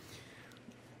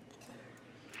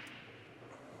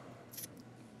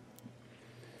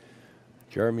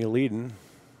 Jeremy leading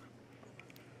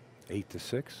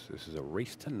 8-6. This is a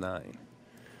race to 9.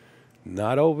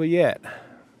 Not over yet.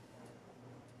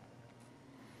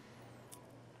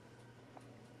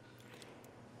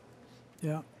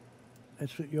 Yeah,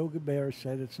 that's what Yogi Bear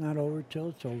said. It's not over till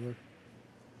it's over.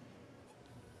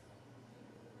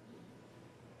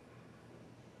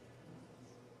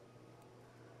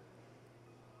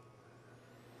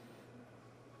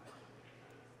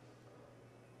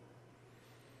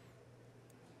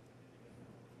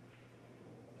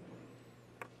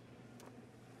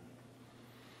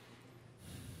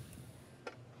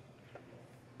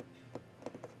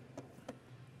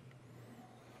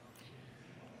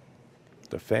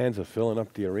 The fans are filling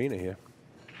up the arena here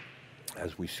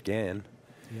as we scan.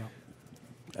 Yeah.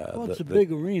 Well, it's a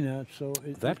big arena, so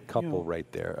that couple right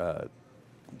there,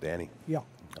 Danny. Yeah.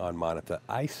 On monitor,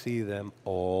 I see them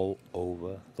all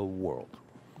over the world.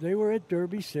 They were at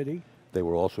Derby City. They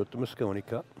were also at the Moscone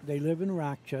Cup. They live in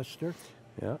Rochester.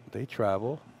 Yeah, they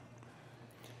travel.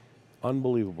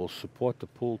 Unbelievable. Support the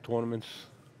pool tournaments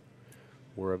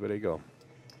wherever they go.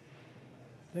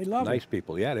 They love it. Nice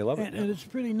people. Yeah, they love it. And it's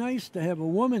pretty nice to have a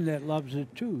woman that loves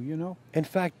it too, you know. In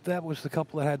fact, that was the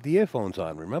couple that had the earphones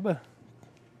on, remember?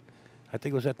 I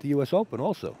think it was at the U.S. Open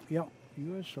also. Yeah,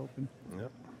 U.S. Open.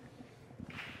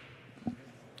 Yep.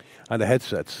 On the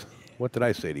headsets. What did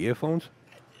I say, the earphones?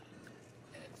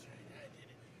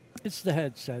 It's the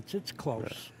headsets. It's close.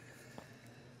 Right.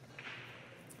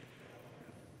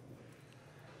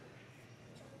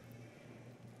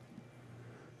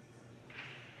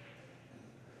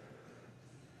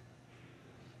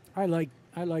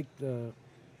 I like the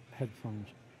headphones.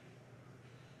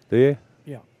 Do you?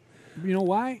 Yeah. You know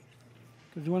why?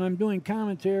 Because when I'm doing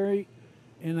commentary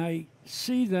and I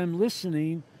see them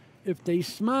listening, if they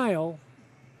smile,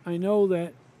 I know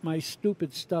that my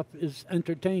stupid stuff is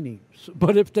entertaining. So,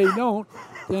 but if they don't,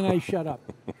 then I shut up.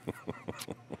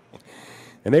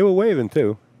 And they were waving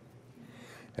too.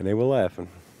 And they were laughing.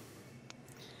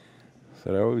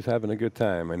 So they're always having a good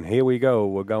time. And here we go.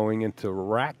 We're going into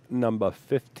rack number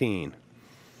 15.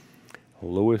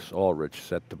 Lewis Ulrich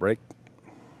set to break.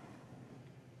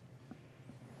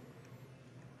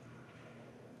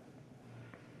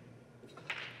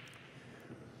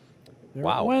 There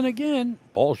Wow. it went again.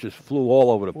 Balls just flew all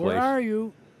over the place. Where are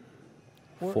you?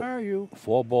 Where are you?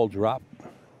 4-ball drop.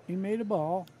 He made a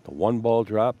ball. The 1-ball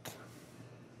dropped.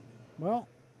 Well,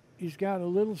 he's got a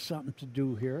little something to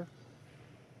do here.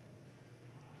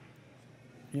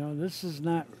 You know, this is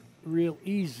not real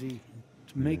easy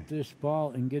to make this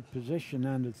ball and get position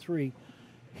on the 3.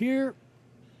 Here,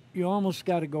 you almost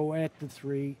got to go at the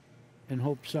 3 and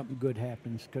hope something good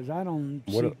happens because I don't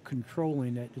see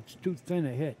controlling it. It's too thin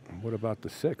a hit. What about the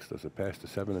 6? Does it pass the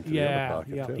 7 into the other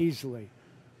pocket yeah, too? easily.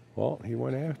 Well, he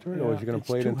went after it, or is he going to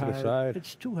play it into the side?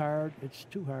 It's too hard. It's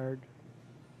too hard.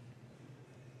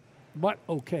 But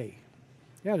okay.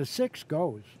 Yeah, the 6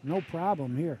 goes. No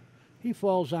problem here. He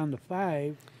falls on the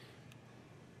 5.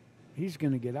 He's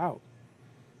going to get out.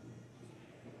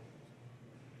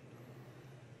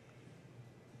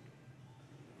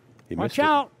 Watch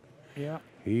out. Yeah.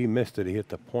 He missed it. He hit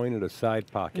the point of the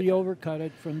side pocket. He overcut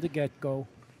it from the get-go.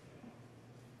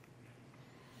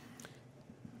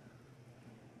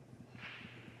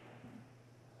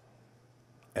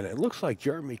 And it looks like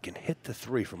Jeremy can hit the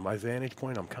 3 from my vantage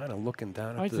point. I'm kind of looking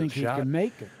down at the shot. I think he can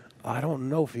make it. I don't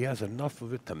know if he has enough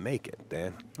of it to make it,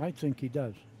 Dan. I think he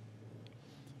does.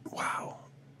 Wow.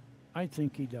 I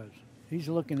think he does. He's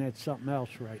looking at something else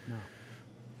right now.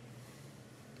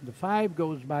 The 5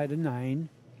 goes by the 9.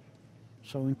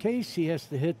 So in case he has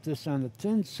to hit this on the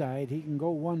thin side, he can go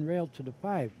 1 rail to the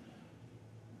 5.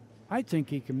 I think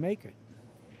he can make it.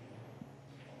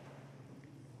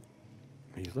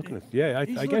 He's looking at, yeah,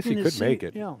 I guess he could make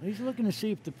it. Yeah, he's looking to see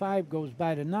if the 5 goes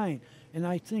by the 9, and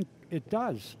I think it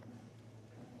does.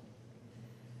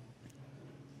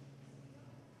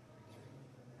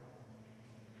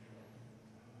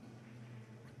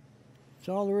 That's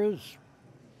all there is.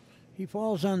 He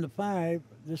falls on the 5.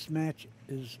 This match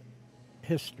is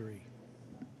history.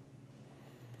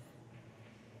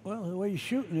 Well, the way he's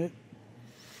shooting it,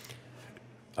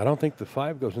 I don't think the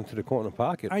 5 goes into the corner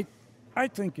pocket. I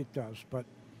think it does, but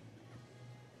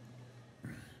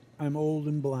I'm old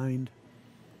and blind.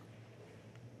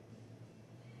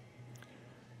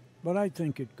 But I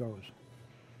think it goes.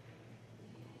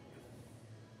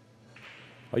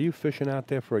 Are you fishing out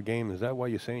there for a game? Is that why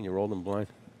you're saying you're old and blind?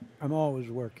 I'm always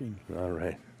working. All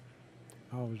right.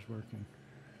 Always working.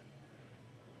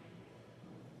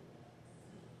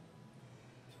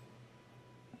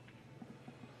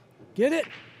 Get it?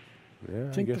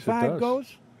 Yeah, Think I the guess it 5 does.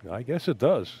 goes? I guess it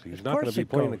does. He's Of not going course to be it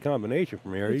playing the goes. combination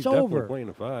from here. It's He's definitely over. playing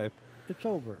the 5. It's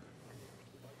over.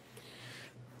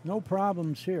 No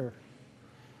problems here.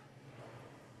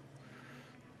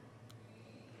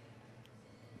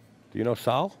 Do you know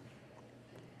Sal?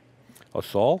 Oh,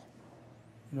 Saul?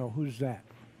 No, who's that?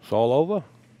 Saul over?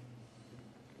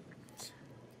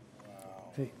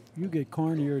 Hey, you get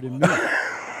cornier than me.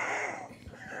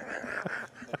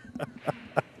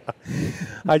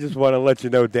 I just want to let you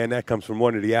know, Dan, that comes from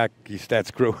one of the Aki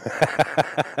Stats crew.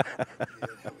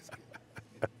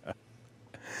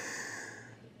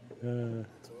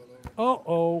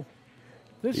 Uh-oh.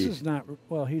 This is not,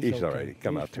 well, he's He's okay. all right. He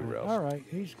come He's out 2 fine. rails. All right,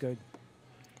 he's good.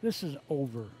 This is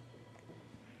over.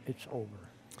 It's over.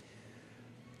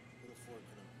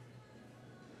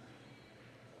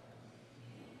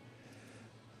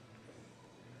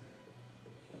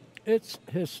 It's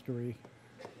history.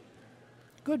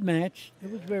 Good match.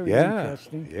 It was very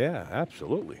interesting. Yeah,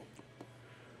 absolutely.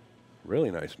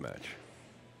 Really nice match.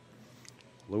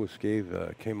 Lewis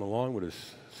came along with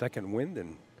his second wind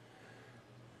and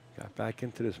got back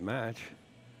into this match.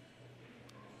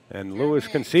 And Lewis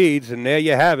concedes, and there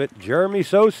you have it. Jeremy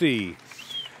Sossei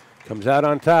comes out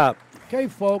on top. Okay,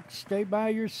 folks, stay by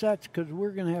your sets because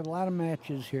we're going to have a lot of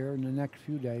matches here in the next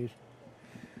few days.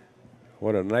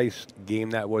 What a nice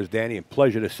game that was, Danny. A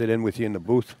pleasure to sit in with you in the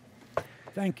booth.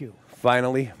 Thank you.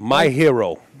 Finally, my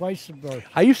hero. Vice versa.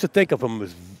 I used to think of him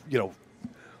as, you know,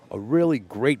 a really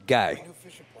great guy.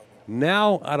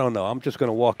 Now, I don't know. I'm just going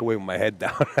to walk away with my head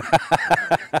down.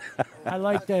 I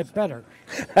like that better.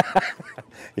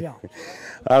 Yeah.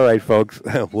 All right, folks.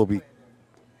 We'll be.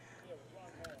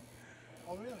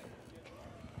 Oh, really?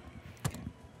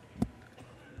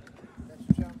 That's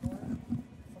John Moore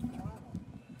from Toronto.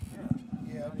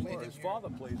 Yeah, I played His father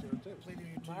plays here, too. played in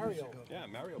here 2 Mario. years ago. Yeah,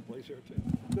 Mario plays here, too.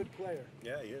 Good player.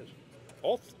 Yeah, he is.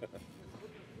 Both.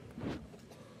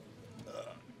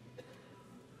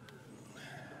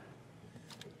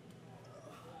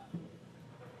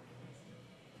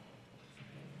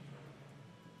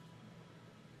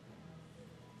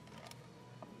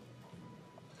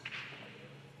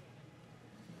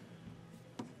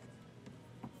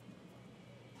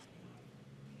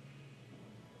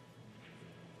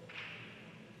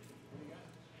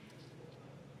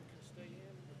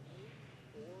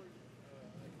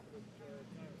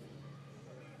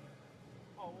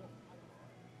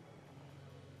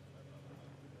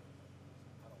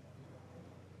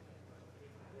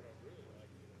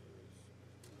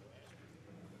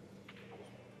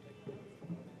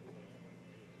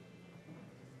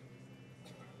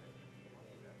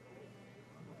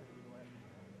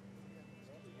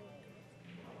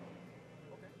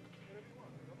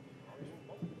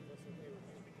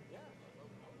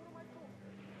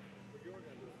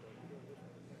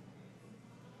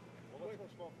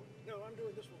 No, I'm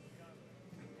doing this one.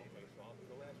 Okay, so I'll do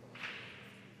the last one.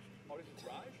 Oh, this is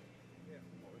Raj? Yeah.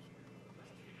 Oh, this is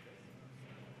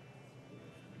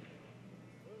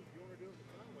Well, if you want to do it the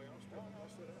Conway, I'll start. I'll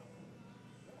sit out.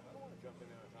 No, I don't want to jump in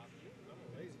there on top of you. I'm a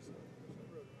lazy son. So I'm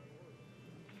really not worried.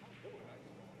 I'll do it. I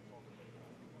just don't want to talk about it.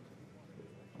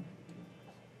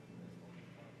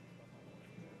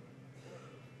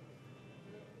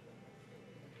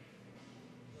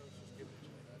 No, it's just give it to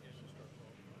me. I just start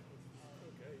talking.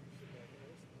 Okay, you sit back and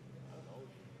listen. I don't know.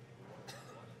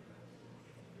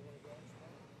 You want to go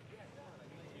outside?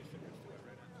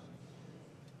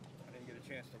 I didn't get a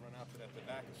chance to run out to that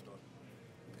tobacco store.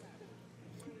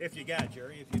 If you got it,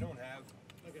 Jerry. If you don't have,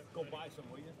 go buy some,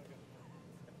 will you?